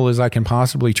as humble as I can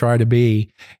possibly try to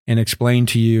be and explain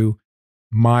to you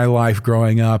my life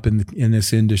growing up in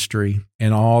this industry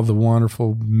and all the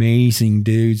wonderful, amazing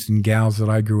dudes and gals that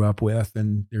I grew up with.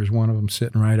 And there's one of them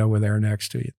sitting right over there next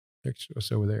to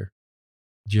us over there,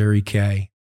 Jerry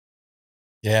K.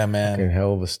 Yeah, man. Fucking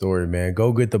hell of a story, man.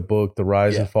 Go get the book, The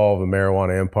Rise and Fall of a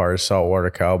Marijuana Empire,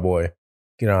 Saltwater Cowboy.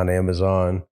 Get on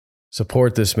Amazon.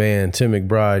 Support this man, Tim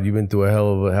McBride. You've been through a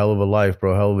hell of a life,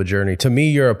 bro. Hell of a journey. To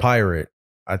me, you're a pirate.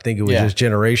 I think it was just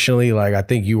generationally. Like, I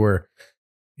think you were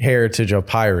heritage of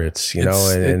pirates,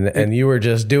 and you were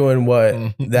just doing what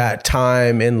that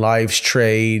time in life's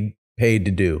trade paid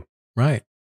to do. Right.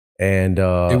 And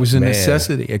it was a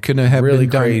necessity. It couldn't have really been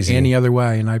done crazy. any other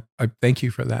way. And I thank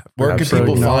you for that. Where can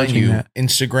people find you?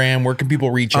 Instagram? Where can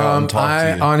people reach out and talk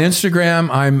to you? On Instagram,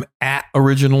 I'm at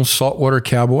Original Saltwater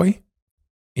Cowboy.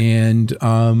 And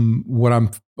what I'm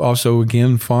also,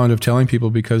 again, fond of telling people,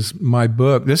 because my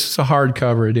book, this is a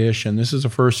hardcover edition. This is a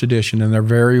first edition, and they're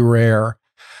very rare.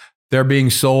 They're being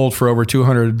sold for over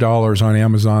 $200 on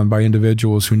Amazon by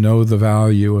individuals who know the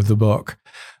value of the book.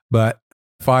 But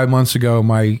 5 months ago,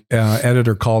 my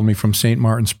editor called me from St.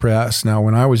 Martin's Press. Now,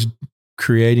 when I was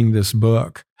creating this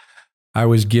book, I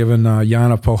was given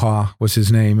Yana Poha was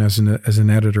his name as an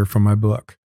editor for my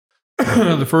book.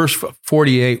 The first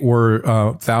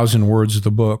 48,000 words of the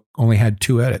book only had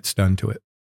 2 edits done to it.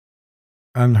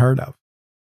 Unheard of.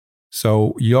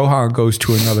 So Johan goes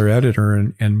to another editor,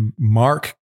 and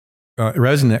Mark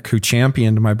Resnick, who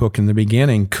championed my book in the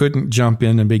beginning, couldn't jump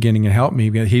in the beginning and help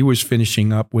me. He was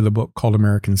finishing up with a book called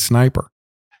American Sniper.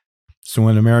 So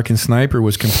when American Sniper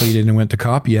was completed and went to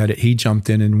copy edit, he jumped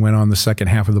in and went on the second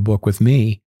half of the book with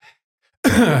me.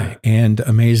 And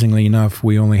amazingly enough,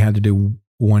 we only had to do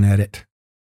 1 edit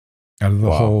out of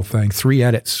the whole thing, 3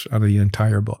 edits out of the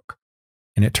entire book.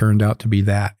 And it turned out to be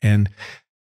that. And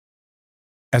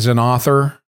as an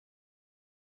author,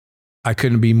 I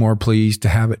couldn't be more pleased to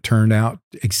have it turned out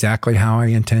exactly how I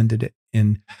intended it.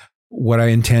 And what I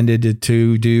intended it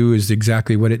to do is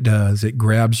exactly what it does. It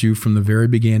grabs you from the very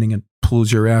beginning and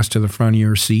pulls your ass to the front of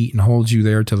your seat and holds you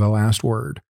there to the last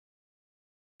word.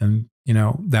 And,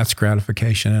 that's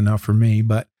gratification enough for me.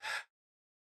 But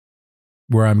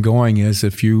where I'm going is,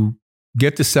 if you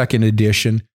get the second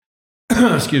edition,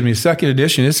 second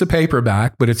edition, it's a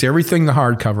paperback, but it's everything the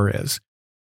hardcover is.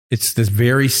 It's this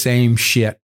very same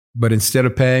shit. But instead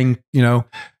of paying, you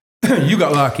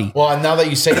got lucky. Well, now that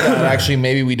you say that, actually,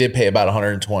 maybe we did pay about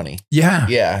 $120.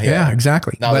 Yeah,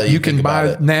 exactly. Now but you can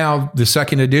buy now the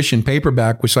second edition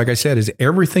paperback, which, like I said, is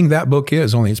everything that book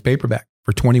is, only it's paperback,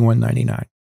 for $21.99.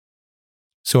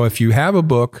 So if you have a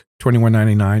book,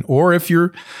 $21.99, or if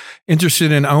you're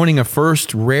interested in owning a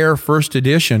rare first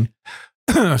edition,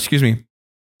 I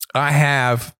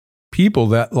have people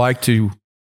that like to,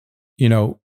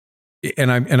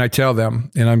 and I tell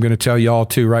them, and I'm going to tell you all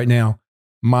too right now,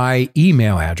 my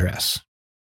email address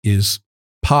is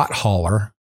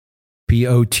pothauler,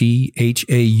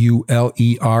 POTHAULER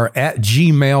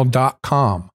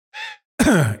 @gmail.com.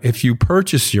 If you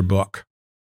purchase your book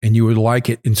and you would like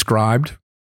it inscribed,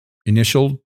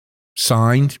 initialed,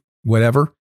 signed,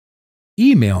 whatever,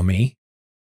 email me,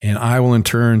 and I will in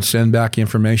turn send back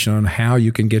information on how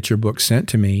you can get your book sent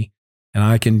to me. And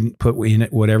I can put in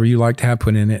it whatever you like to have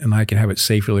put in it, and I can have it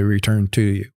safely returned to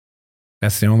you.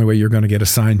 That's the only way you're going to get a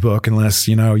signed book, unless,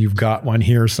 you've got one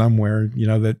here somewhere,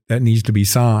 that needs to be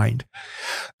signed.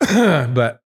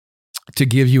 But to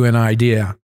give you an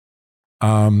idea,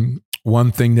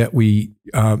 one thing that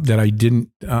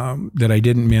I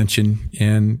didn't mention,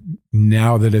 and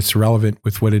now that it's relevant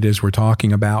with what it is we're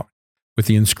talking about, with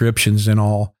the inscriptions and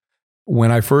all.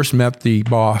 When I first met the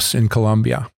boss in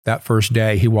Colombia, that first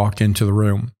day he walked into the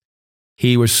room,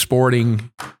 he was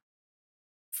sporting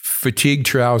fatigue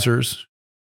trousers,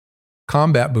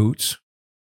 combat boots,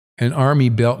 an army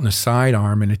belt and a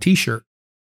sidearm, and a t-shirt.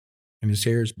 And his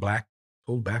hair is black,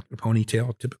 pulled back in a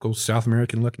ponytail, typical South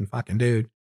American looking fucking dude.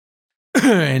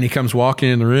 And he comes walking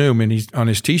in the room, and he's on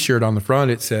his t-shirt on the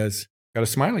front, it says, got a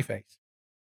smiley face.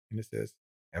 And it says,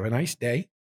 "Have a nice day."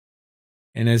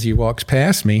 And as he walks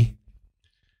past me,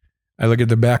 I look at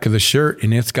the back of the shirt,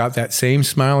 and it's got that same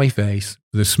smiley face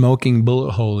with a smoking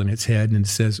bullet hole in its head, and it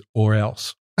says, "Or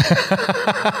else."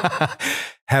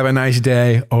 Have a nice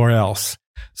day, or else.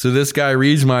 So this guy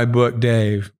reads my book,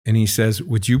 Dave, and he says,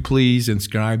 "Would you please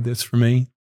inscribe this for me?"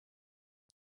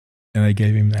 And I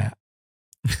gave him that.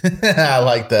 I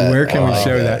like that. Where can we I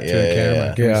show like that to the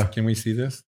camera? Yeah. Can we see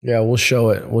this? Yeah, we'll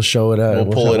show it. We'll show it. We'll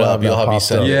pull it up. You'll have you popped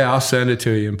send up. it. Yeah, I'll send it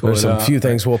to you and pull There's it some up. few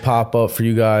things will pop up for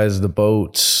you guys: the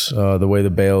boats, the way the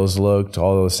bales looked,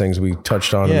 all those things we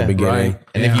touched on in Yeah, the beginning. right.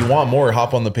 And if you want more,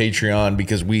 hop on the Patreon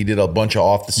because we did a bunch of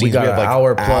off the scenes. We got have an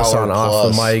hour plus on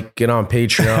off the mic. Get on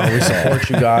Patreon. We support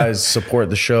you guys.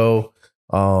 Support the show.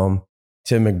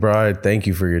 Tim McBride, thank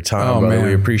you for your time, brother. man.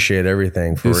 We appreciate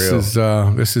everything for real.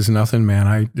 This is nothing,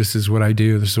 man. This is what I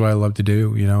do. This is what I love to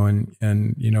do, and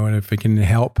if it can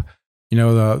help,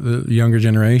 the younger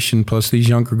generation plus these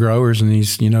younger growers and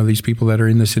these people that are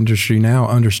in this industry now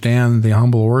understand the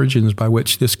humble origins by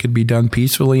which this could be done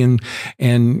peacefully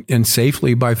and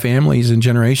safely by families and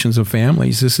generations of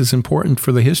families. This is important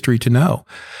for the history to know,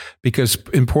 because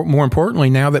more importantly,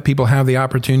 now that people have the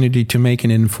opportunity to make an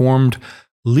informed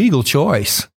legal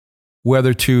choice,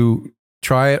 whether to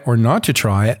try it or not to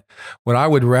try it, what I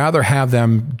would rather have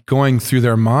them going through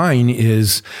their mind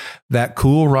is that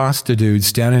cool Rasta dude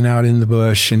standing out in the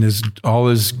bush and all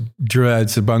his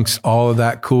dreads amongst all of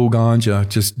that cool ganja,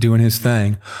 just doing his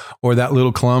thing, or that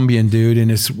little Colombian dude in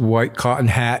his white cotton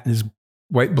hat and his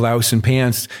white blouse and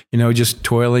pants, just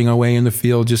toiling away in the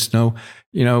field, just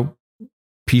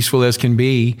peaceful as can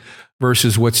be,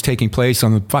 versus what's taking place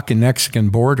on the fucking Mexican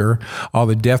border, all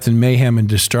the death and mayhem and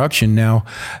destruction. Now,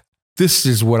 this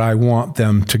is what I want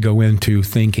them to go into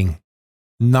thinking.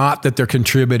 Not that they're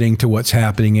contributing to what's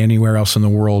happening anywhere else in the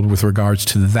world with regards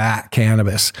to that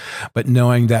cannabis, but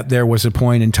knowing that there was a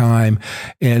point in time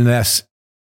in this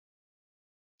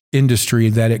industry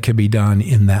that it could be done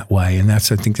in that way. And I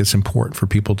think that's important for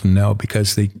people to know,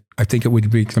 because I think it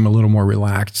would make them a little more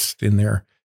relaxed in their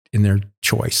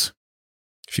choice,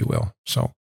 if you will.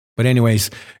 So, but anyways,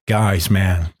 guys,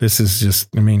 man, this is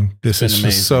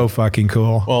just so fucking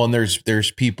cool. Well, and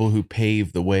there's people who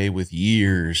paved the way with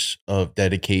years of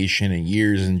dedication and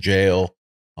years in jail,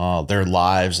 their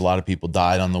lives. A lot of people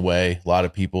died on the way. A lot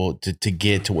of people to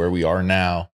get to where we are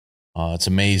now. It's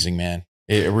amazing, man.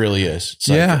 It really is. It's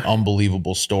like an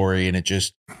unbelievable story. And it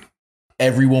just,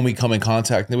 everyone we come in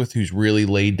contact with who's really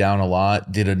laid down a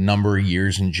lot did a number of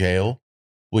years in jail,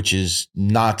 which is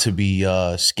not to be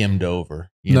skimmed over.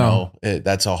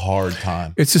 That's a hard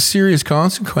time. It's a serious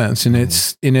consequence, and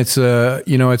it's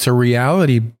a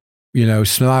reality,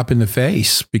 slap in the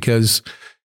face, because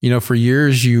for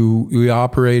years we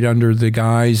operate under the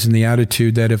guise and the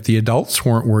attitude that if the adults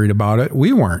weren't worried about it,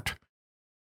 we weren't.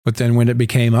 But then when it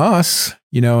became us,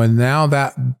 and now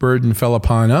that burden fell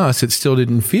upon us, it still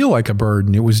didn't feel like a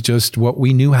burden. It was just what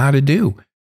we knew how to do,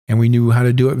 and we knew how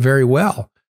to do it very well.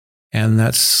 And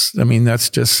that's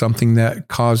just something that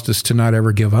caused us to not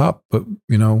ever give up, but,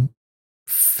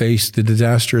 face the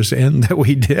disastrous end that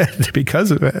we did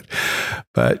because of it.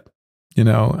 But,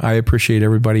 I appreciate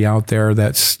everybody out there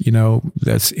that's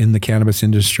in the cannabis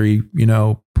industry,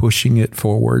 pushing it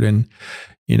forward. And,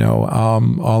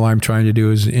 all I'm trying to do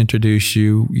is introduce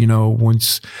you,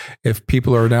 if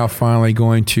people are now finally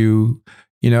going to,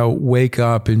 wake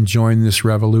up and join this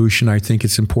revolution, I think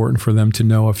it's important for them to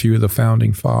know a few of the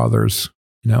founding fathers,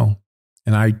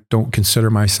 and I don't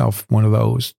consider myself one of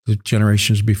those. The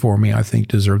generations before me, I think,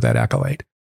 deserve that accolade.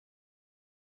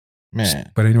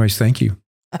 Man. But anyways, thank you.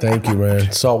 Thank you,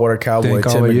 man. Saltwater Cowboy,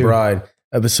 Tim McBride,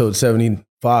 episode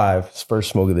 75, his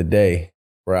first smoke of the day.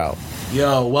 We're out.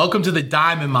 Yo, welcome to the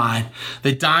Diamond Mine.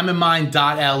 The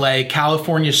DiamondMine.LA,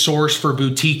 California source for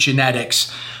boutique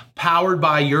genetics. Powered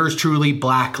by yours truly,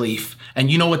 Blackleaf. And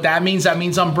you know what that means? That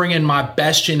means I'm bringing my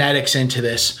best genetics into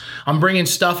this. I'm bringing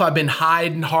stuff I've been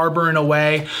hiding, harboring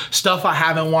away, stuff I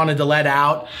haven't wanted to let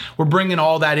out. We're bringing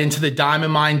all that into the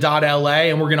DiamondMine.LA,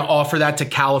 and we're going to offer that to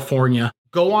California.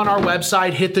 Go on our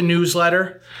website, hit the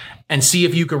newsletter, and see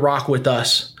if you can rock with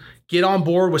us. Get on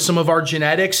board with some of our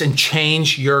genetics and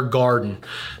change your garden.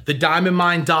 The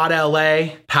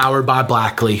DiamondMine.LA, powered by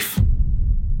Blackleaf.